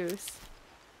 Yes, you're a goose.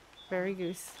 Very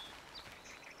goose.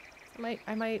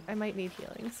 I might need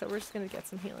healing, so we're just going to get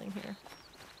some healing here.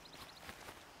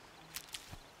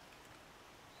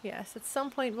 Yes, at some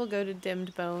point we'll go to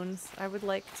Dimmed Bones. I would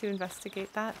like to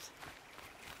investigate that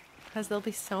because there'll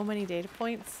be so many data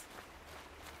points.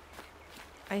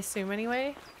 I assume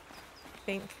anyway. I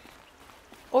think.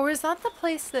 Or is that the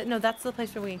place that... No, that's the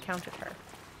place where we encountered her.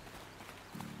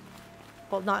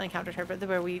 Well, not encountered her, but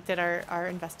where we did our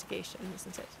investigation,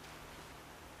 isn't it?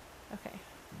 Okay.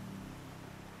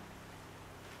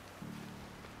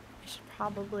 I should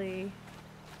probably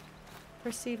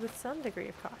proceed with some degree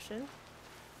of caution.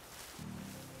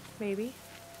 Maybe.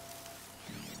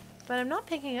 But I'm not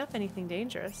picking up anything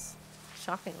dangerous.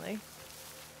 Shockingly.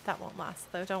 That won't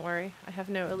last, though. Don't worry. I have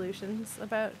no illusions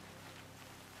about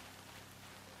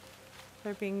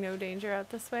there being no danger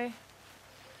out this way.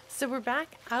 So we're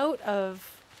back out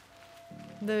of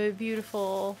the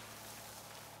beautiful,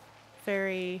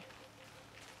 very,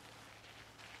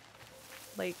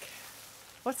 like,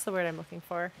 what's the word I'm looking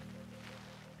for?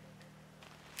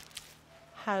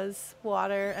 Has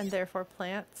water and therefore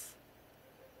plants.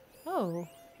 Oh,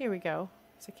 here we go.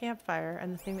 It's a campfire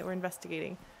and the thing that we're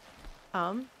investigating.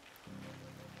 Man,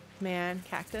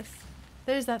 cactus.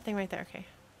 There's that thing right there. Okay.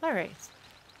 Alright.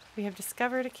 We have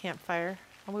discovered a campfire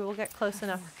and we will get close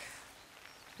enough.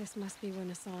 This must be where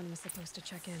Nassan was supposed to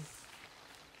check in.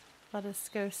 Let us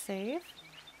go save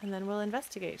and then we'll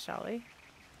investigate, shall we?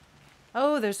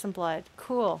 Oh, there's some blood.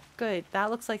 Cool. Good.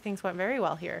 That looks like things went very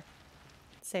well here.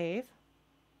 Save.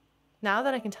 Now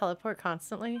that I can teleport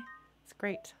constantly, it's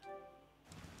great.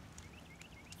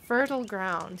 Fertile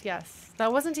ground, yes.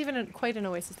 That wasn't even quite an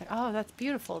oasis there. Oh, that's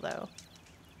beautiful, though.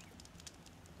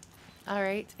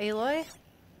 Alright, Aloy?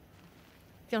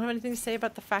 You don't have anything to say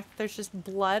about the fact that there's just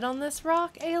blood on this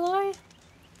rock, Aloy?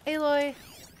 Aloy?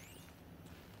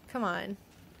 Come on.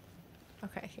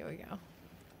 Okay, here we go.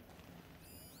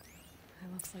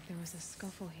 It looks like there was a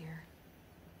scuffle here,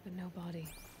 but no body.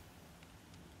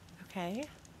 Okay.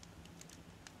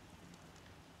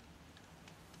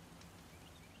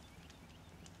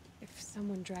 If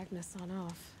someone dragged Nassan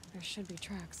off, there should be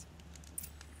tracks.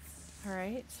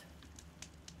 Alright.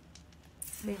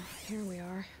 Oh, here we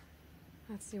are.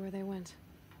 Let's see where they went.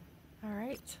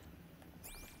 Alright.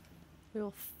 We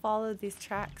will follow these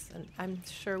tracks, and I'm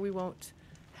sure we won't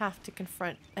have to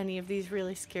confront any of these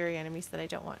really scary enemies that I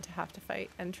don't want to have to fight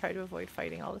and try to avoid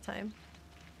fighting all the time.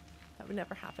 That would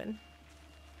never happen.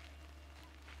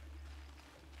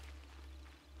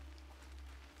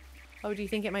 Oh, do you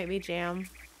think it might be jam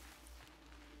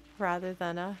rather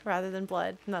than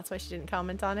blood? And that's why she didn't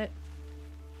comment on it.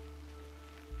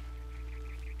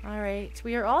 Alright,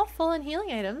 we are all full on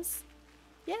healing items.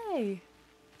 Yay!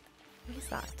 What is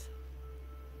that?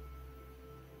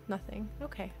 Nothing.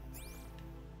 Okay.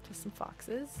 Just some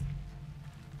foxes.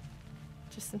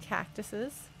 Just some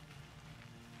cactuses.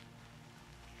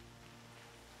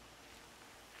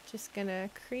 Just gonna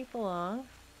creep along.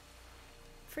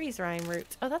 Freeze rhyme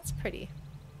root. Oh, that's pretty.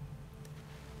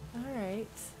 Alright.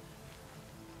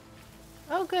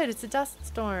 Oh good, it's a dust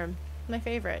storm. My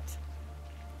favorite.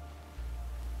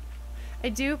 I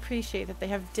do appreciate that they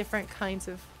have different kinds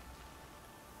of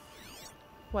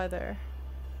weather.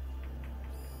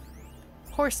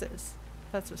 Horses.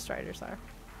 That's what striders are.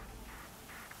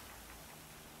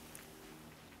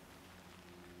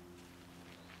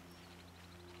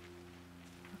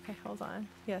 Okay, hold on.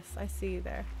 Yes, I see you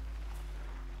there.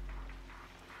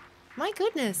 My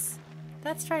goodness!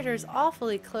 That strider is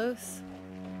awfully close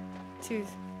to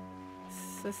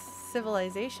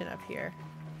civilization up here.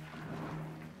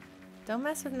 Don't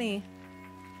mess with me.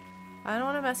 I don't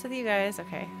want to mess with you guys.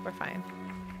 Okay, we're fine.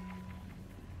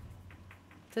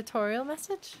 Tutorial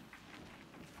message?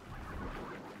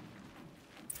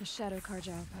 The Shadow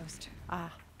Karja outpost.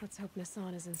 Ah. Let's hope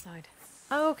Nassan is inside.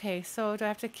 Oh, okay, so do I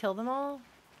have to kill them all?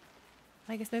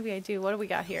 I guess maybe I do. What do we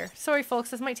got here? Sorry,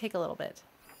 folks, this might take a little bit.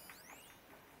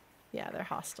 Yeah, they're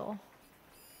hostile.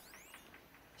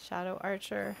 Shadow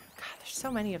Archer. God, there's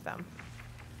so many of them.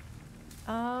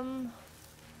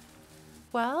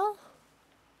 Well?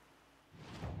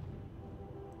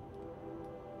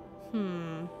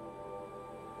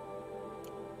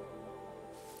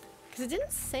 Because it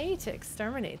didn't say to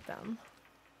exterminate them.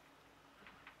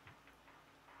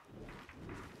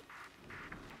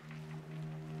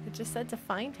 It just said to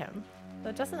find him.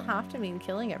 That doesn't have to mean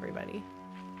killing everybody.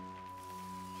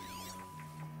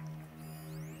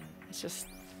 It's just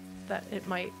that it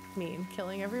might mean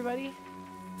killing everybody.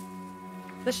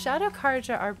 The Shadow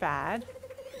Karja are bad.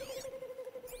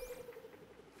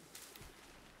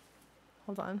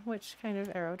 Hold on, which kind of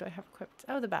arrow do I have equipped?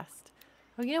 Oh, the best.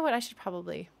 Oh, you know what? I should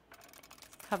probably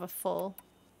have a full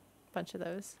bunch of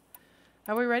those.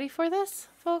 Are we ready for this,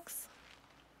 folks?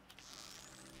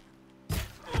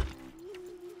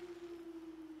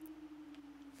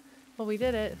 Well, we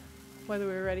did it, whether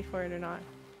we were ready for it or not.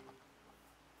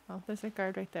 Oh, there's a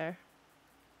guard right there.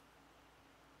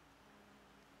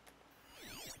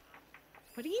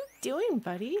 What are you doing,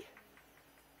 buddy?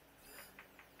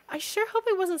 I sure hope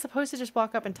I wasn't supposed to just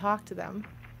walk up and talk to them.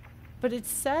 But it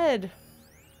said...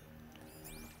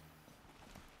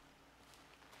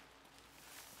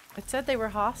 It said they were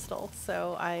hostile,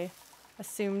 so I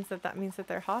assumed that that means that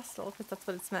they're hostile, because that's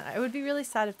what it's meant. It would be really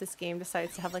sad if this game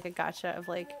decides to have like a gotcha of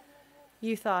like,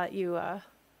 you thought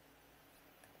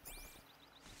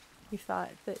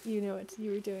that you knew what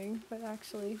you were doing, but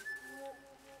actually...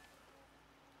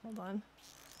 Hold on.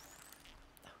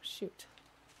 Oh, shoot.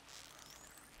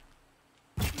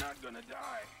 Not gonna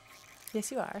die.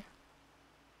 Yes, you are.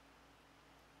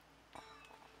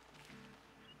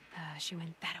 She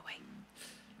went that way.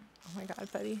 Oh my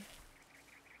god, buddy.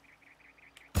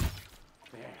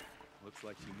 There. Looks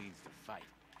like she needs to fight.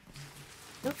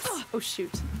 Oops. Oh,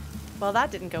 shoot. Well,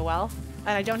 that didn't go well. And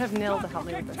I don't have Nil to help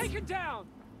me with this. Take it down!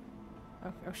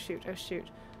 Oh, oh shoot, oh shoot.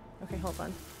 Okay, hold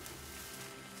on.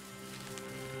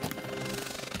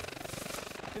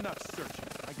 Enough searching.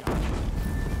 I got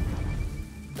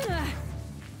it.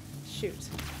 Shoot.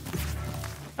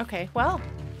 Okay, well,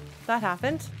 that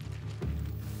happened.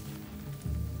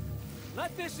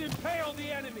 Let this impale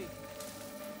the enemy!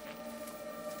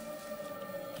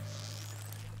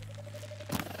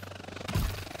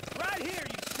 Right here,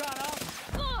 you shot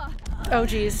off! Oh,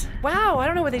 geez. Wow, I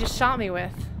don't know what they just shot me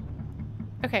with.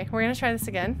 Okay, we're gonna try this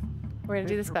again. We're gonna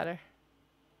do this better.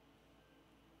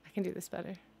 I can do this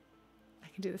better. I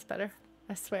can do this better.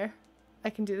 I swear. I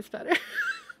can do this better.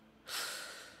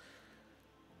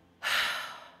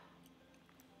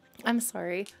 I'm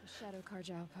sorry. The Shadow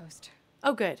Karja outpost.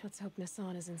 Oh, good. Let's hope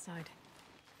Nassan is inside.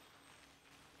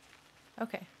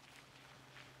 Okay.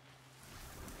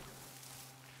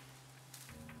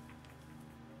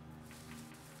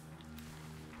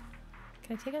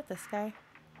 Can I take out this guy?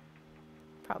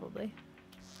 Probably.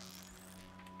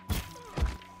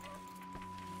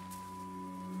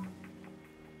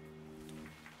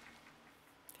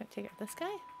 Can I take out this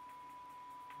guy?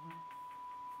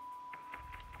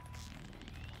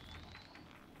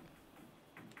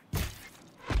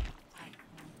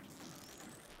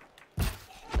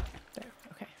 There,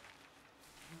 okay.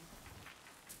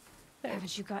 There.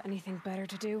 Haven't you got anything better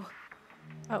to do?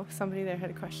 Oh, somebody there had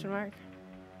a question mark.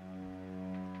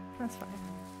 That's fine.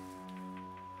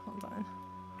 Hold on.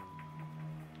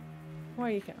 Where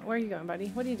are you going, buddy?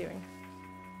 What are you doing?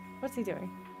 What's he doing?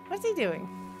 What's he doing?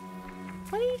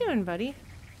 What are you doing, buddy?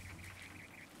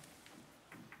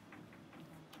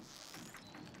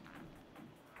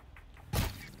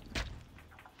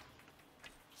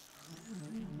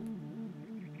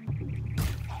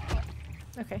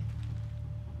 Okay.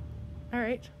 All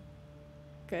right.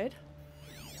 Good.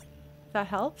 That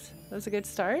helped. That was a good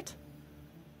start.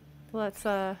 Let's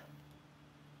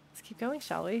keep going,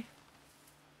 shall we?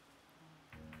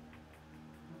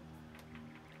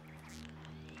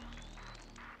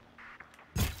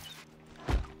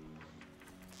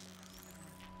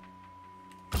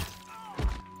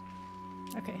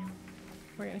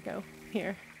 gonna go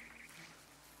here.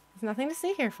 There's nothing to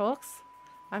see here, folks.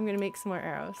 I'm gonna make some more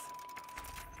arrows.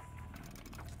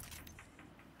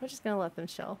 We're just gonna let them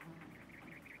chill.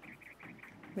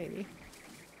 Maybe.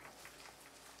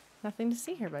 Nothing to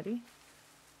see here, buddy.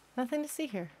 Nothing to see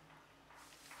here.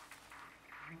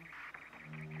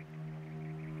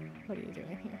 What are you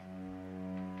doing here?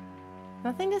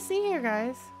 Nothing to see here,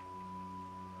 guys.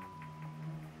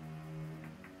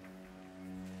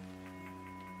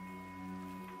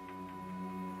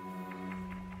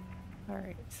 All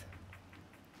right.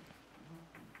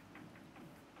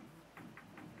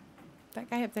 That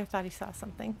guy up there thought he saw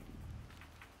something.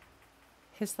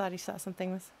 His thought he saw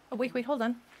something was... Oh, wait, hold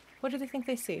on. What do they think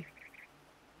they see?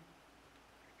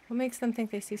 What makes them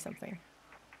think they see something?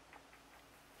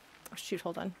 Oh, shoot,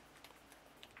 hold on.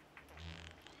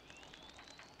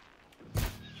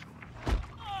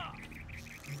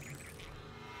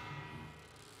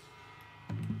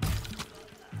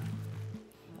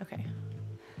 Okay.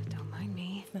 Don't mind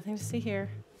me. Nothing to see here.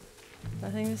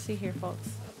 Nothing to see here, folks.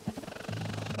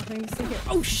 Nothing to see here.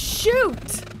 Oh,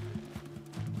 shoot!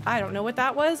 I don't know what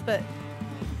that was, but...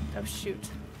 Oh, shoot.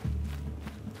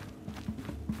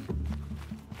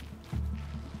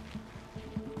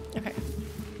 Okay.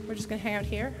 We're just gonna hang out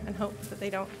here and hope that they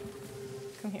don't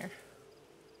come here.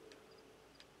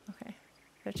 Okay.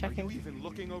 They're checking. Are you even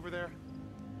looking over there?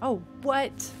 Oh,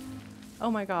 what? Oh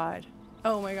my god.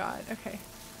 Oh my god. Okay.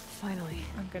 Finally.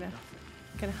 I'm gonna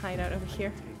hide out over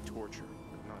here. Take torture,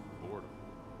 but not boredom.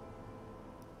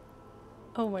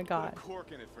 Oh my god. Put a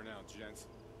cork in it for now, gents.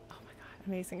 Oh my god.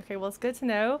 Amazing. Okay, well, it's good to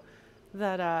know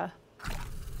that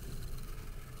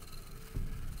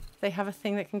they have a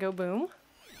thing that can go boom.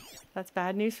 That's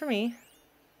bad news for me.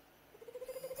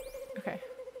 Okay.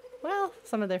 Well,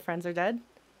 some of their friends are dead.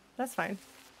 That's fine.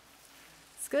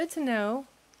 It's good to know.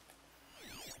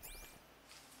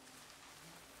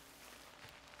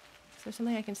 Is there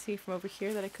something I can see from over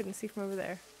here that I couldn't see from over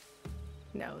there?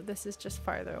 No, this is just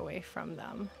farther away from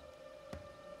them.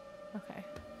 Okay.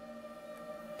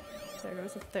 There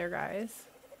goes their guys.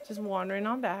 Just wandering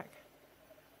on back.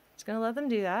 Just gonna let them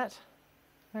do that.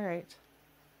 Alright.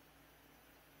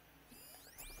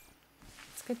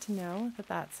 It's good to know that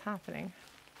that's happening.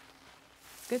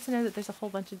 It's good to know that there's a whole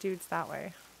bunch of dudes that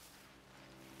way.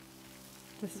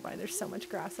 This is why there's so much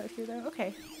grass out here though.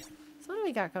 Okay. So what do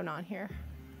we got going on here?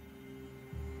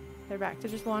 They're back to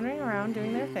just wandering around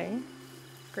doing their thing.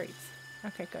 Great.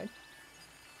 Okay, good.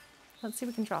 Let's see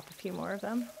if we can drop a few more of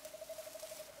them.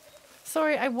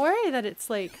 Sorry, I worry that it's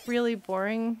like really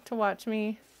boring to watch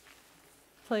me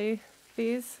play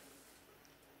these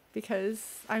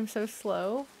because I'm so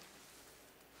slow.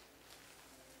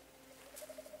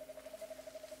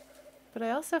 But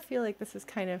I also feel like this is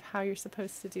kind of how you're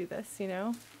supposed to do this, you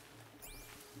know?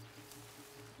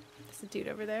 There's a dude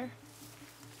over there.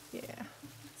 Yeah,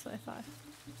 that's what I thought.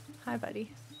 Hi,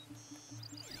 buddy.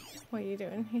 What are you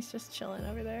doing? He's just chilling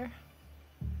over there.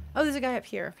 Oh, there's a guy up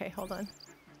here. Okay, hold on.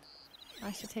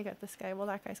 I should take out this guy. Well,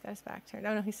 that guy's got his back turned.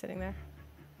 Oh, no, he's sitting there.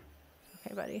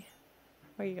 Okay, buddy.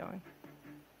 Where are you going?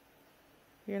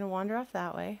 You're gonna wander off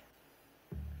that way.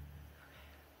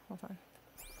 Hold on.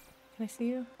 Can I see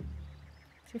you?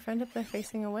 Is your friend up there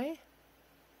facing away?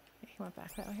 Yeah, he went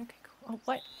back that way. Okay, cool. Oh,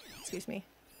 what? Excuse me.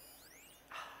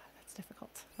 That's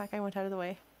difficult. That guy went out of the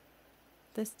way.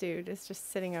 This dude is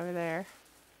just sitting over there.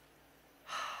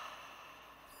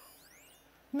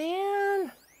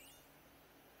 Man!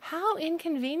 How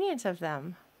inconvenient of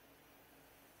them.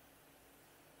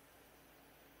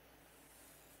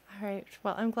 Alright,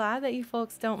 well, I'm glad that you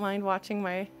folks don't mind watching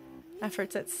my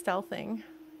efforts at stealthing.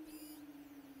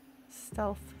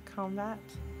 Stealth combat.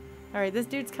 Alright, this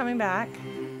dude's coming back.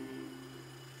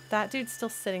 That dude's still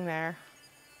sitting there.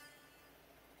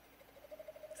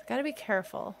 So I gotta be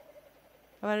careful.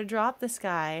 I gotta drop this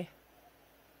guy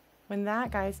when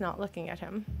that guy's not looking at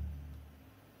him.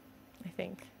 I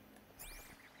think.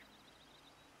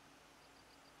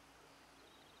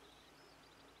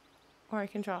 Or I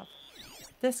can drop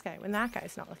this guy when that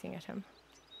guy's not looking at him.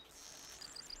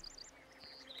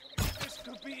 This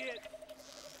could be it.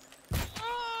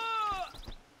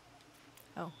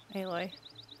 Oh, Aloy.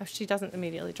 Oh, she doesn't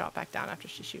immediately drop back down after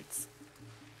she shoots.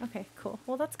 Okay, cool.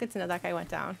 Well, that's good to know that guy went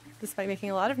down. Despite making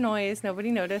a lot of noise,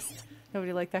 nobody noticed.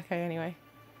 Nobody liked that guy anyway.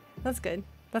 That's good.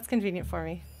 That's convenient for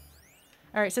me.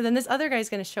 Alright, so then this other guy's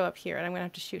going to show up here, and I'm going to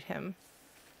have to shoot him.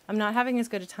 I'm not having as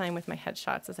good a time with my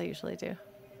headshots as I usually do.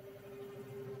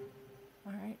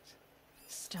 Alright.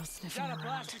 Still sniffing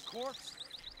around. Oh,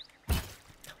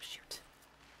 shoot.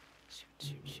 Shoot,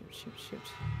 shoot, shoot, shoot, shoot.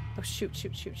 Oh, shoot,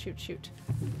 shoot, shoot, shoot, shoot.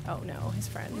 Oh, no, his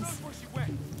friends.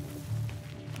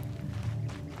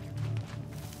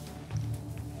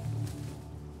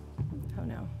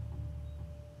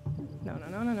 No, no,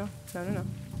 no, no, no. No, no, no.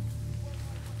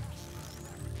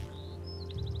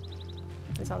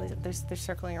 There's all these, they're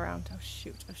circling around. Oh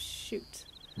shoot, oh shoot.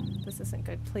 This isn't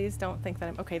good. Please don't think that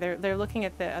I'm, okay, they're looking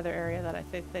at the other area that I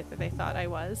think that they thought I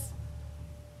was.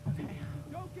 Okay.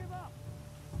 Don't give up.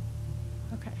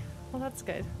 Okay, well that's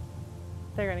good.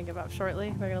 They're gonna give up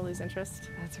shortly. They're gonna lose interest.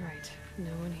 That's right.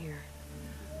 No one here.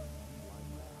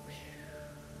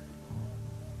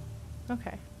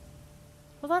 Okay.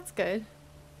 Well, that's good.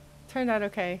 Turned out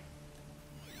okay.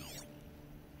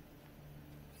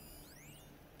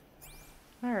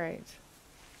 All right.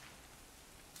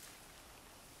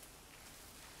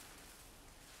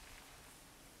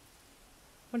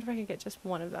 Wonder if I could get just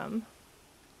one of them.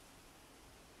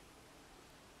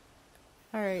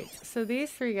 All right, so these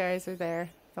three guys are there.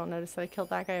 Don't notice that I killed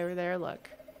that guy over there. Look,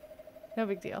 no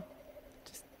big deal.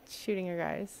 Just shooting your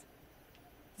guys.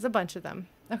 There's a bunch of them.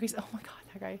 Okay, so, oh my god,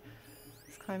 that guy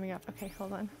is climbing up. Okay,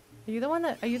 hold on. Are you the one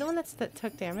that that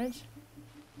took damage?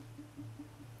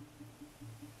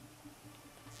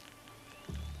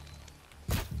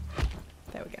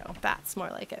 There we go. That's more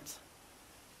like it.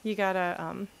 You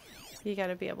gotta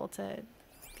be able to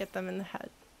get them in the head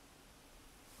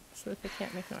so that they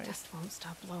can't make noise. Dust won't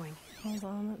stop blowing. Hold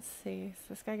on, let's see. Is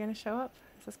this guy gonna show up?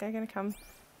 Is this guy gonna come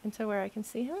into where I can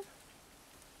see him?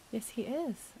 Yes, he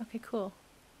is. Okay, cool.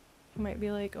 He might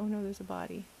be like, oh no, there's a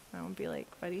body. I won't be like,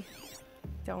 buddy,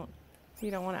 you don't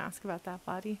want to ask about that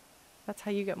body. That's how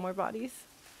you get more bodies.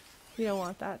 You don't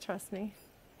want that, trust me.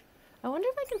 I wonder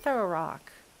if I can throw a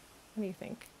rock. What do you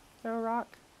think? Throw a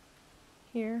rock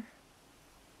here.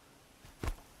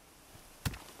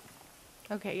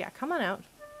 Okay, yeah, come on out.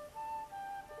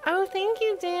 Oh, thank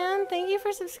you, Dan. Thank you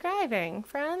for subscribing,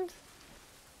 friend.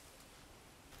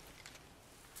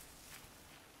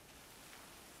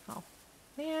 Oh,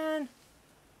 man.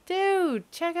 Dude,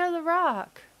 check out the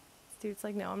rock. This dude's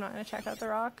like, no, I'm not going to check out the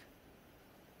rock.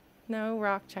 No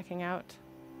rock checking out.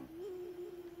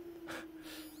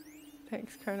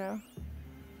 Thanks, Chrono.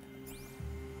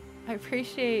 I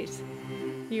appreciate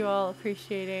you all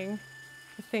appreciating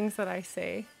the things that I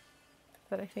say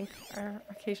that I think are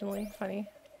occasionally funny.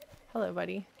 Hello,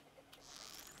 buddy.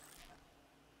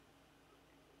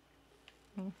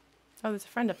 Oh, there's a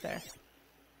friend up there.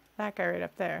 That guy right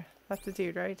up there. That's the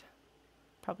dude, right?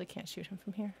 Probably can't shoot him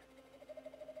from here.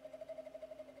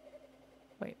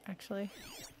 Wait, actually.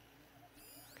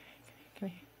 Okay,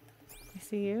 can I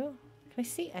see you? Can I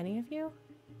see any of you?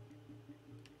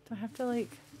 Do I have to,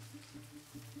 like,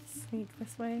 sneak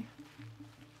this way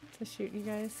to shoot you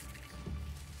guys?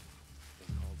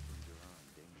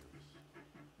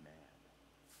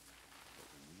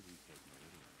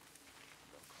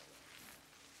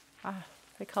 Ah,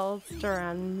 they called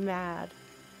Duran mad,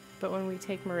 but when we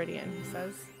take Meridian, he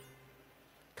says.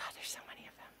 God, there's so many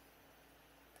of them.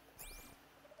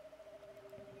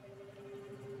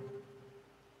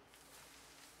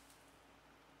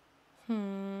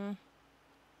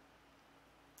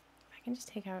 I can just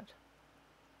take out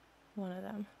one of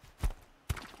them.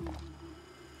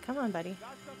 Come on, buddy.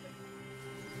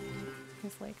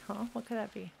 He's like, huh? What could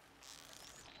that be?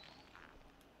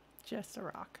 Just a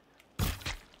rock.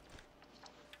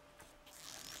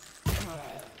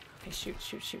 Okay, shoot.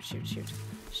 Shoot.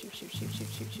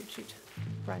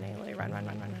 Run, Aloy, run. I'm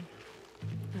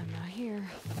not here.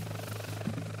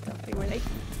 Don't be where they...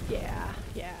 Yeah.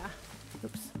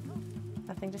 Oops.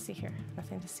 Nothing to see here.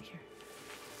 Nothing to see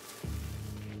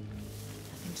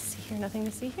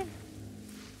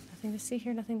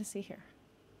here.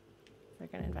 They're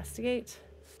gonna investigate.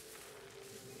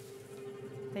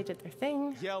 They did their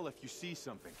thing. Yell if you see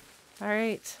something. All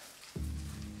right.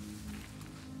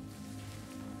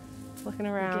 Looking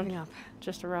around. I'm giving up.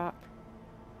 Just a rock.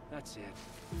 That's it.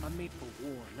 I'm made for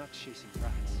war, not chasing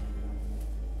rats.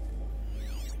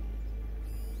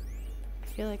 I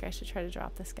feel like I should try to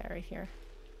drop this guy right here.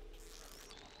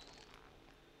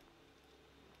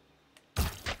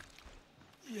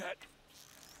 Yet.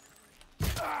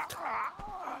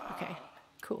 Okay,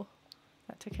 cool.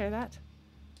 That took care of that.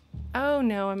 Oh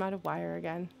no, I'm out of wire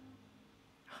again.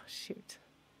 Oh shoot.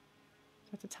 I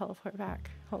have to teleport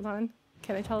back. Hold on.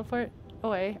 Can I teleport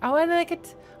away? Oh, and then I could...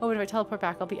 Oh, if I teleport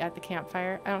back, I'll be at the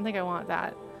campfire. I don't think I want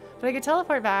that. But I could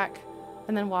teleport back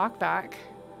and then walk back.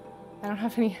 I don't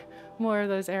have any more of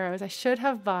those arrows. I should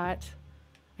have bought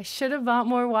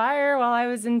more wire while I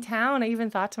was in town. I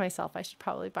even thought to myself I should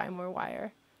probably buy more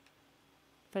wire.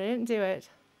 But I didn't do it.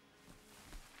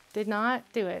 Did not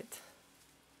do it.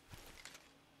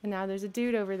 And now there's a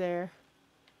dude over there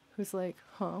who's like,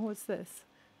 huh, what's this?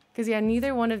 Because, yeah,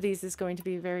 neither one of these is going to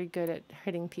be very good at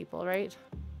hitting people, right?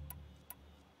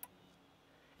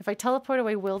 If I teleport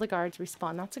away, will the guards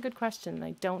respawn? That's a good question.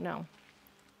 I don't know.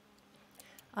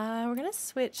 We're gonna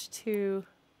switch to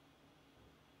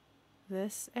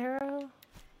this arrow.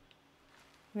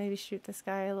 Maybe shoot this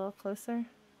guy a little closer.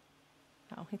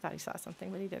 Oh, he thought he saw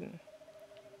something, but he didn't.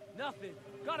 Nothing.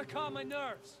 Gotta calm my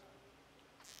nerves.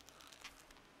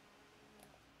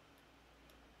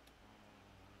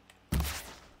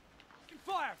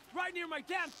 Fire! Right near my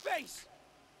damn face!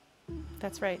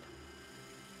 That's right.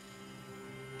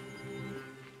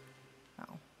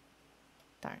 Oh.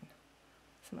 Darn.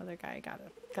 Some other guy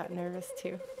got nervous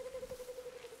too.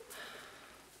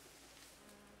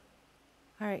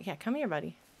 Alright, yeah, come here,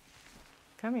 buddy.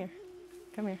 Come here.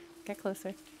 Come here. Get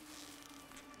closer.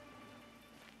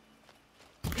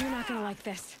 You're not gonna like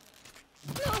this.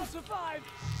 I'll survive!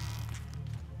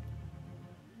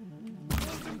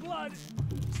 Losing blood!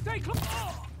 Stay close!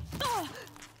 Oh!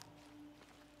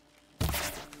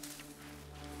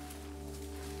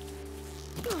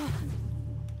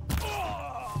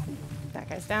 Oh! That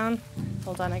guy's down.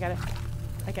 Hold on, I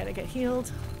gotta get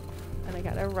healed. And I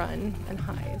gotta run and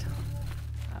hide.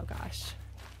 Oh gosh.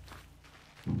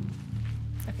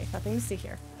 Okay, nothing to see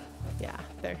here. Yeah,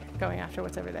 they're going after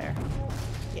what's over there.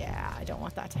 Yeah, I don't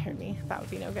want that to hurt me. That would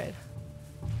be no good.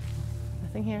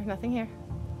 Nothing here, nothing here.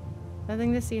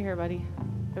 Nothing to see here, buddy.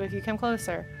 But if you come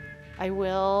closer, I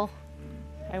will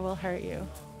hurt you.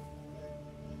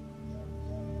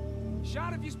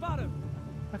 Shot if you spot him.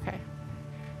 Okay.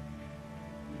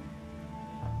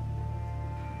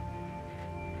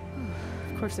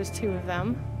 Of course, there's two of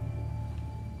them.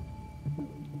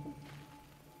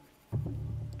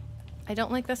 I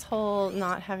don't like this whole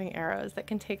not having arrows that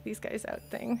can take these guys out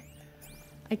thing.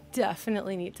 I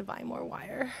definitely need to buy more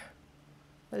wire.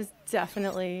 That is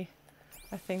definitely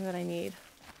a thing that I need.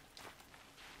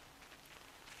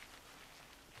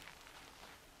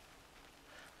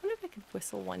 I wonder if I could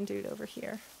whistle one dude over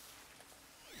here.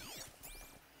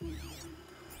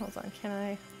 Hold on, can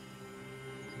I?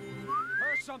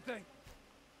 Heard something.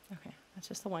 Okay, that's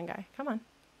just the one guy. Come on.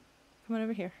 Come on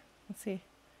over here. Let's see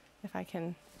if I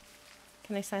can...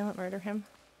 Can I silent murder him?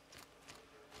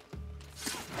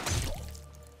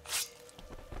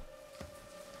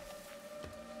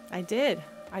 I did.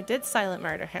 I did silent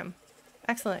murder him.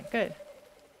 Excellent. Good.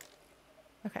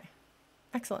 Okay.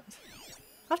 Excellent.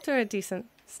 Off to a decent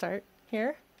start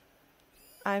here.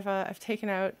 I've taken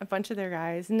out a bunch of their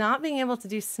guys. Not being able to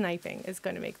do sniping is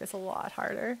going to make this a lot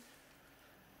harder.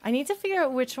 I need to figure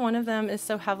out which one of them is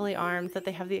so heavily armed that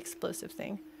they have the explosive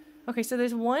thing. Okay, so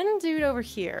there's one dude over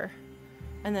here.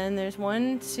 And then there's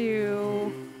 1,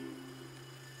 2...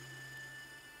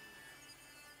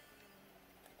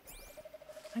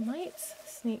 I might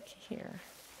sneak here.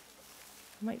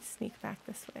 I might sneak back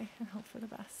this way and hope for the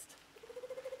best.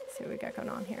 Let's see what we got going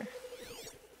on here.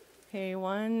 Okay,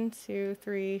 1, 2,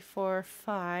 3, 4,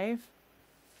 5.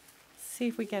 Let's see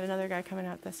if we get another guy coming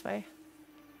out this way.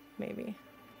 Maybe.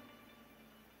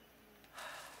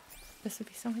 This would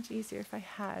be so much easier if I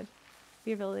had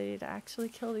the ability to actually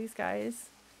kill these guys.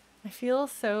 I feel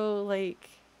so, like,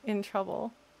 in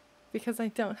trouble because I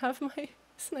don't have my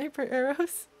sniper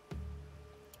arrows.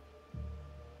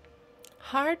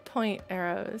 Hard point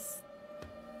arrows.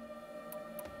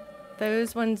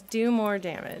 Those ones do more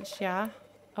damage, yeah?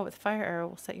 Oh, with fire arrow,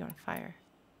 we'll set you on fire.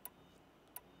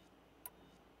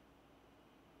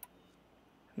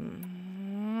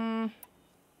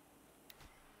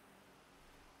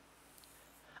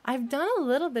 I've done a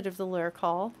little bit of the lure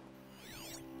call.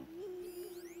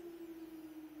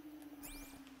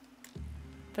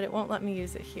 But it won't let me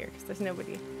use it here because there's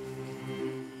nobody.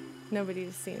 Nobody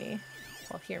to see me.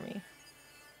 Well, hear me.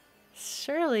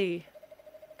 Surely.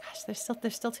 Gosh,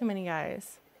 there's still too many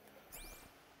guys.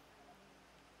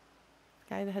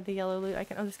 Guy that had the yellow loot.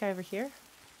 Oh, this guy over here?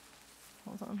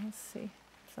 Hold on, let's see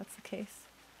if that's the case.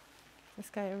 This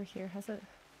guy over here has it.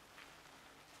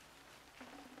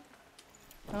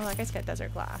 Oh, that guy's got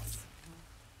desert glass.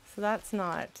 So that's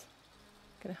not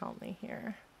gonna help me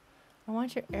here. I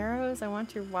want your arrows, I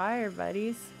want your wire,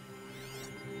 buddies.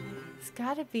 There's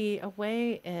gotta be a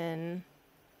way in.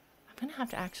 I'm gonna have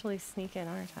to actually sneak in,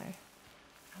 aren't I?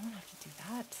 I don't have to do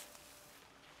that.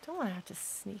 Don't wanna have to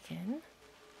sneak in.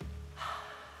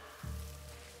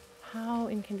 How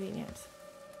inconvenient.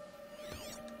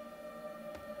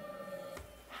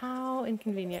 How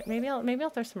inconvenient. Maybe I'll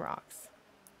throw some rocks.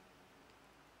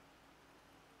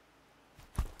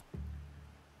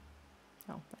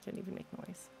 Oh, that didn't even make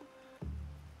noise.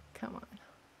 Come on.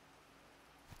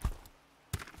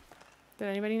 Did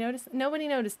anybody notice? Nobody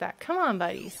noticed that. Come on,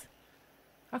 buddies.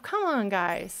 Oh, come on,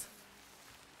 guys.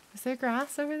 Is there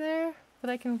grass over there that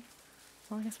I can...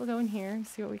 Well, I guess we'll go in here and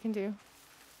see what we can do.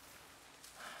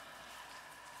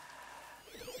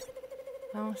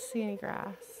 I don't see any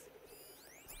grass.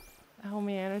 Oh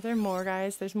man, are there more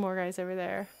guys? There's more guys over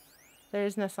there.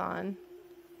 There's Nassan.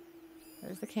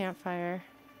 There's the campfire.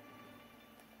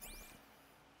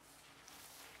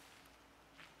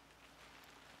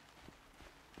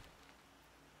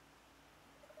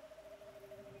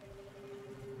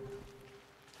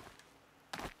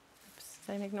 Oops,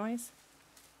 did I make noise?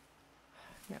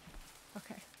 No.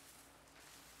 Okay.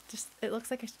 Just, it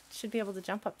looks like I should be able to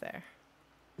jump up there.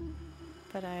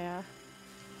 But I,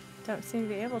 don't seem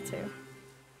to be able to.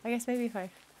 I guess maybe if I...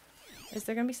 Is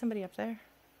there gonna be somebody up there?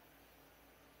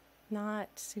 Not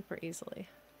super easily.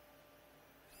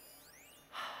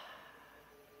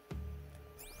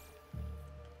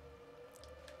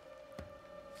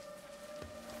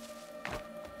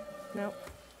 Nope.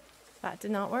 That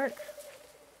did not work.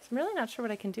 So I'm really not sure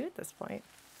what I can do at this point.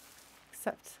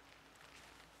 Except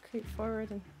creep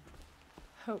forward and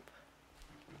hope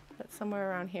that somewhere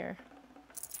around here.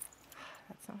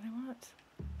 That's not what I want.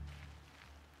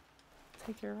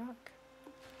 Take your rock.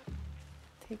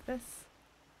 Take this.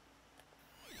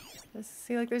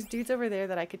 See, like, there's dudes over there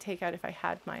that I could take out if I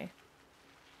had my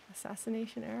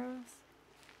assassination arrows.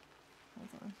 Hold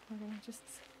on. We're gonna just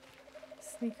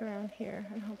sneak around here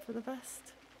and hope for the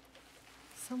best.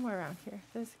 Somewhere around here.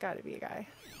 There's gotta be a guy.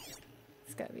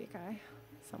 There's gotta be a guy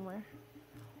somewhere.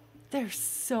 There's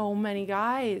so many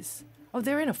guys. Oh,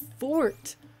 they're in a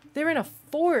fort. They're in a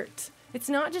fort. It's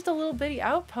not just a little bitty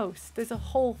outpost. There's a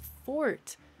whole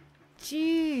fort.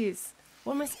 Jeez.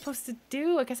 What am I supposed to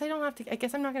do? I guess I don't have to. I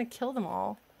guess I'm not going to kill them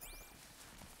all.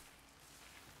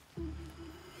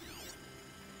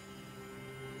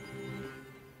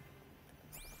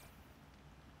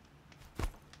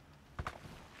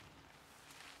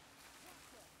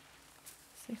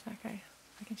 See if that guy,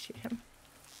 I can shoot him.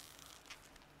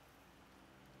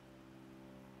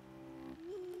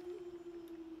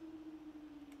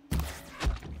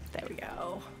 There we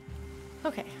go.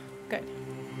 Okay, good.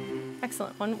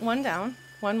 Excellent. One down.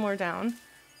 One more down.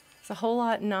 It's a whole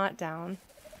lot not down.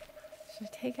 Should I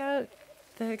take out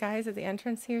the guys at the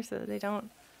entrance here so that they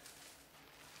don't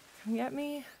come get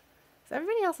me? So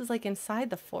everybody else is like inside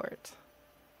the fort.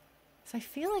 So I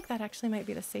feel like that actually might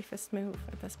be the safest move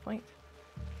at this point.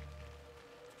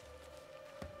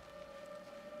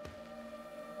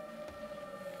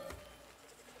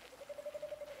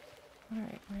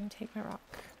 Alright, we're gonna take my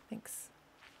rock. Thanks.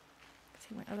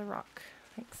 Take my other rock.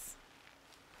 Thanks.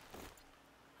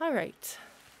 Alright.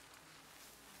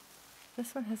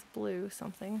 This one has blue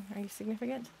something. Are you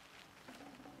significant?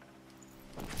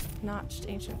 Notched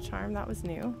ancient charm. That was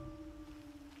new.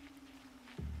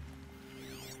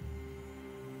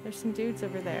 There's some dudes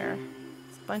over there.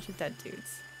 There's a bunch of dead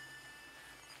dudes.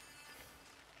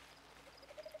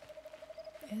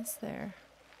 Is there?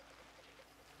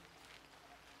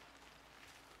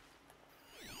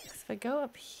 If I go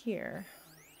up here,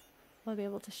 I'll be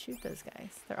able to shoot those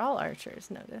guys. They're all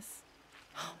archers, notice.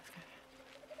 Oh, we've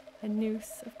got a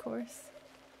noose, of course.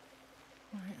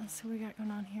 Alright, let's see what we got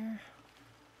going on here.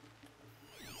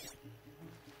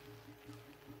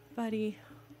 Buddy.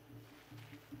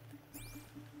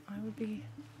 I would be...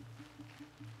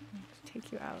 I'm going to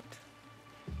take you out.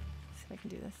 Let's see if I can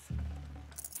do this.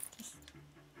 Just...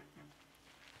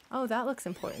 Oh, that looks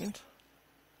important.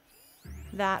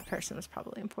 That person was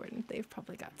probably important. They've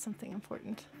probably got something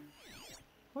important.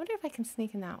 I wonder if I can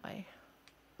sneak in that way.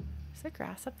 Is there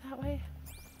grass up that way?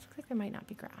 It looks like there might not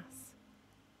be grass.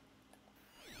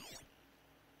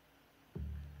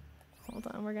 Hold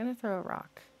on, we're gonna throw a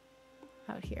rock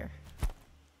out here.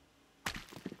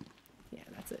 Yeah,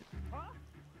 that's it.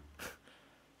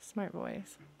 Smart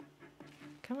boys.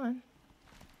 Come on.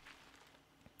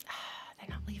 They're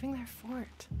not leaving their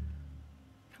fort.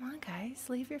 Come on, guys,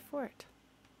 leave your fort.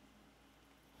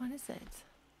 What is it?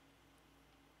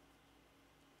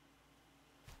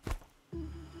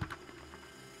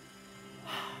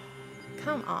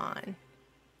 Come on.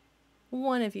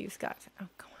 One of you's got to. Oh,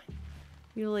 come on.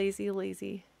 You lazy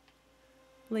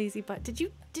butt. Did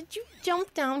you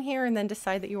jump down here and then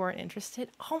decide that you weren't interested?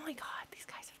 Oh my god, these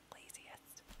guys are the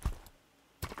laziest.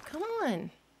 Come on.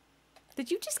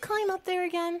 Did you just climb up there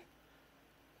again?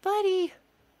 Buddy.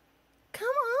 Come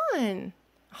on.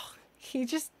 Oh,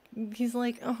 he's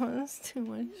like, oh, it's too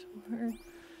much work.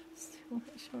 It's too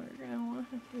much work. I don't want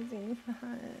to do that.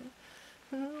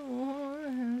 I don't want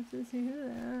to have to do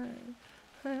that.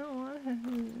 I don't want to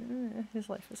do that. His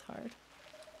life is hard.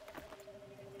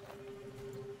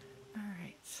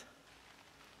 Alright.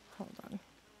 Hold on.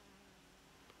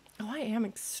 Oh, I am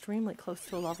extremely close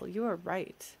to a level. You are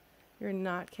right. You're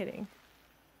not kidding.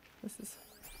 This is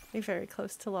a very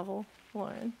close to level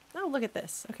 1. Oh, look at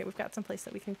this. Okay, we've got some place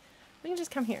that we can We can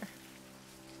just come here.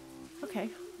 Okay,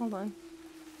 hold on.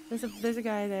 There's a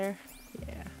guy there.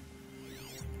 Yeah.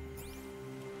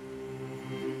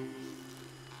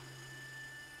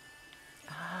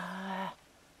 Ah.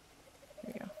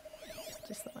 There we go.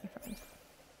 Just the one friend.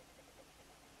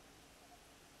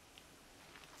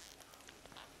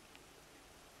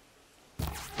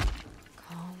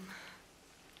 Calm.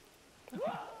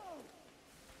 Okay.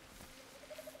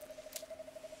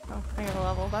 Oh, I got a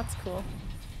level. That's cool.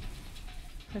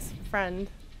 His friend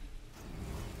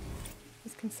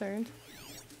is concerned.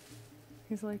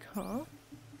 He's like, huh?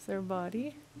 Is there a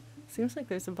body? Seems like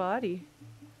there's a body.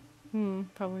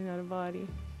 Probably not a body.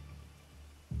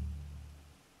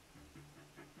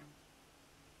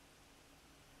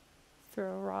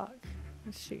 Throw a rock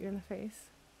and shoot you in the face.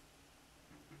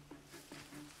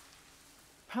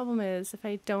 Problem is, if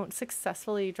I don't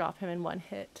successfully drop him in one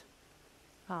hit,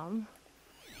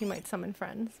 he might summon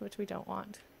friends, which we don't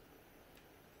want.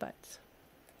 But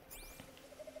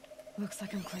looks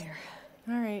like I'm clear.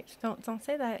 All right, don't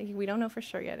say that. We don't know for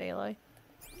sure yet, Aloy.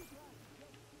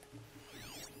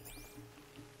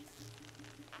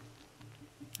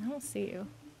 I don't see you.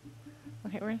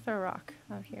 Okay, we're gonna throw a rock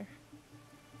out here.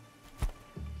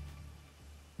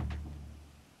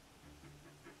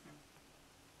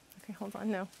 Okay, hold on.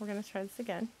 No, we're gonna try this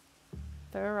again.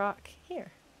 Throw a rock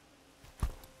here.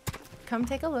 Come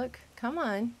take a look. Come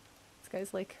on. This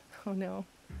guy's like, oh no.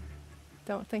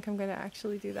 Don't think I'm gonna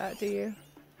actually do that, do you?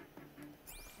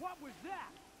 What was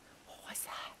that? What was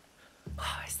that?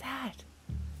 What was that?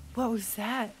 What was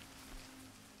that?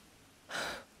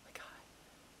 Oh my god.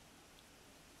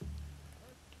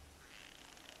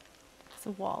 There's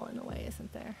a wall in the way,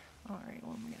 isn't there? Alright,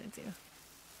 what am I gonna do?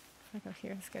 If I go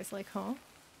here, this guy's like, huh?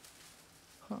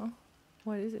 Huh?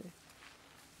 What is it?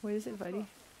 What is it, buddy?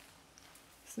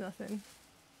 It's nothing.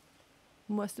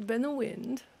 Must have been the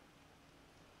wind.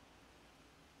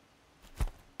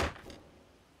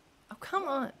 Oh, come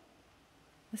on.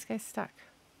 This guy's stuck.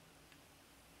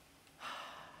 What am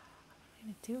I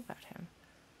going to do about him?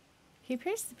 He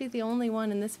appears to be the only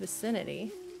one in this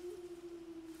vicinity.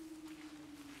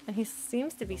 And he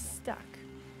seems to be stuck.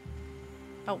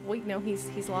 Oh, wait, no,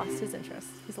 he's lost his interest.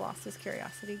 He's lost his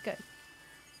curiosity. Good.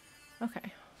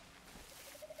 Okay.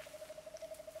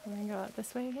 We're going to go out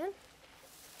this way again.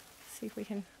 See if we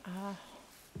can... Oh,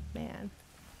 man.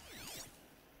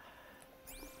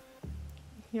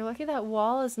 You're lucky that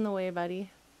wall is in the way, buddy.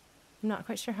 I'm not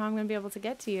quite sure how I'm going to be able to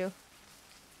get to you.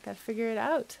 Gotta figure it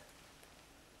out.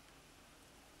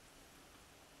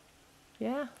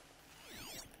 Yeah.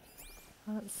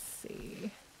 Let's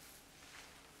see.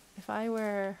 If I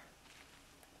were...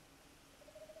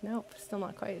 Nope, still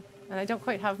not quite. And I don't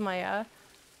quite have my, I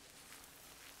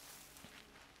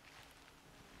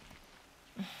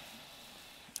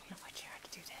don't know quite sure how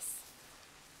to do this.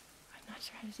 I'm not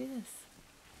sure how to do this.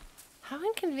 How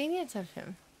inconvenient of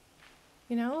him.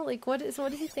 You know, like what is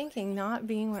he thinking, not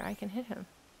being where I can hit him?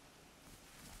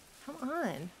 Come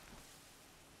on.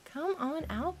 Come on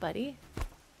out, buddy.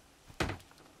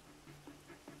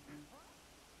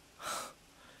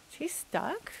 Is he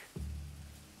stuck?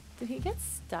 Did he get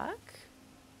stuck?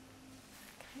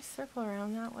 Can I circle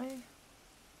around that way?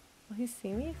 Will he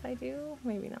see me if I do?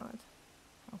 Maybe not.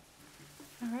 Oh.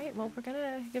 Alright, well we're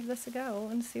gonna give this a go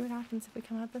and see what happens if we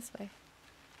come out this way.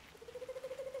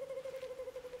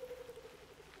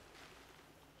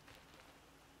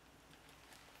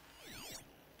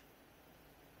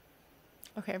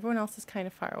 Okay, everyone else is kind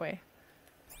of far away.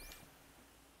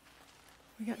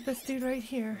 We got this dude right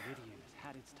here. Meridian has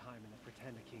had its time in the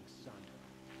Pretender King's sun.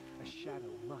 A shadow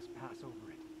must pass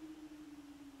over it.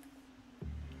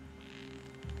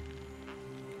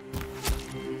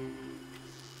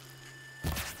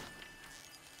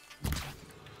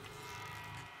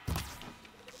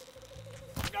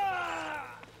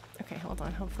 Okay, hold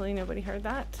on. Hopefully nobody heard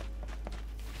that.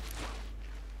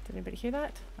 Did anybody hear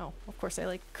that? Oh, of course I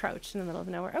like crouched in the middle of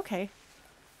nowhere. Okay.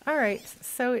 Alright,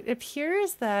 so it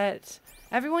appears that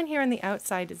everyone here on the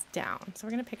outside is down. So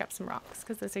we're going to pick up some rocks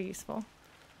because those are useful.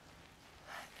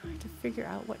 Now I have to figure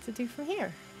out what to do from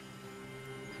here.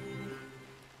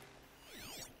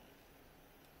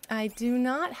 I do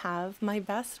not have my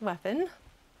best weapon,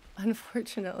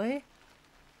 unfortunately.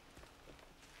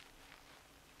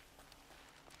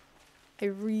 I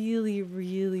really,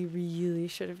 really, really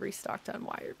should have restocked on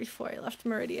wire before I left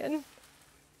Meridian.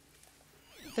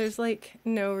 There's like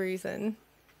no reason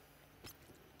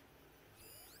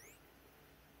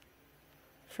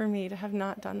for me to have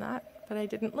not done that, but I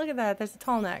didn't. Look at that, there's a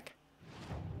tallneck.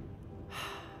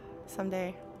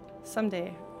 Someday. I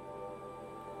don't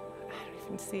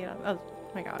even see it. Oh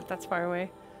my god, that's far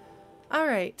away.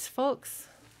 Alright, folks.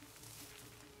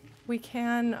 We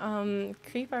can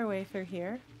creep our way through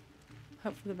here.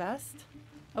 Hope for the best.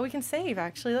 Oh, we can save,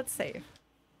 actually. Let's save.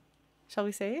 Shall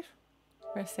we save?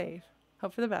 We're gonna save.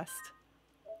 Hope for the best.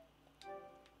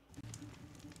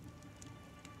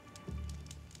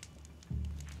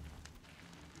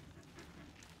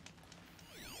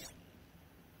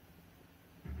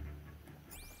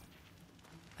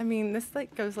 I mean, this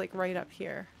like goes like right up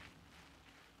here.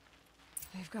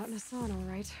 They've gotten Hassan, all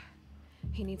right.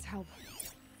 He needs help.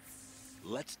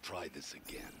 Let's try this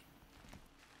again.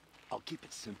 I'll keep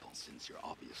it simple since you're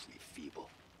obviously feeble.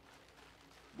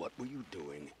 What were you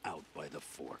doing out by the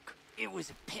fork? It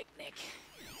was a picnic.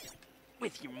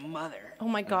 With your mother. Oh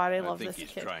my god, I love this I think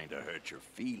he's kid. trying to hurt your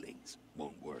feelings.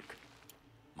 Won't work.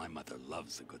 My mother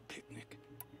loves a good picnic.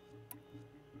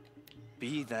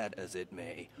 Be that as it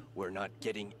may, we're not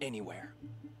getting anywhere.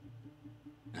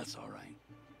 That's all right.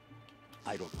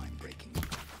 I don't mind breaking.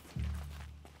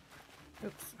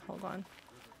 Oops, hold on.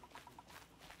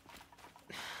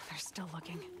 They're still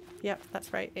looking. Yep,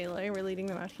 that's right, Aloy. We're leading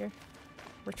them out here.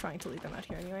 We're trying to lead them out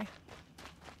here anyway.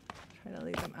 Trying to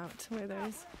lead them out to where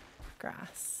there's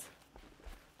grass.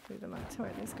 Lead them out to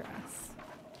where there's grass.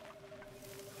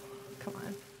 Come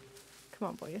on. Come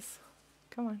on, boys.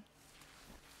 Come on.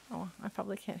 Oh, I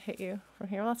probably can't hit you from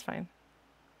here. Well, that's fine.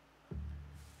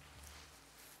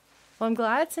 Well, I'm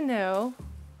glad to know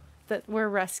that we're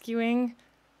rescuing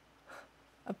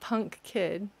a punk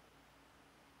kid.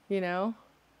 You know?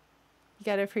 You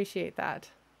gotta appreciate that.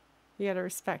 You gotta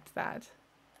respect that.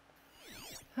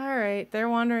 Alright, they're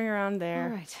wandering around there.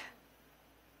 Alright.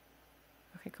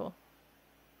 Okay, cool.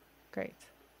 Great.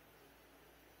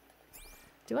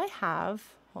 Do I have...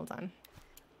 Hold on.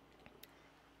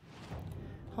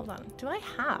 Hold on. Do I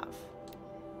have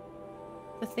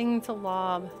the thing to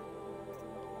lob?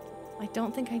 I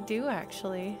don't think I do,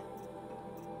 actually.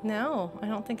 No, I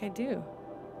don't think I do.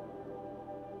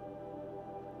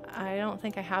 I don't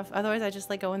think I have. Otherwise, I just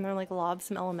like go in there and like lob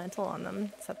some elemental on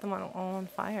them. Set them all on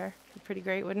fire. It'd be pretty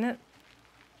great, wouldn't it?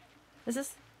 Is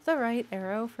this the right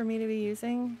arrow for me to be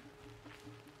using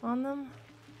on them?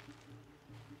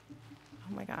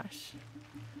 Oh my gosh.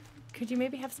 Could you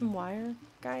maybe have some wire,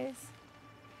 guys?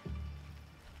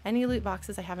 Any loot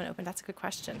boxes I haven't opened? That's a good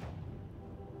question.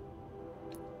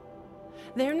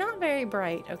 They're not very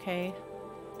bright, okay?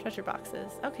 Treasure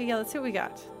boxes. Okay, yeah, let's see what we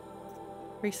got.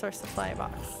 Resource supply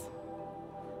box.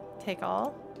 Take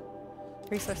all.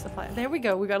 Resource supply. There we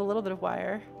go. We got a little bit of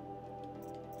wire.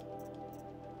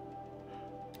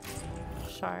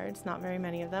 Shards. Not very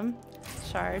many of them.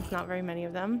 Shards. Not very many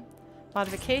of them.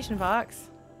 Modification box.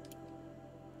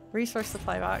 Resource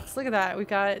supply box. Look at that. We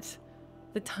got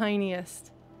the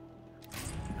tiniest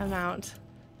amount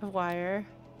of wire.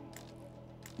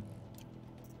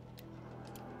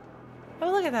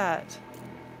 Oh, look at that.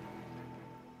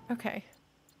 Okay.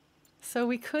 So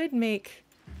we could make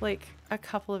like a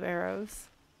couple of arrows,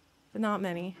 but not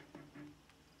many.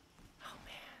 Oh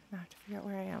man, now I have to figure out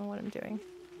where I am and what I'm doing.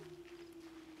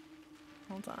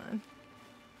 Hold on.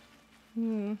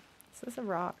 Is this a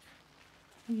rock?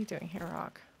 What are you doing here,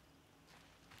 rock?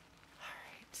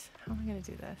 Alright, how am I gonna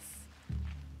do this?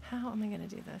 How am I gonna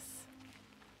do this?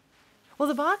 Well,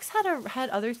 the box had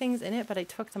other things in it, but I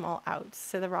took them all out,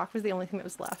 so the rock was the only thing that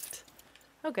was left.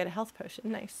 Oh good, a health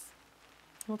potion, nice.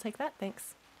 We'll take that,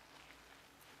 thanks.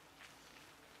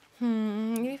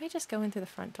 Maybe if I just go in through the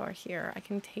front door here, I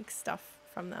can take stuff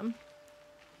from them.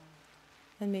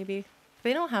 And maybe...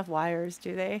 They don't have wires,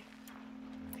 do they?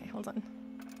 Okay, hold on.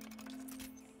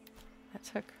 That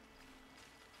took...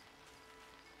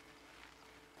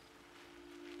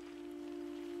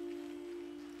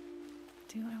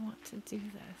 Do I want to do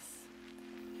this?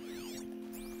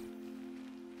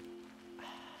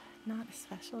 Not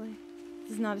especially.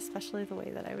 This is not especially the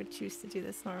way that I would choose to do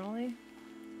this normally.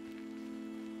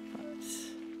 But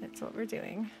it's what we're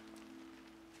doing.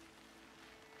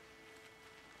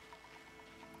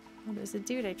 Oh, there's a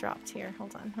dude I dropped here.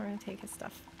 Hold on. We're going to take his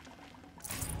stuff.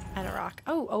 And a rock.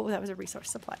 Oh, that was a resource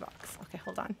supply box. Okay,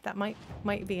 hold on. That might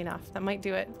be enough. That might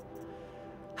do it.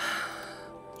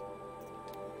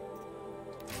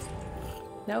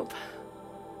 Nope.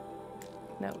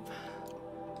 Nope.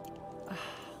 Oh,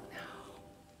 no.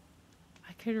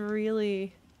 I could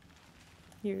really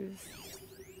use...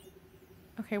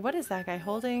 Okay, what is that guy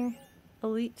holding?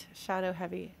 Elite Shadow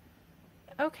Heavy.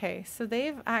 Okay, so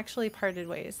they've actually parted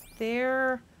ways.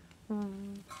 They're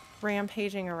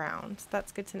rampaging around.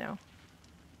 That's good to know.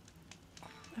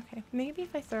 Okay, maybe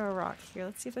if I throw a rock here.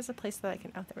 Let's see if there's a place that I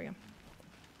can... Oh, there we go.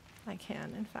 I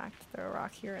can, in fact, throw a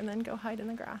rock here and then go hide in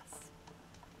the grass.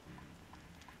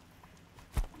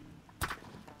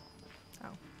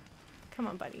 Come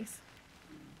on, buddies.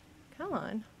 Come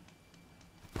on.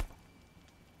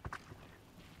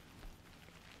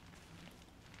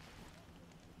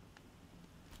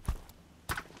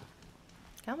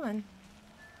 Come on.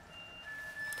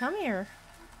 Come here.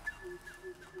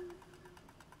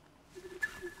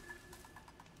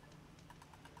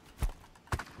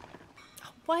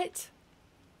 What?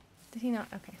 Did he not?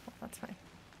 Okay, well, that's fine.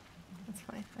 That's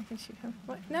fine. I can shoot him.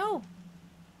 What? No!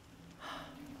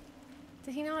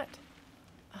 Did he not?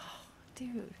 Oh,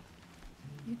 dude.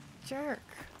 You jerk.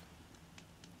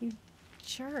 You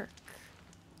jerk.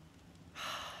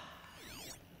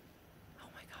 Oh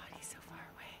my god, he's so far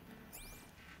away.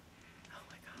 Oh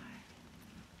my god.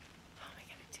 How am I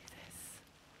gonna do this?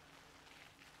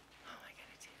 How am I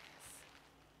gonna do this?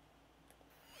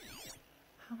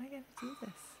 How am I gonna do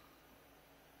this?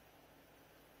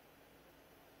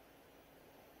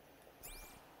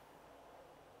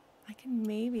 I can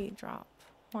maybe drop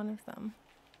one of them.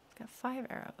 It's got 5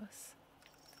 arrows.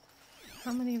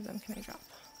 How many of them can I drop?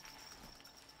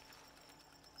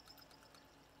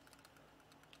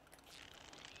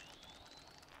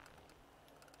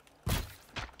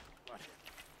 What?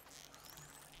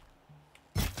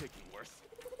 Taking worse.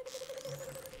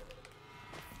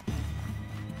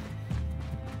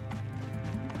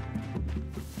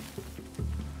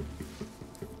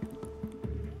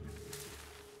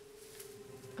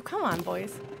 Oh, come on,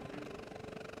 boys.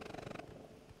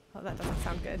 Oh, that doesn't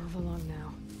sound good. Move along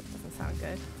now. Doesn't sound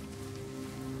good.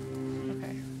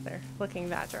 Okay, they're looking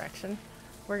that direction.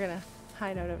 We're gonna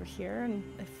hide out over here, and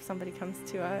if somebody comes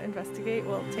to investigate,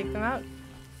 we'll take them out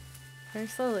very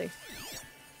slowly.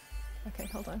 Okay,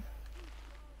 hold on.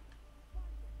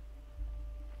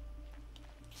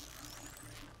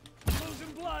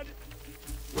 Losing blood.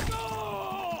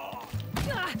 Oh!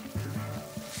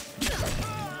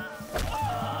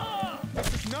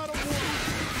 This is not a war.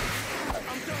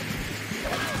 I'm done.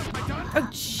 Am I done? Oh,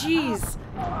 jeez.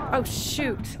 Oh,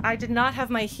 shoot. I did not have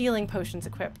my healing potions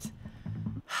equipped.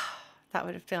 That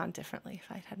would have gone differently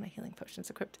if I'd had my healing potions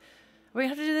equipped. Are we gonna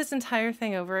have to do this entire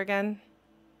thing over again?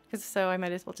 Because so I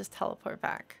might as well just teleport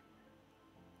back.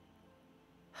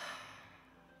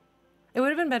 It would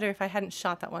have been better if I hadn't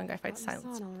shot that one guy. If I'd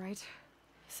silenced. All right.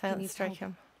 Silence strike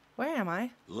him. Where am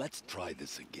I? Let's try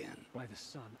this again. By the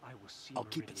sun, I will see. I'll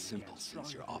keep it simple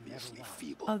since you're obviously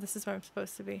feeble. Oh, this is where I'm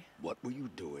supposed to be. What were you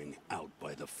doing out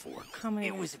by the fork? How many?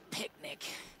 It was a picnic.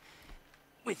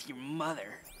 With your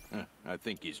mother. I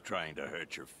think he's trying to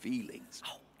hurt your feelings.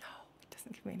 Oh, no. It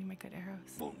doesn't give me any of my good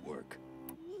arrows. Won't work.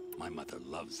 My mother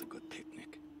loves a good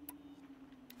picnic.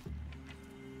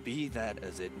 Be that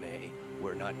as it may,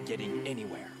 we're not getting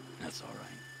anywhere. That's all right.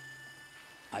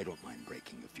 I don't mind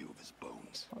breaking a few of his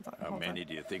bones. Hold on. How many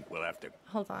do you think we'll have to...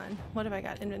 Hold on. What have I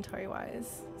got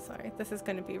inventory-wise? Sorry, this is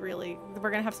going to be really...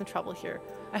 We're going to have some trouble here.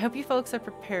 I hope you folks are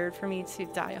prepared for me to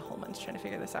die a whole bunch trying to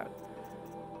figure this out.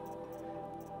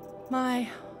 My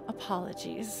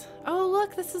apologies. Oh,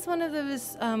 look, this is one of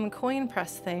those coin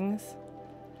press things.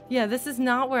 Yeah, this is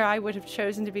not where I would have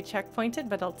chosen to be checkpointed,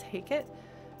 but I'll take it.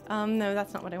 No,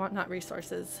 that's not what I want. Not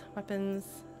resources. Weapons.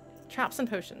 Traps and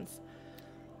potions.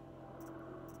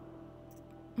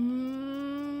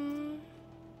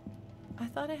 I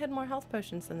thought I had more health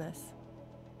potions than this.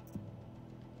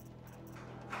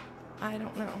 I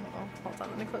don't know. Oh, hold on.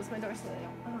 Let me close my door so they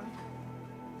don't...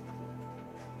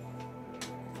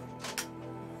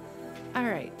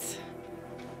 Alright.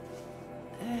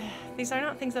 These are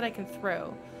not things that I can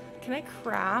throw. Can I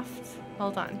craft?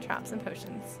 Hold on. Traps and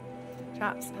potions.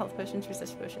 Traps, health potions,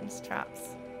 resist potions,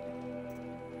 traps.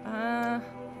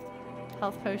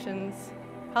 Health potions.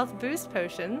 Health boost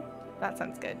potion. That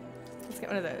sounds good. Let's get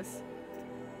one of those.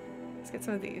 Let's get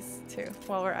some of these too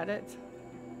while we're at it.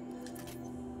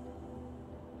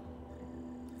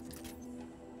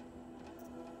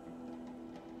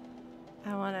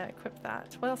 I want to equip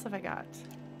that. What else have I got?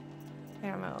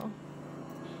 Ammo.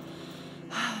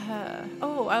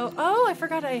 Oh, I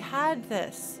forgot I had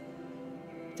this.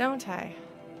 Don't I?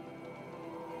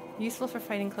 Useful for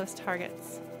fighting close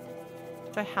targets.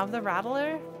 Do I have the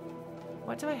rattler?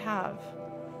 What do I have?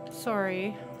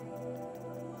 Sorry.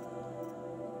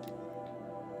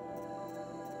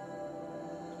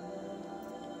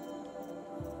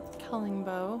 Culling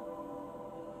bow.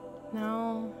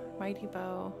 No. Mighty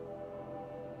bow.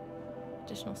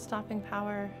 Additional stopping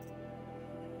power.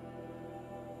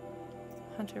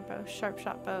 Hunter bow. Sharp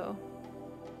shot bow.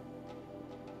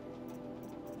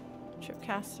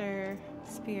 Tripcaster.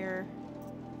 Spear.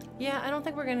 Yeah, I don't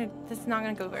think we're gonna... This is not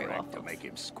gonna go very well. To make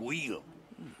him squeal.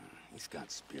 He's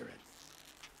got spirit.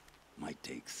 Might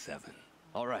take 7.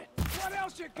 All right. What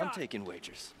else you got? I'm taking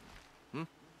wagers.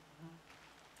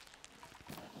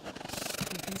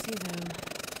 can see them.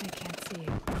 They can't see.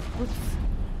 Oops.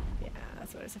 Yeah,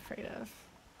 that's what I was afraid of.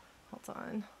 Hold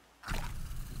on.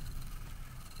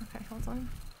 Okay, hold on.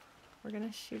 We're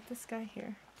gonna shoot this guy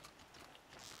here.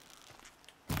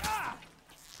 Ah!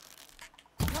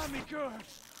 Got me good.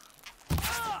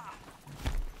 Ah!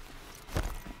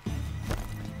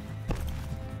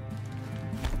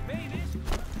 Main is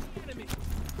enemy.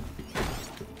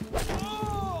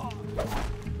 Oh!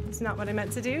 It's not what I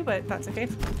meant to do, but that's okay.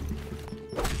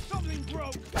 Something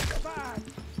broke. Bad.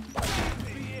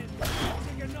 Be it.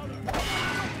 Take another.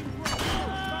 Something broke.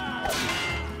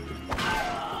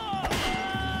 Bad.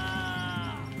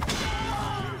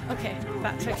 Okay,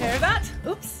 that took care of that.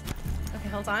 Oops. Okay,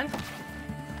 hold on.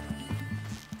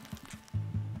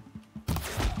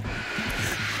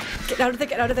 Get out of there,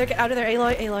 get out of there, get out of there,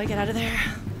 Aloy, Aloy, get out of there.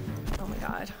 Oh my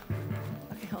god.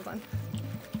 Okay, hold on.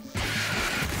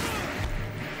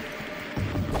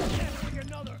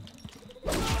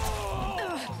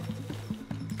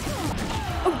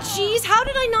 Oh jeez, how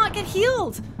did I not get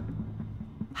healed?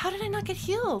 How did I not get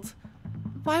healed?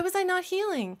 Why was I not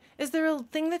healing? Is there a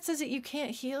thing that says that you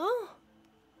can't heal?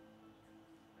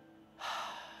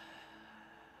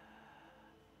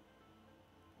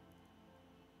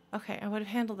 Okay, I would have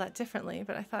handled that differently,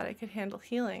 but I thought I could handle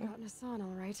healing. Got Hassan, all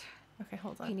right. Okay,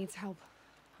 hold on. He needs help.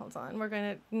 Hold on. We're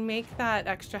gonna make that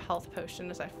extra health potion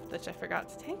that I forgot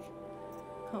to take.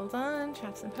 Hold on.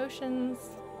 Traps and potions.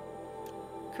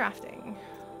 Crafting.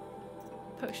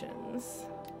 Potions.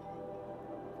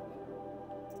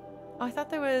 Oh, I thought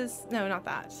there was... No, not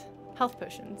that. Health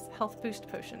potions. Health boost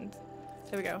potions.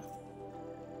 There we go.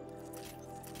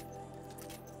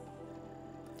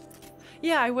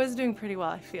 Yeah, I was doing pretty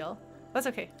well, I feel. That's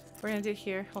okay. We're gonna do it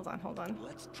here. Hold on, hold on.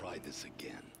 Let's try this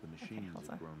again. Okay, hold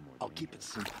on. I'll keep it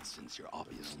simple since you're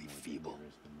obviously feeble.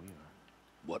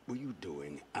 What were you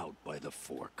doing out by the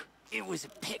fork? It was a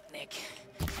picnic.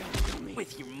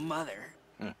 With your mother.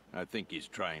 I think he's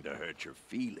trying to hurt your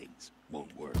feelings.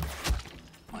 Won't work.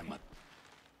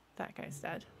 That guy's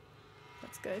dead.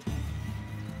 That's good.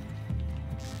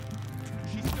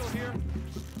 She's still here?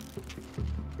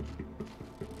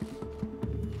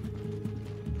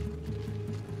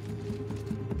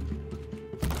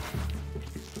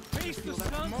 Face the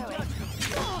sun. I'm done.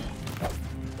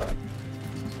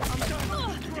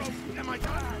 Am I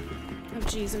done? Oh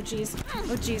jeez, oh jeez,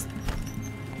 oh jeez.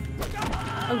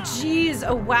 Oh jeez,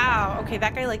 oh wow. Okay,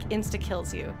 that guy like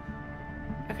insta-kills you.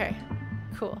 Okay,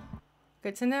 cool.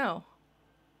 Good to know.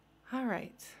 All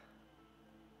right.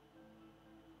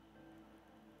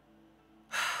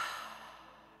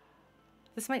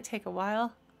 This might take a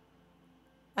while.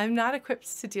 I'm not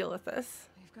equipped to deal with this.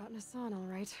 We've got Hassan, all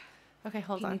right. Okay,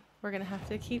 hold on. We're gonna have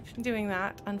to keep doing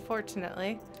that,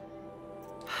 unfortunately.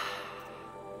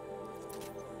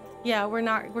 Yeah,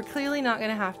 we're clearly not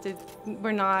gonna have to,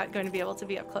 we're not going to be able to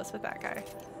be up close with that guy.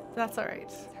 That's all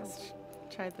right. Let's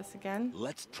try this again.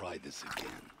 Let's try this again.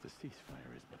 The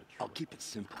ceasefire is but a I'll keep it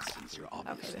simple since you're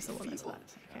obviously feeble.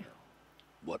 Okay.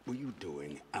 What were you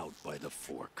doing out by the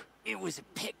fork? It was a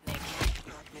picnic.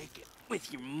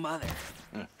 With your mother.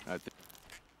 I think.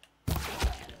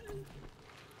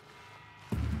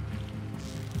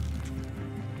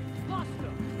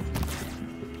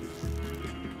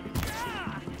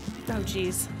 Oh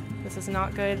jeez, this is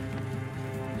not good.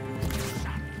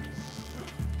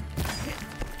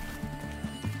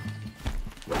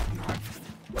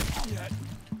 Yet.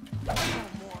 No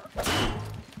more.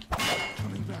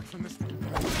 Coming back from this.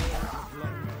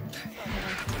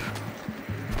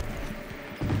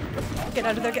 Get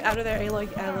out of there, Aloy,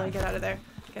 Aloy, get out of there.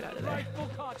 Get out of there.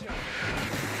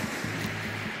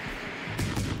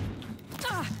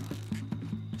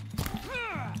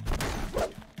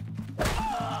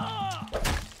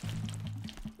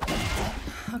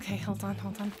 Okay, hold on,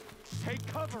 hold on. Take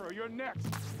cover or you're next.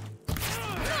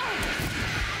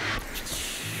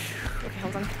 Okay,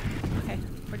 hold on. Okay,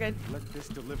 we're good. Let this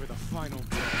deliver the final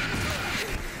blow.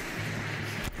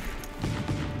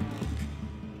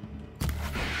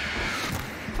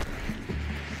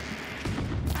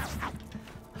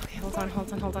 Okay, hold on,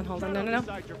 hold on, hold on, hold on. No, no, no.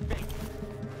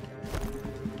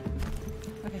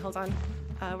 Okay, hold on.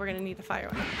 We're gonna need a fire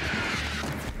one.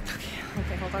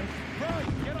 Okay, hold on. Run!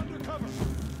 Get under cover!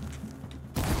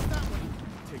 That one.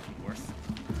 Taking worse.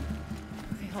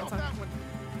 Okay, hold on. That one.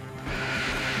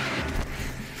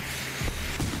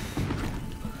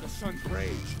 The sun's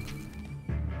rage.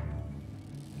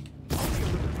 I'll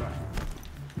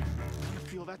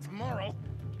feel that tomorrow.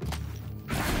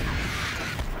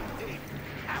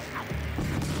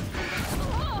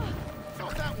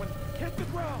 Felt that one. Hit the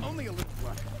ground. Only a little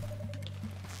left.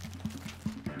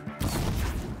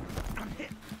 I'm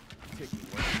hit. Taking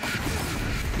worse.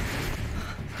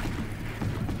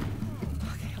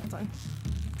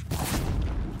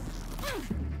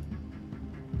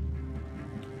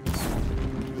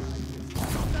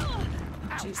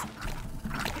 jeez.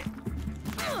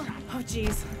 Oh,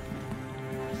 jeez.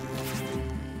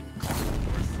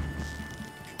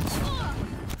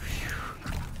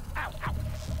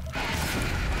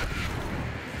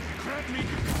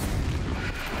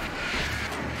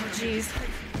 Oh, jeez.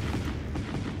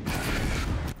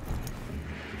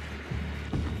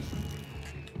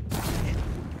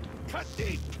 Cut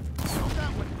deep! Go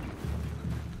that way!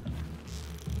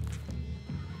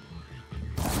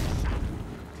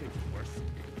 Take it worse.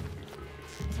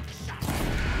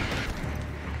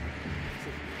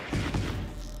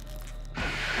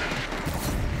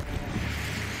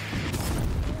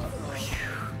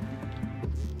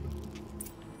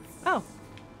 Oh.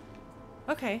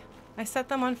 Okay. I set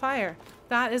them on fire.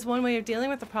 That is one way of dealing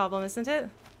with the problem, isn't it?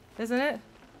 Isn't it?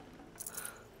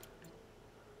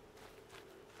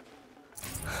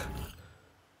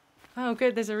 Oh,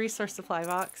 good. There's a resource supply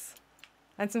box.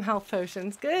 And some health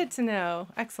potions. Good to know.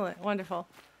 Excellent. Wonderful.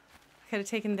 I could have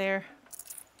taken their...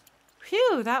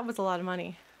 Phew! That was a lot of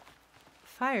money.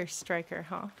 Fire striker,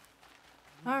 huh?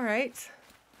 Alright.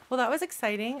 Well, that was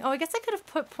exciting. Oh, I guess I could have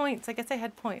put points. I guess I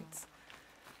had points.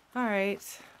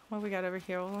 Alright. What do we got over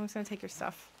here? Well, I'm just going to take your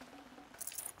stuff.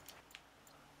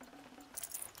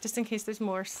 Just in case there's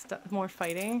more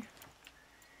fighting.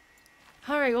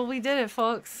 Alright, well, we did it,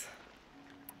 folks.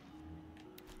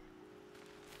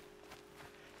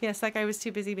 Yes, that guy was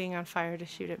too busy being on fire to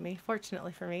shoot at me.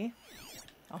 Fortunately for me.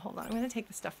 Oh, hold on. I'm going to take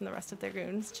the stuff from the rest of their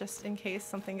goons just in case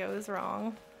something goes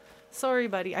wrong. Sorry,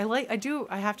 buddy. I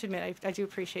have to admit, I do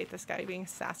appreciate this guy being a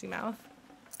sassy mouth.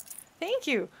 Thank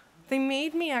you. They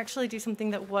made me actually do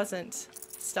something that wasn't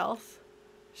stealth.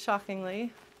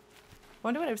 Shockingly. I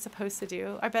wonder what I was supposed to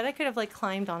do. I bet I could have like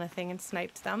climbed on a thing and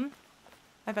sniped them.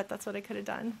 I bet that's what I could have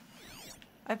done.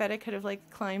 I bet I could have like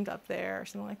climbed up there or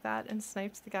something like that and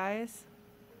sniped the guys.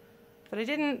 But I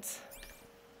didn't.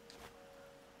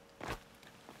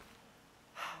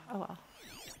 Oh well.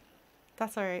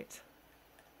 That's alright.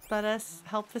 Let us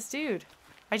help this dude.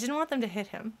 I didn't want them to hit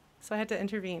him, so I had to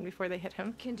intervene before they hit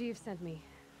him. Kendiv sent me.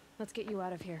 Let's get you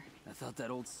out of here. I thought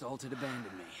that old salt had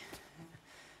abandoned me.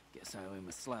 Guess I owe him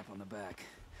a slap on the back.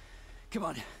 Come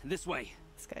on, this way.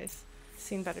 This guy's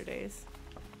seen better days.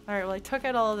 Alright, well I took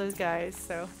out all of those guys,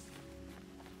 so...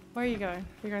 Where are you going?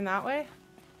 You're going that way?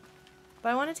 But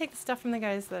I want to take the stuff from the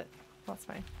guys that... Well, that's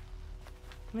fine.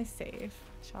 Let me save,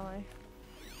 shall I?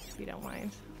 If you don't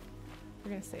mind.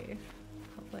 We're gonna save.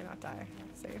 Hopefully not die.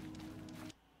 Save.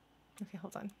 Okay,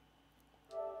 hold on.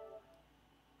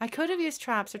 I could have used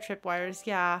traps or tripwires,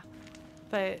 yeah.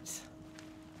 But...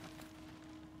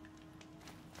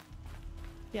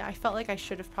 yeah, I felt like I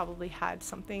should have probably had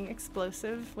something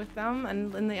explosive with them.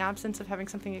 And in the absence of having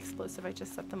something explosive, I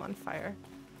just set them on fire.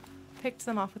 Picked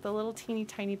them off with a little teeny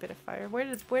tiny bit of fire. Where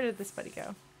did this buddy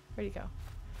go? Where'd he go?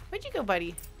 Where'd you go,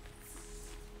 buddy?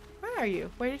 Where are you?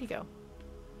 Where did he go?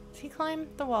 Did he climb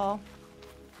the wall?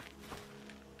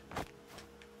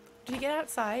 Did he get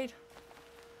outside?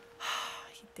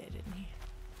 He did, didn't he?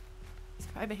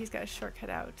 I bet he's got a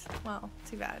shortcut out. Well,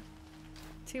 too bad.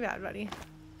 Too bad, buddy.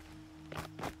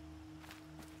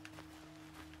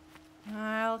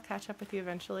 I'll catch up with you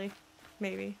eventually.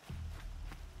 Maybe.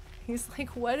 He's like,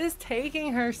 what is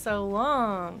taking her so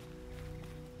long?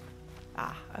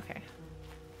 Ah, okay.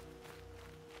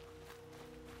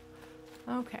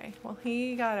 Okay, well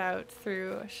he got out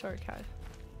through a shortcut.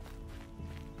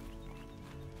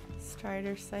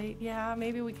 Strider site. Yeah,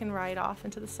 maybe we can ride off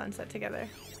into the sunset together.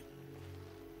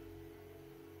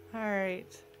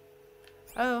 Alright.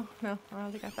 Oh, no, I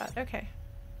already got that. Okay.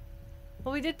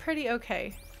 Well, we did pretty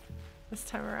okay this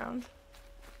time around.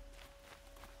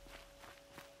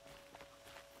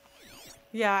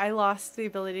 Yeah, I lost the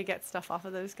ability to get stuff off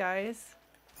of those guys.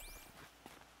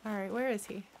 Alright, where is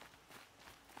he?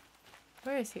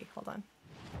 Where is he? Hold on.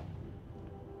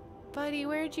 Buddy,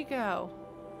 where'd you go?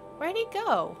 Where'd he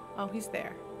go? Oh, he's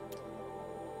there.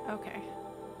 Okay.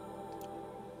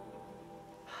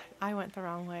 I went the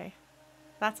wrong way.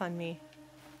 That's on me.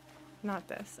 Not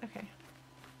this. Okay.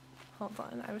 Hold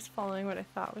on. I was following what I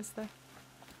thought was the...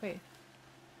 Wait.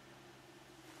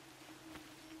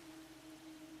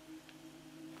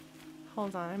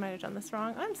 Hold on. I might have done this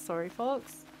wrong. I'm sorry,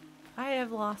 folks. I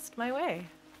have lost my way.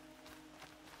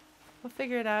 We'll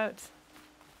figure it out.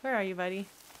 Where are you, buddy?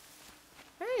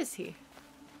 Where is he?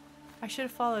 I should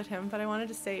have followed him, but I wanted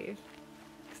to save.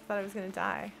 Because I thought I was going to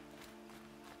die.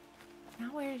 Now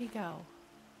where did he go?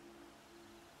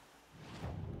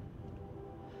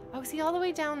 Oh, is he all the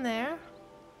way down there?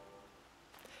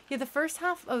 Yeah, the first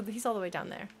half... Oh, he's all the way down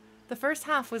there. The first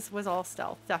half was all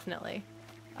stealth, definitely.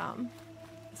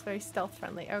 It's very stealth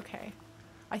friendly. Okay.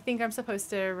 I think I'm supposed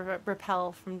to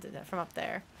repel from up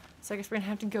there. So I guess we're gonna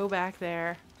have to go back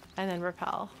there and then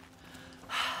repel.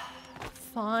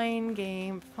 Fine,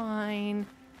 game, fine.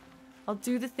 I'll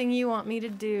do the thing you want me to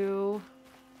do.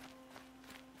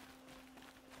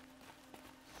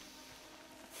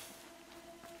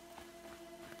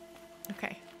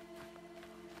 Okay.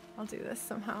 I'll do this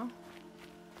somehow.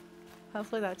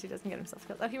 Hopefully that dude doesn't get himself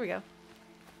killed. Oh, here we go.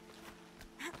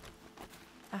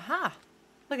 Aha!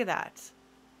 Look at that.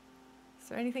 Is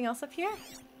there anything else up here?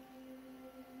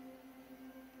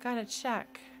 Gotta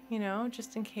check, you know,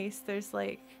 just in case there's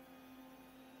like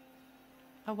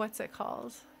a what's it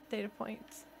called? Data point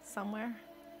somewhere.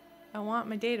 I want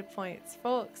my data points,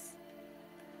 folks.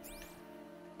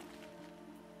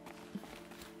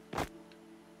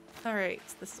 Alright,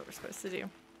 this is what we're supposed to do.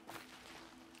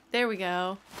 There we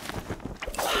go.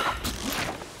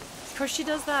 Of course she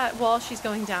does that while she's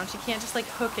going down. She can't just like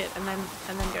hook it and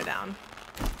then go down.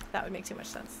 That would make too much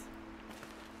sense.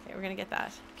 Okay, we're gonna get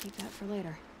that. Keep that for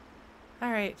later.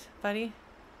 Alright, buddy.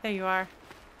 There you are.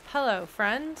 Hello,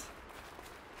 friend.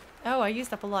 Oh, I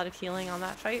used up a lot of healing on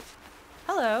that fight.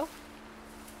 Hello.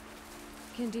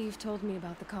 Kindev told me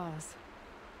about the cause.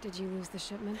 Did you lose the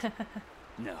shipment?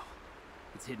 No.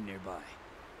 It's hidden nearby.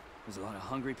 There's a lot of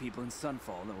hungry people in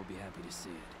Sunfall that will be happy to see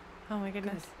it. Oh my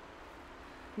goodness.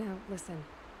 Good. Now, listen.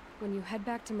 When you head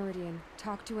back to Meridian,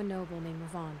 talk to a noble named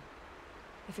Ravon.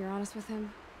 If you're honest with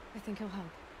him, I think he'll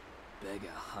help. Beg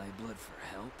a high blood for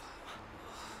help?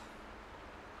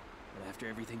 But after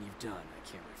everything you've done, I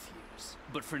can't refuse.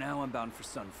 But for now, I'm bound for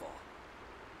Sunfall.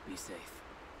 Be safe.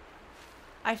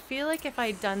 I feel like if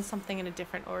I'd done something in a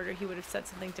different order, he would have said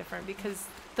something different because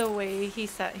the way he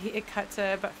said it cut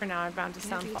to "but for now I'm bound to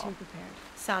Sunfall"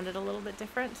 sounded a little bit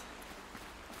different.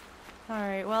 All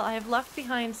right, well I have left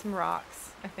behind some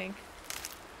rocks, I think.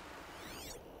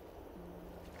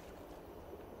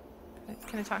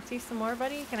 Can I talk to you some more,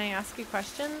 buddy? Can I ask you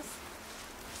questions?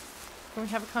 Can we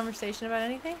have a conversation about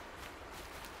anything?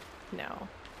 No.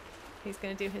 He's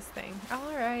gonna do his thing.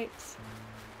 All right.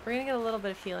 We're gonna get a little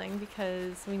bit of healing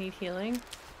because we need healing.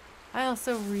 I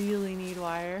also really need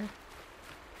wire.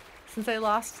 Since I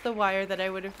lost the wire that I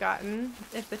would have gotten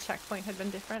if the checkpoint had been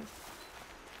different.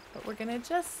 But we're gonna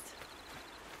just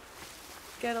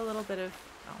get a little bit of,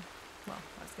 oh, well,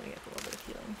 I was gonna get a little bit of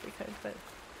healing if we could, but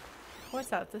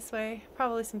what's out this way?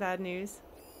 Probably some bad news.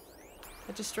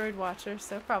 A destroyed watcher,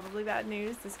 so probably bad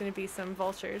news. There's gonna be some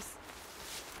vultures.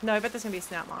 No, I bet there's gonna be a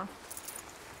snapmaw.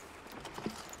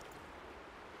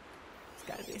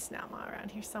 Gotta be a snapmaw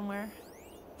around here somewhere.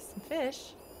 Some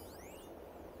fish.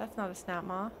 That's not a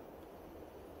snapmaw.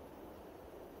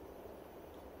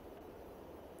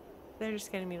 They're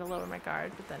just getting me to lower my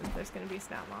guard, but then there's gonna be a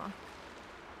snapmaw.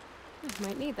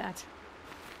 Might need that.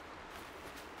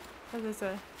 Oh, there's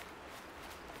a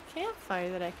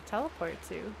campfire that I could teleport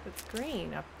to. That's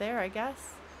green up there, I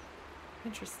guess.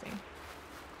 Interesting.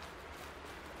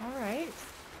 Alright.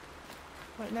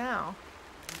 What now?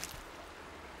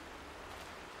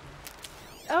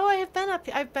 Oh, I have been up.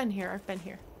 I've been here. I've been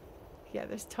here. Yeah,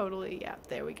 there's totally. Yeah,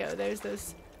 there we go. There's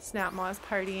those snapmaws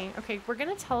partying. Okay, we're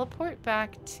gonna teleport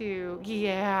back to.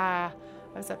 Yeah,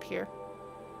 I was up here.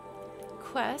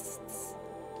 Quests.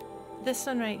 This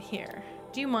one right here.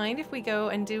 Do you mind if we go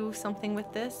and do something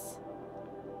with this?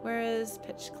 Where is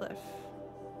Pitchcliff?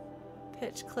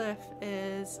 Pitchcliff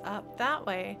is up that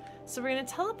way. So we're gonna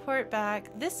teleport back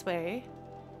this way.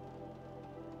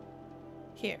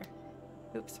 Here.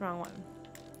 Oops, wrong one.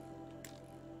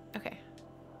 Okay,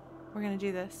 we're gonna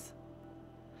do this.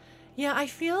 Yeah, I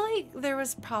feel like there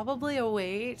was probably a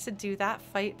way to do that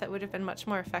fight that would have been much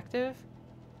more effective.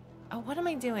 Oh, what am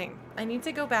I doing? I need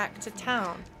to go back to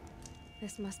town.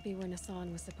 This must be where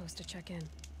Nassan was supposed to check in.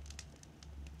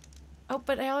 Oh,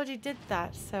 but I already did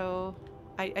that, so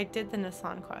I did the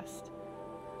Nassan quest.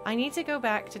 I need to go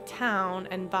back to town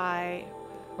and buy,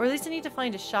 or at least I need to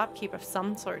find a shopkeep of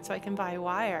some sort so I can buy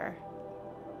wire.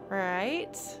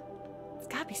 Right? It's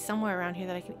gotta be somewhere around here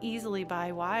that I can easily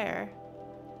buy wire.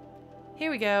 Here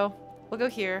we go. We'll go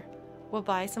here. We'll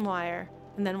buy some wire.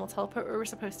 And then we'll teleport where we're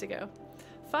supposed to go.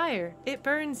 Fire. It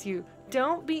burns you.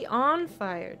 Don't be on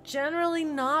fire. Generally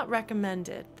not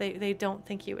recommended. They don't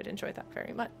think you would enjoy that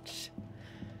very much.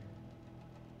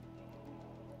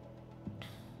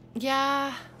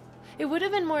 Yeah. It would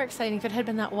have been more exciting if it had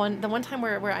been the one time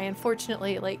where I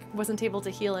unfortunately like wasn't able to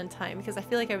heal in time, because I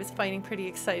feel like I was fighting pretty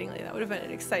excitingly. That would have been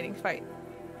an exciting fight.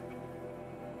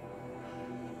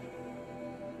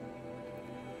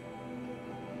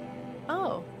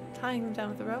 Oh, tying them down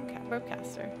with the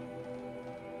ropecaster.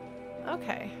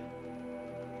 Okay.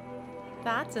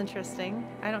 That's interesting.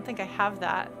 I don't think I have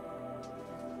that.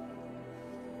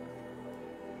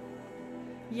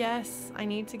 Yes, I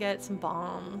need to get some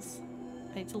bombs.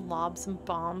 I need to lob some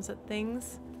bombs at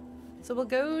things. So we'll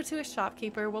go to a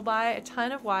shopkeeper. We'll buy a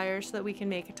ton of wire so that we can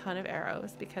make a ton of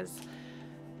arrows because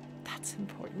that's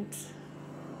important.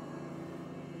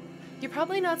 You're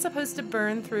probably not supposed to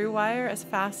burn through wire as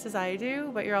fast as I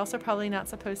do, but you're also probably not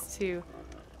supposed to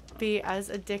be as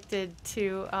addicted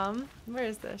to, where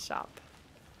is the shop?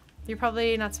 You're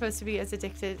probably not supposed to be as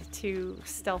addicted to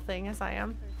stealthing as I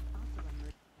am.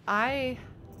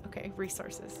 Okay,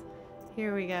 resources.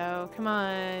 Here we go. Come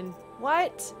on.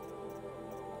 What?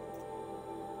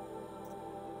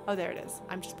 Oh, there it is.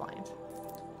 I'm just blind.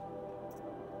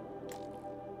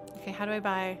 Okay, how do I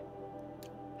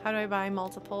buy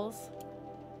multiples?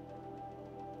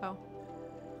 Oh.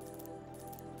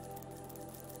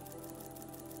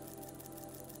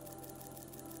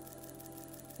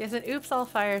 Yes, and oops, all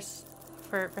fires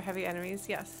for heavy enemies.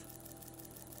 Yes.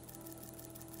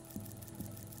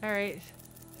 Alright.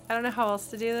 I don't know how else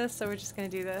to do this, so we're just gonna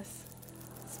do this.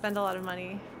 Spend a lot of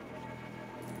money.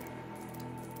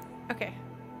 Okay.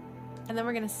 And then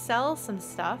we're gonna sell some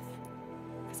stuff.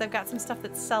 Because I've got some stuff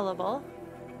that's sellable.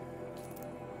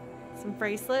 Some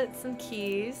bracelets, some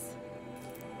keys.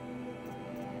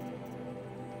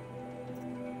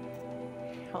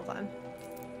 Hold on.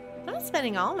 I'm not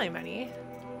spending all my money.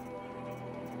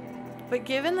 But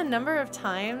given the number of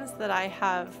times that I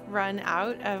have run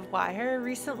out of wire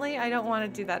recently, I don't want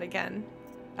to do that again.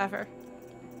 Ever.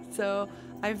 So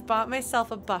I've bought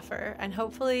myself a buffer, and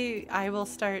hopefully I will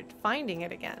start finding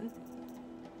it again.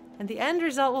 And the end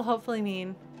result will hopefully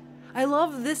mean... I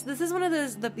love this. This is one of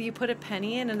those that you put a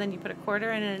penny in, and then you put a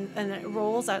quarter in, and it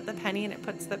rolls out the penny, and it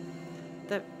puts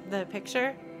the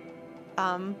picture.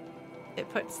 It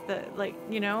puts the, like,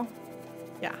 you know?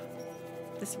 Yeah.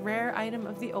 This rare item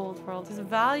of the old world is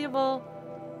valuable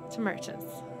to merchants.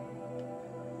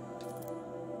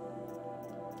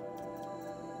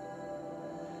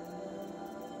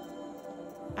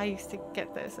 I used to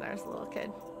get this when I was a little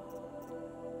kid.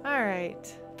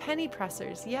 Alright. Penny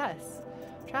pressers, yes.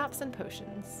 Traps and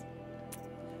potions.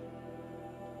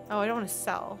 Oh, I don't want to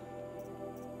sell.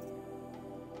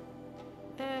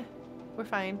 We're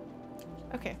fine.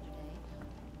 Okay.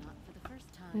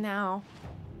 Now,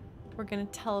 we're gonna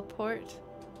teleport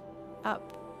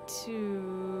up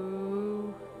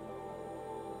to...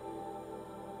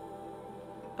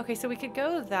 Okay, so we could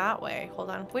go that way. Hold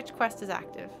on. Which quest is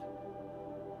active?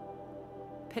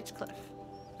 Pitch Cliff.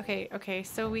 Okay,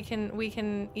 so we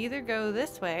can either go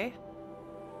this way,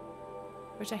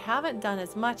 which I haven't done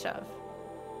as much of.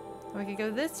 Or we could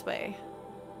go this way.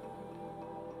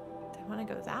 Do I want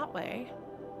to go that way?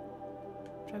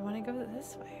 Do I want to go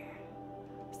this way?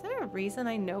 Is there a reason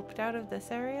I noped out of this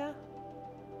area?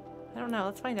 I don't know.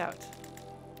 Let's find out.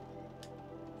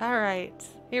 Alright,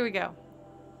 here we go.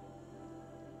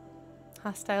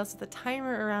 Hostiles with a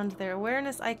timer around their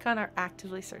awareness icon are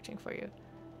actively searching for you.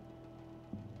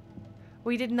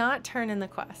 We did not turn in the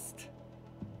quest.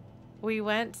 We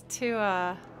went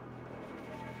to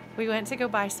go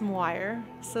buy some wire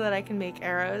so that I can make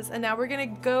arrows, and now we're gonna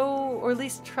go, or at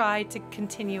least try to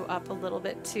continue up a little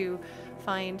bit to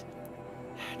find...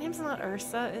 Her name's not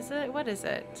Ursa, is it? What is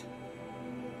it?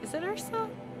 Is it Ursa?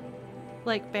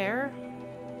 Like bear?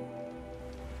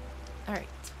 Alright.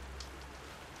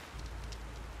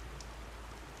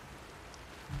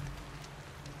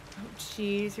 Oh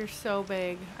jeez, you're so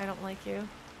big. I don't like you.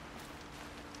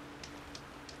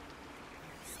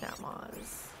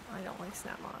 Snapmaws. I don't like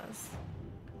snapmaws.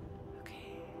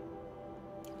 Okay.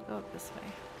 Go up this way.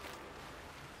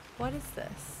 What is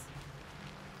this?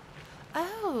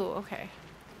 Oh, okay.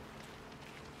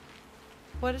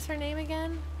 What is her name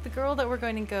again? The girl that we're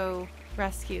going to go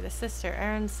rescue, the sister,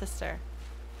 Erend's sister.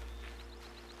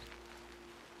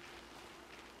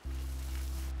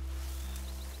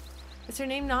 Is her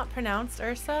name not pronounced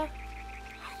Ursa?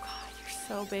 Oh god, you're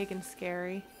so big and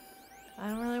scary. I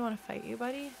don't really want to fight you,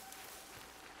 buddy.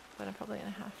 But I'm probably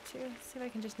gonna have to. See if I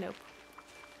can just nope.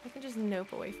 I can just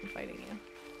nope away from fighting you.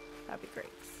 That'd be great.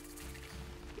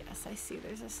 Yes, I see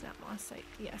there's a snapmaw site.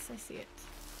 Yes, I see it.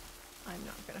 I'm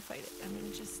not gonna fight it. I'm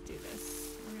gonna just do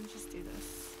this. We're gonna just do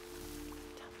this.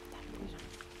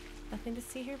 Nothing to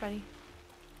see here, buddy.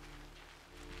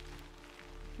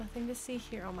 Nothing to see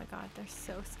here. Oh my god, they're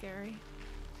so scary.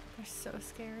 They're so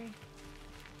scary.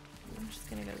 I'm just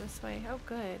gonna go this way. Oh,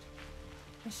 good.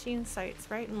 Machine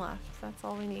sites, right and left. That's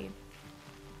all we need.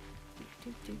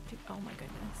 Oh my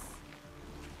goodness.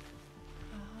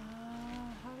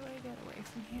 How do I get away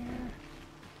from here?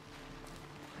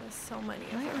 There's so many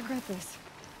of them. I might regret this.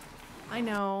 I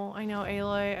know,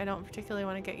 Aloy. I don't particularly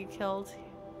want to get you killed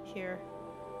here.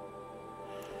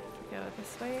 If we go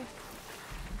this way.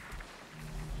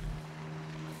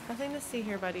 Nothing to see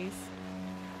here, buddies.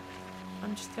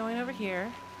 I'm just going over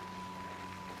here.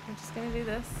 We're just gonna do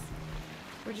this.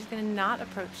 We're just gonna not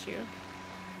approach you.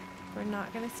 We're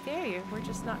not gonna scare you. We're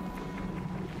just not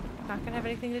gonna have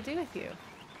anything to do with you.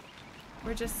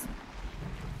 We're just...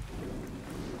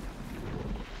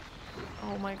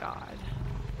 Oh my god.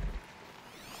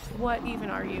 What even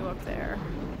are you up there?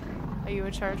 Are you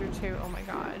a charger too? Oh my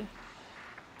god.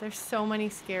 There's so many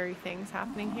scary things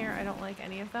happening here. I don't like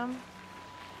any of them.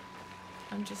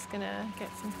 I'm just gonna get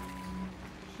some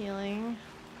healing.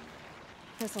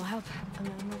 This'll help. And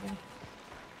then we're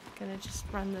gonna just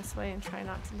run this way and try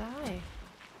not to die.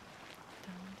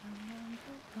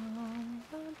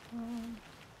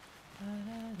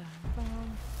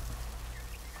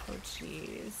 Oh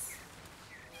jeez.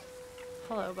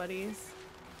 Hello, buddies.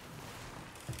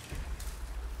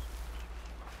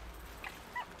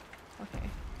 Okay.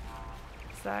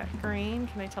 Is that green?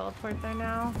 Can I teleport there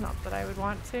now? Not that I would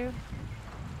want to.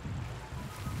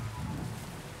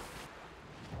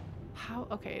 How?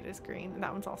 Okay, it is green.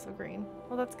 That one's also green.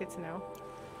 Well, that's good to know.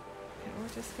 Okay, we're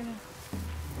just gonna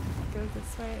go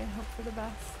this way and hope for the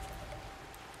best.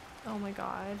 Oh my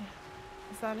god.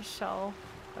 Is that a shell?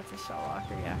 That's a shell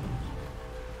walker, yeah.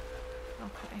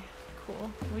 Okay,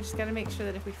 cool. We just gotta make sure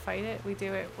that if we fight it, we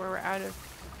do it where we're out of...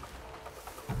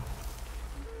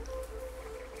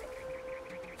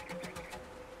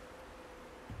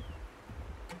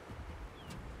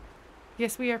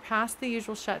 Yes, we are past the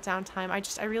usual shutdown time.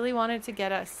 I really wanted to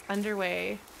get us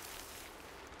underway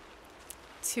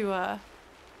to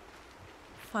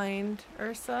find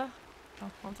Ursa. Oh,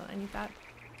 hold on, I need that.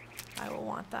 I will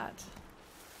want that.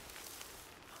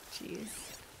 Oh,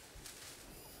 jeez.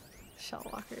 Shell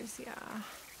walkers, yeah.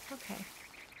 Okay.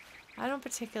 I don't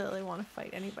particularly want to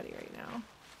fight anybody right now.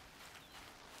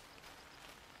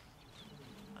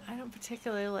 I don't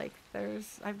particularly like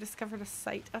I've discovered a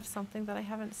site of something that I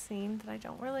haven't seen that I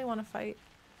don't really want to fight.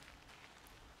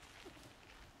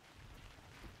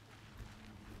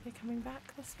 Are they coming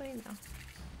back this way? No.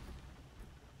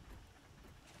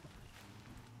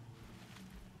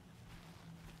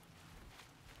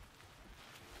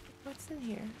 What's in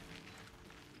here?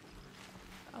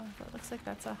 Oh, that looks like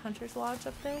that's a hunter's lodge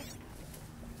up there.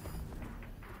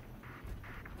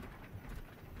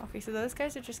 Okay, so those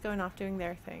guys are just going off doing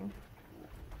their thing.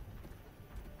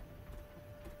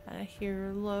 And I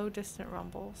hear low, distant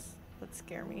rumbles that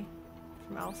scare me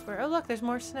from elsewhere. Oh look, there's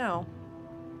more snow.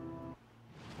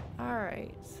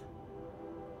 Alright.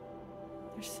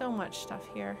 There's so much stuff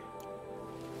here.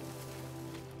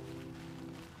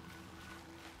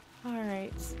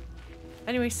 Alright.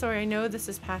 Anyway, sorry, I know this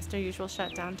is past our usual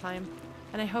shutdown time.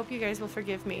 And I hope you guys will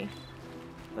forgive me.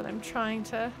 But I'm trying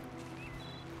to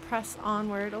press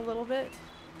onward a little bit.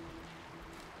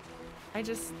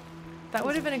 That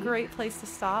would have been a great place to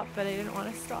stop, but I didn't want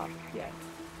to stop yet.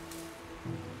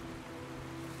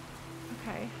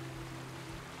 Okay.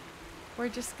 We're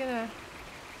just gonna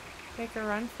make a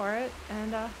run for it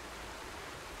and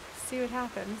see what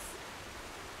happens.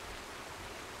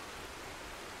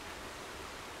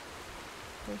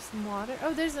 There's some water.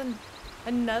 Oh, there's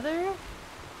another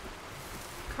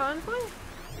convoy?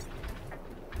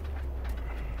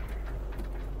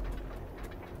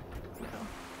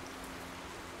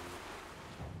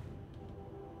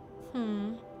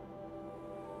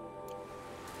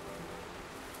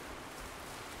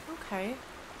 Okay.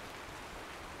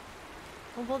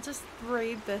 Well, we'll just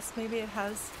raid this. Maybe it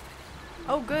has...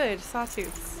 Oh, good.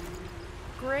 Sawtooths.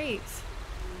 Great.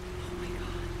 Oh my god.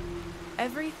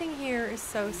 Everything here is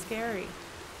so scary.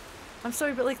 I'm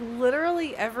sorry, but like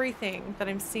literally everything that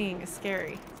I'm seeing is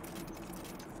scary.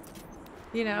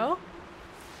 You know?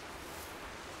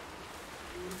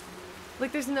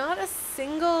 Like there's not a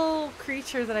single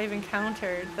creature that I've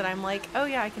encountered that I'm like, oh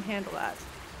yeah, I can handle that.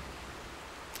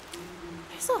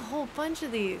 There's a whole bunch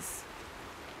of these.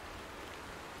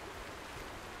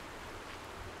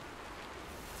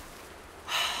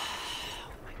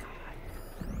 Oh my god.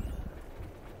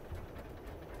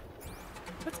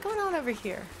 What's going on over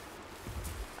here?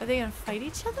 Are they gonna fight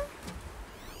each other?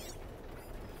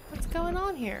 What's going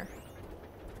on here?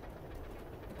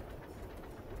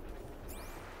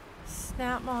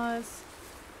 Snapmaws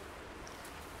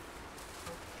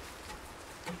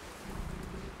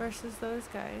versus those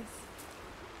guys.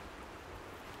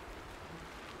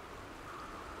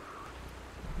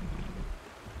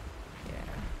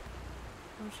 Yeah.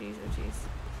 Oh jeez, oh jeez.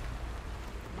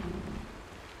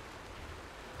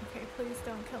 Okay, please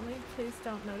don't kill me. Please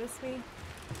don't notice me.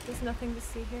 There's nothing to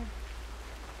see here.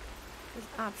 There's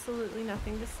absolutely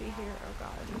nothing to see here. Oh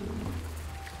god.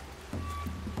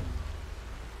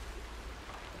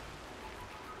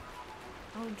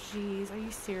 Oh jeez. Are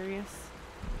you serious?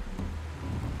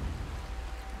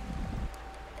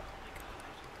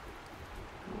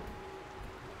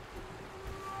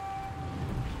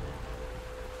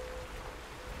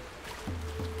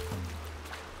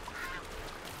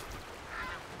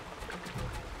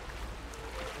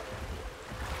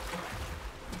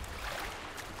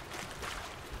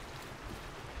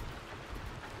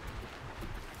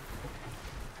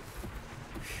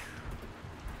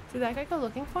 Did that guy go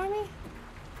looking for me?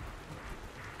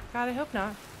 God, I hope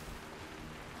not.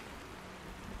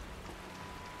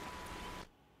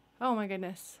 Oh my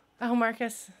goodness. Oh,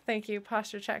 Marcus, thank you.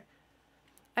 Posture check.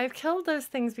 I've killed those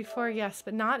things before, yes,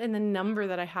 but not in the number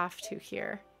that I have to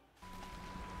here.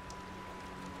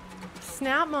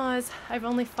 Snapmaws, I've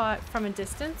only fought from a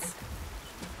distance.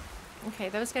 Okay,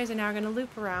 those guys are now going to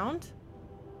loop around.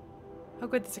 Oh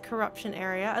good, there's a corruption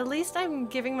area. At least I'm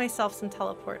giving myself some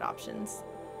teleport options.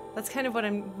 That's kind of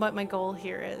what my goal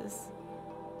here is.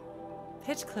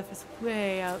 Pitchcliff is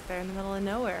way out there in the middle of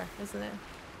nowhere, isn't it?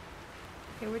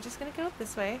 Okay, we're just gonna go up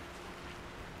this way.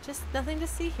 Just nothing to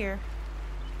see here.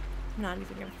 I'm not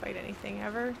even gonna fight anything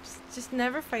ever. Just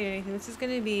never fight anything. This is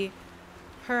gonna be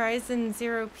Horizon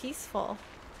Zero peaceful.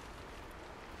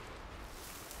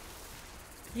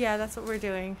 Yeah, that's what we're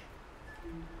doing.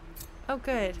 Oh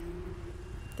good.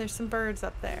 There's some birds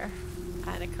up there.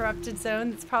 And a corrupted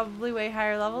zone that's probably way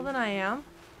higher level than I am.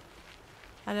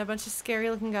 And a bunch of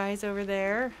scary looking guys over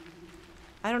there.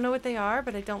 I don't know what they are,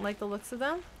 but I don't like the looks of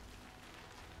them.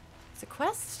 There's a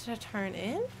quest to turn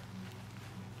in?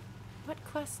 What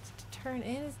quest to turn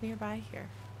in is nearby here?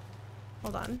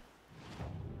 Hold on.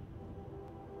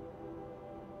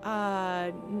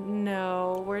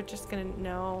 No. We're just gonna,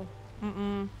 no.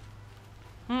 Mm-mm.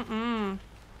 Mm-mm.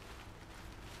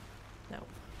 No.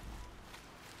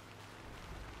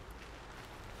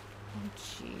 Oh,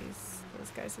 jeez.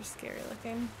 Those guys are scary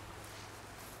looking.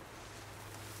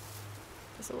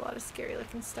 There's a lot of scary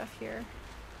looking stuff here.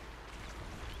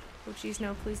 Oh, jeez,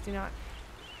 no, please do not.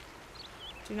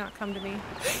 Do not come to me.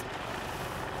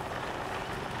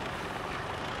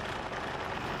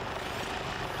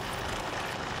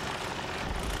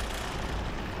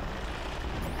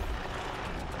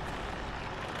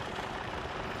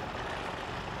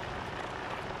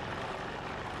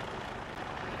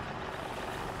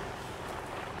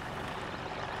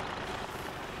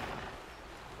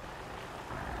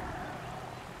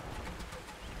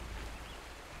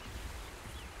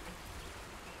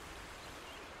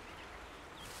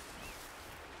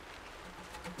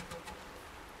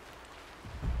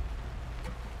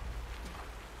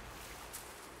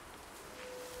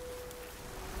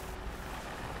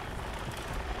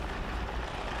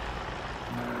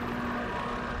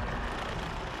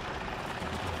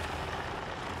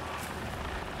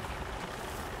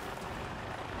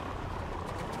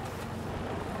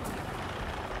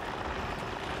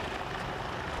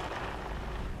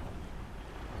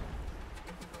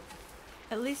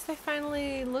 At least I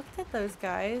finally looked at those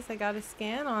guys. I got a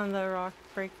scan on the rock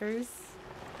breakers.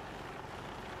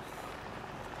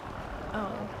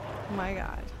 Oh my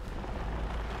god.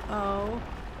 Oh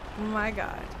my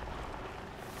god.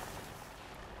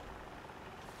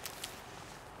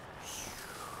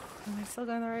 Am I still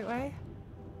going the right way?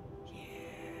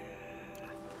 Yeah.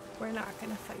 We're not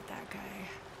gonna fight that guy.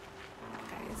 That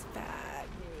guy is bad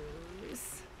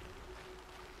news.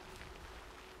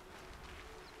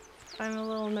 I'm a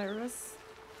little nervous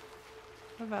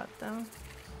about them.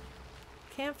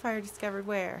 Campfire discovered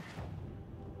where?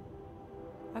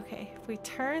 Okay, if we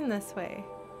turn this way,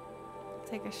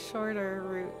 take a shorter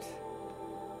route.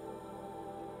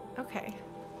 Okay.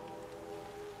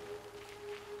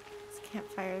 There's a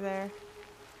campfire there.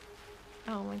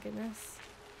 Oh my goodness.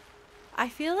 I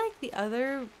feel like the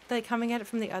other, like coming at it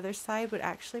from the other side would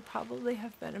actually probably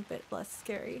have been a bit less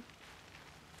scary.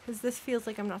 Because this feels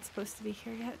like I'm not supposed to be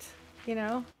here yet. You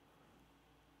know?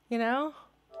 You know?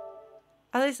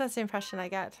 At least that's the impression I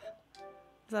get.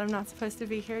 Is that I'm not supposed to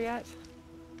be here yet.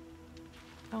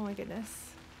 Oh my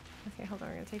goodness. Okay, hold on,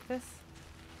 we're gonna take this.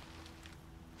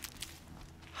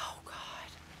 Oh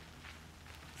god.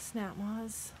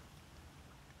 Snapmaws.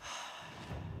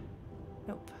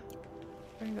 Nope.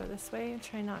 We're gonna go this way and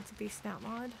try not to be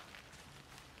snapmawed.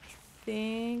 I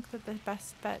think that the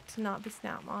best bet to not be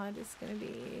snapmawed is gonna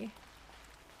be...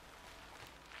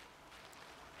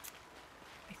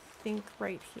 I think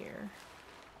right here.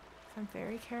 If I'm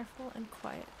very careful and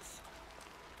quiet.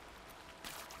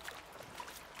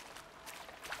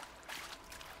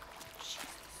 Jesus.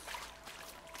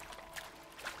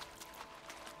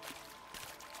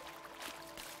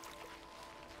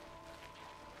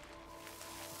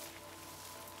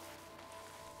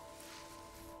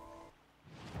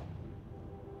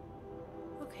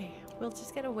 we'll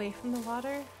just get away from the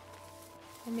water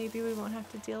and maybe we won't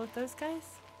have to deal with those guys.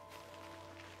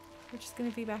 We're just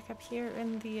gonna be back up here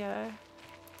in the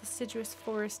deciduous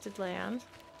forested land.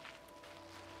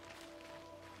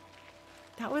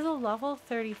 That was a level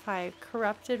 35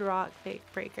 corrupted rock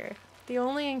breaker. The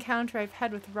only encounter I've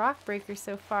had with rock breakers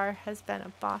so far has been a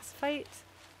boss fight.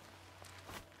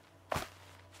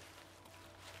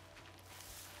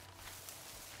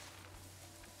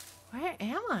 Where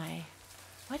am I?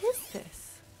 What is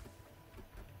this?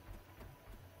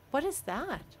 What is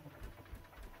that?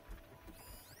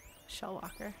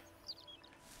 Shellwalker.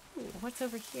 Ooh, what's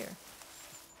over here?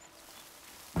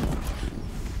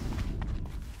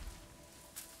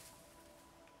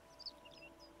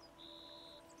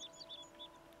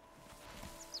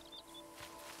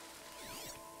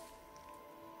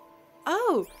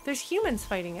 Oh, there's humans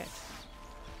fighting it.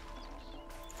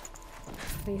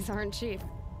 These aren't cheap.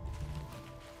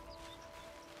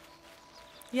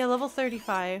 Yeah, level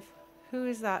 35. Who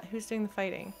is that? Who's doing the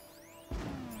fighting?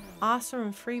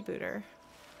 Oseram freebooter.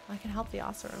 I can help the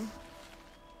Oseram.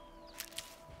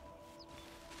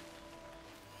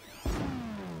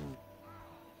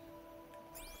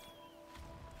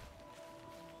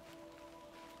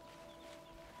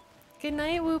 Good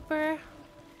night, Whooper.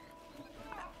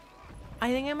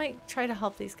 I think I might try to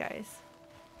help these guys.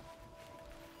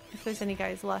 If there's any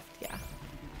guys left, yeah.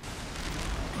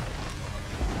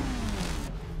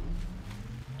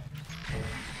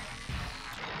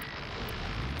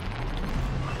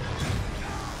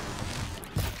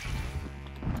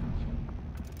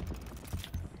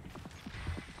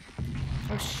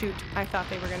 Oh shoot, I thought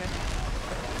they were gonna...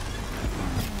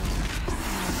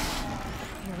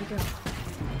 Here we go.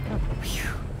 Oh, phew.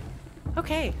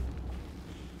 Okay.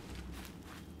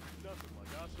 Nothing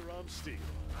like Oseram steel.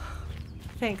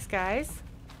 Thanks, guys.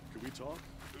 Can we talk?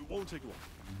 It won't take long.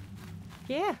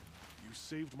 Yeah. You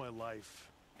saved my life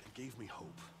and gave me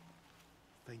hope.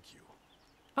 Thank you.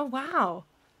 Oh, wow.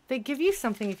 They give you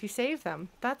something if you save them.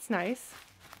 That's nice.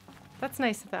 That's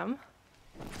nice of them.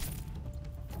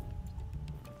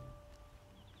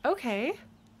 Okay.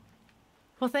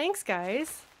 Well, thanks,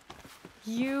 guys.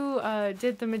 You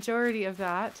did the majority of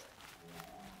that.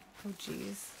 Oh,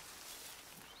 jeez.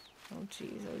 Oh,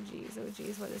 jeez. Oh, jeez. Oh,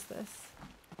 jeez. What is this?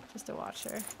 Just a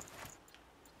watcher.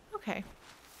 Okay.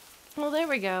 Well, there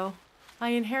we go. I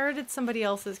inherited somebody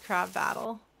else's crab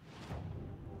battle.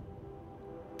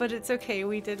 But it's okay.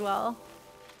 We did well.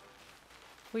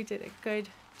 We did a good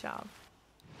job.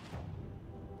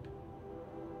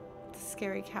 The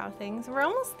scary cow things. We're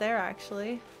almost there,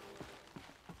 actually.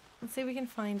 Let's see if we can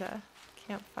find a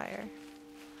campfire.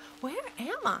 Where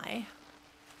am I?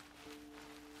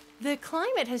 The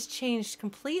climate has changed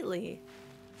completely.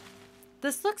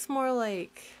 This looks more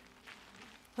like,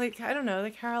 I don't know,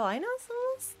 the Carolinas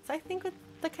almost? I think with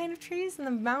the kind of trees and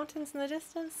the mountains in the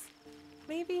distance.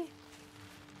 Maybe?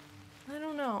 I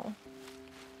don't know.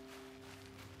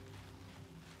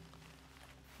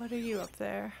 What are you up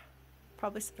there?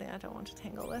 Probably something I don't want to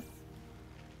tangle with.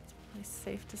 It's probably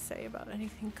safe to say about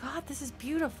anything. God, this is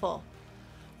beautiful.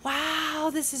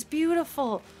 Wow, this is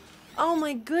beautiful. Oh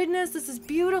my goodness, this is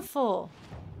beautiful.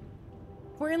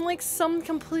 We're in like some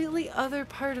completely other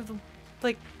part of the,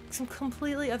 like some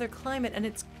completely other climate, and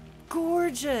it's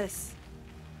gorgeous.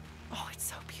 Oh, it's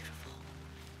so beautiful.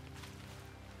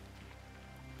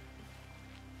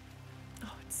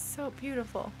 Oh, it's so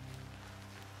beautiful.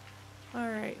 All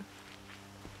right.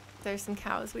 There's some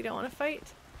cows we don't want to fight.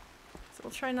 So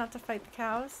we'll try not to fight the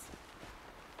cows.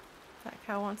 That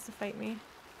cow wants to fight me.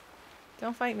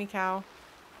 Don't fight me, cow.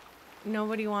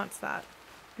 Nobody wants that.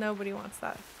 Nobody wants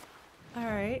that.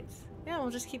 Alright. Yeah,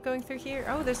 we'll just keep going through here.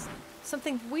 Oh, there's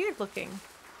something weird looking.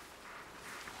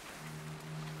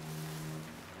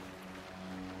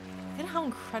 Look at how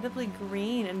incredibly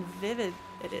green and vivid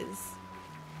it is.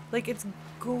 Like, it's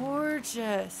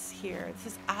gorgeous here.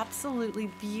 This is absolutely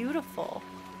beautiful.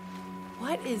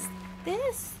 What is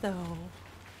this, though?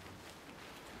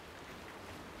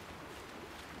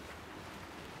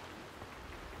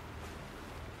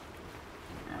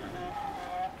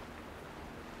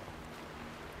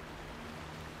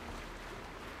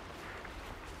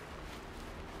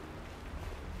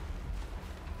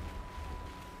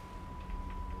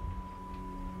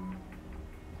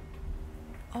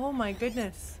 Oh my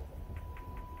goodness.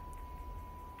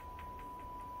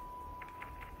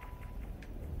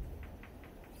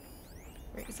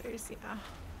 Razors, yeah.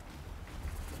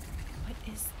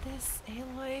 What is this,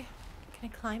 Aloy? Can I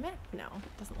climb it? No,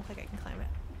 it doesn't look like I can climb it.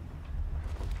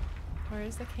 Where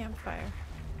is the campfire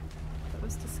that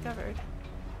was discovered?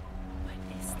 What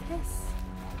is this?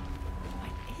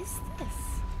 What is this?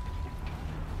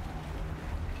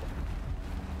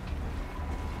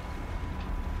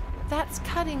 That's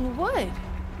cutting wood.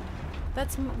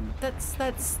 That's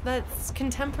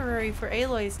contemporary for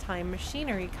Aloy's time.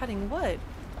 Machinery cutting wood.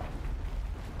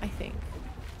 I think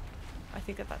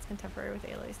that's contemporary with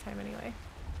Aloy's time anyway.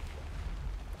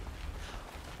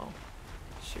 Oh,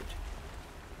 shoot.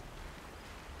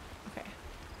 Okay.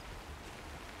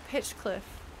 Pitch cliff.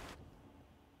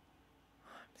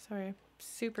 I'm sorry, I'm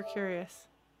super curious.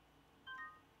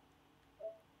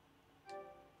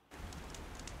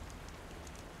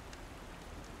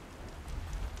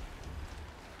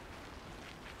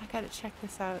 I gotta check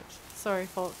this out. Sorry,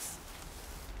 folks.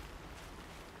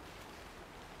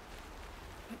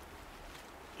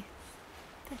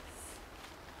 What is this?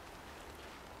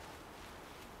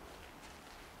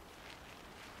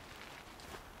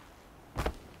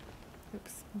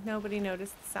 Oops. Nobody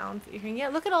noticed the sounds that you're hearing. Yeah,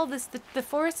 look at all this. The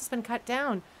forest has been cut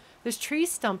down. There's tree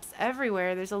stumps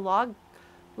everywhere. There's a log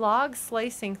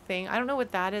slicing thing. I don't know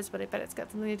what that is, but I bet it's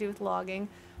got something to do with logging.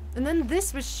 And then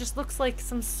this, which just looks like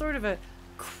some sort of a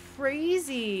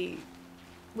crazy,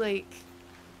 like,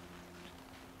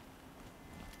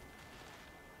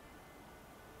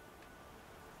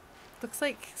 looks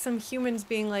like some humans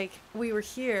being like, we were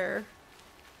here,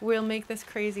 we'll make this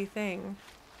crazy thing.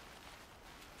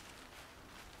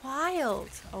 Wild.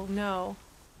 Oh no.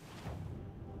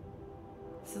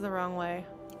 This is the wrong way.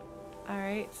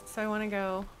 Alright, so I want to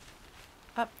go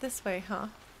up this way, huh?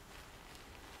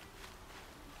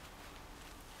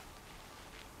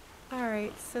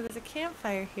 Alright, so there's a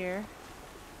campfire here.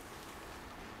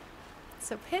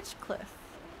 So pitch cliff.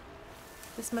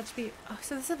 This must be, oh,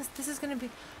 so this is gonna be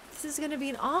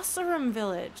an Oseram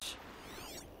village.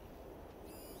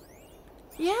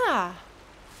 Yeah.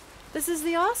 This is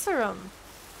the Oseram.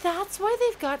 That's why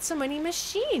they've got so many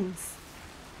machines.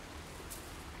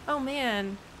 Oh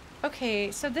man.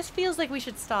 Okay, so this feels like we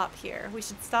should stop here. We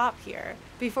should stop here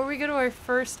before we go to our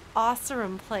first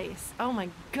Oseram place. Oh my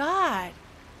god.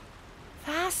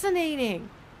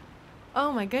 Fascinating.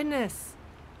 Oh my goodness.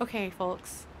 Okay,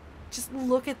 folks. Just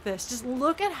look at this. Just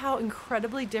look at how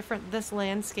incredibly different this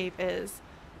landscape is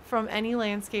from any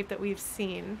landscape that we've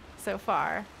seen so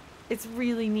far. It's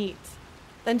really neat.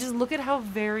 Then just look at how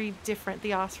very different the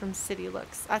Oseram city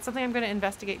looks. That's something I'm going to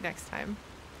investigate next time.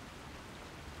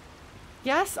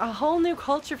 Yes, a whole new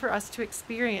culture for us to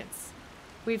experience.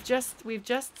 We've just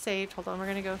saved. Hold on, we're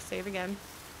going to go save again.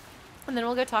 And then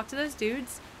we'll go talk to those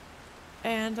dudes.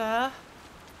 And then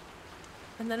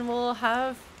we'll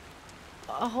have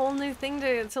a whole new thing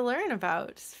to learn about.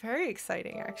 It's very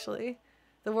exciting, actually.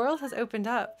 The world has opened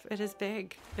up. It is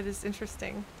big. It is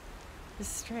interesting. It's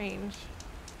strange.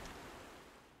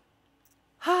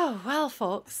 Oh, well,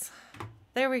 folks.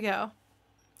 There we go.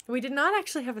 We did not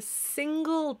actually have a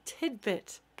single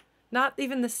tidbit, not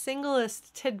even the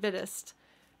singlest tidbitest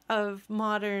of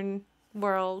modern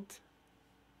world,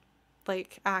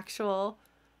 like, actual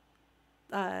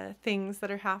things that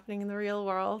are happening in the real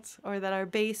world, or that are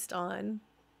based on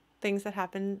things that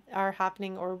are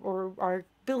happening or are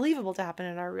believable to happen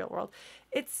in our real world.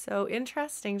 It's so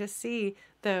interesting to see,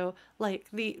 though, like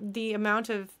the amount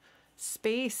of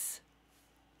space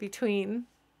between,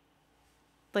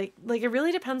 like it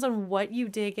really depends on what you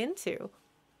dig into.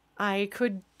 I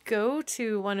could go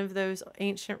to one of those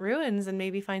ancient ruins and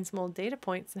maybe find some old data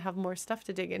points and have more stuff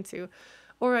to dig into,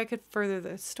 or I could further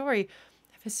the story.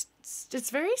 It's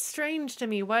very strange to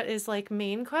me what is like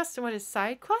main quest and what is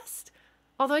side quest.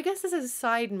 Although I guess this is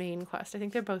side main quest. I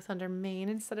think they're both under main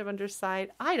instead of under side.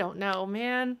 I don't know,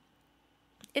 man.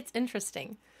 It's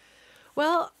interesting.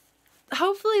 Well,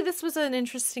 hopefully this was an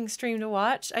interesting stream to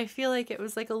watch. I feel like it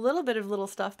was like a little bit of little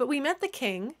stuff, but we met the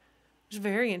king, which is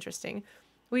very interesting.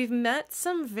 We've met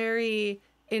some very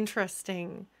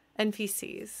interesting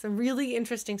NPCs, some really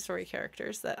interesting story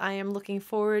characters that I am looking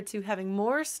forward to having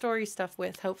more story stuff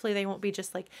with. Hopefully they won't be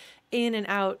just like in and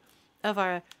out of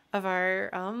our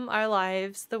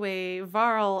lives the way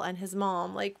Varl and his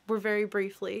mom like were very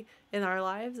briefly in our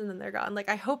lives and then they're gone. Like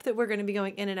I hope that we're going to be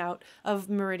going in and out of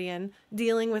Meridian,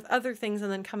 dealing with other things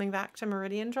and then coming back to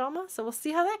Meridian drama. So we'll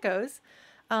see how that goes.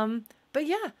 But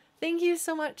yeah, thank you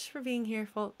so much for being here,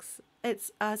 folks. It's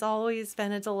as always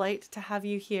been a delight to have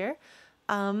you here.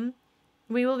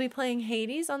 We will be playing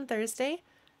Hades on Thursday.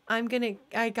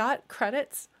 I got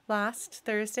credits last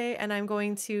Thursday and I'm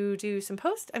going to do some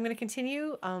post. I'm going to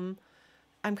continue. I'm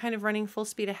kind of running full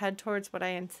speed ahead towards what I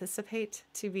anticipate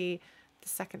to be the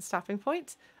second stopping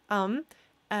point.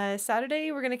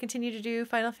 Saturday we're going to continue to do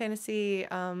Final Fantasy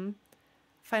VI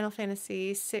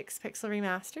Pixel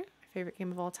Remaster, my favorite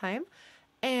game of all time.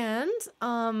 And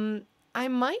I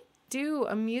might do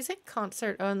a music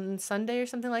concert on Sunday or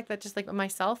something like that, just like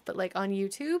myself, but like on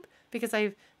YouTube, because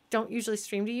I've don't usually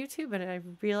stream to YouTube, and I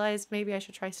realized maybe I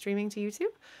should try streaming to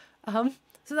YouTube.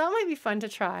 So that might be fun to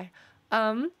try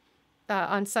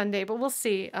on Sunday, but we'll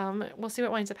see. We'll see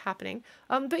what winds up happening.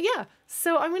 But yeah,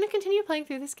 so I'm going to continue playing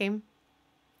through this game.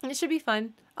 It should be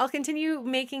fun. I'll continue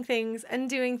making things and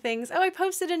doing things. Oh, I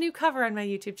posted a new cover on my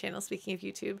YouTube channel, speaking of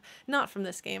YouTube, not from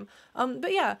this game.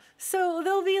 But yeah, so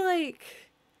there'll be like,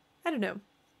 I don't know,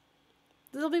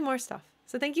 there'll be more stuff.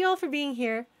 So thank you all for being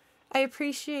here. I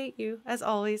appreciate you, as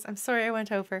always. I'm sorry I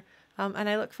went over. And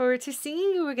I look forward to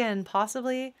seeing you again,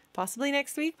 possibly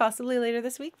next week, possibly later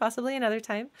this week, possibly another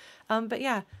time. But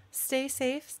yeah, stay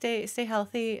safe, stay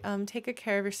healthy, take good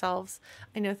care of yourselves.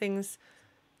 I know things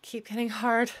keep getting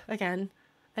hard again,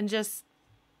 and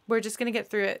we're just gonna get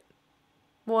through it.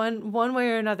 One way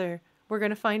or another, we're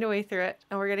gonna find a way through it,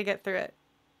 and we're gonna get through it.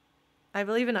 I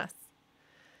believe in us.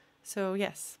 So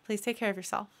yes, please take care of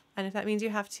yourself. And if that means you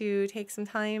have to take some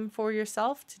time for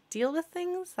yourself to deal with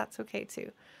things, that's okay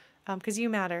too. Because you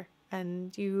matter,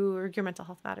 and your mental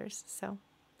health matters. So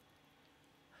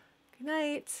good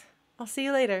night. I'll see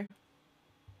you later.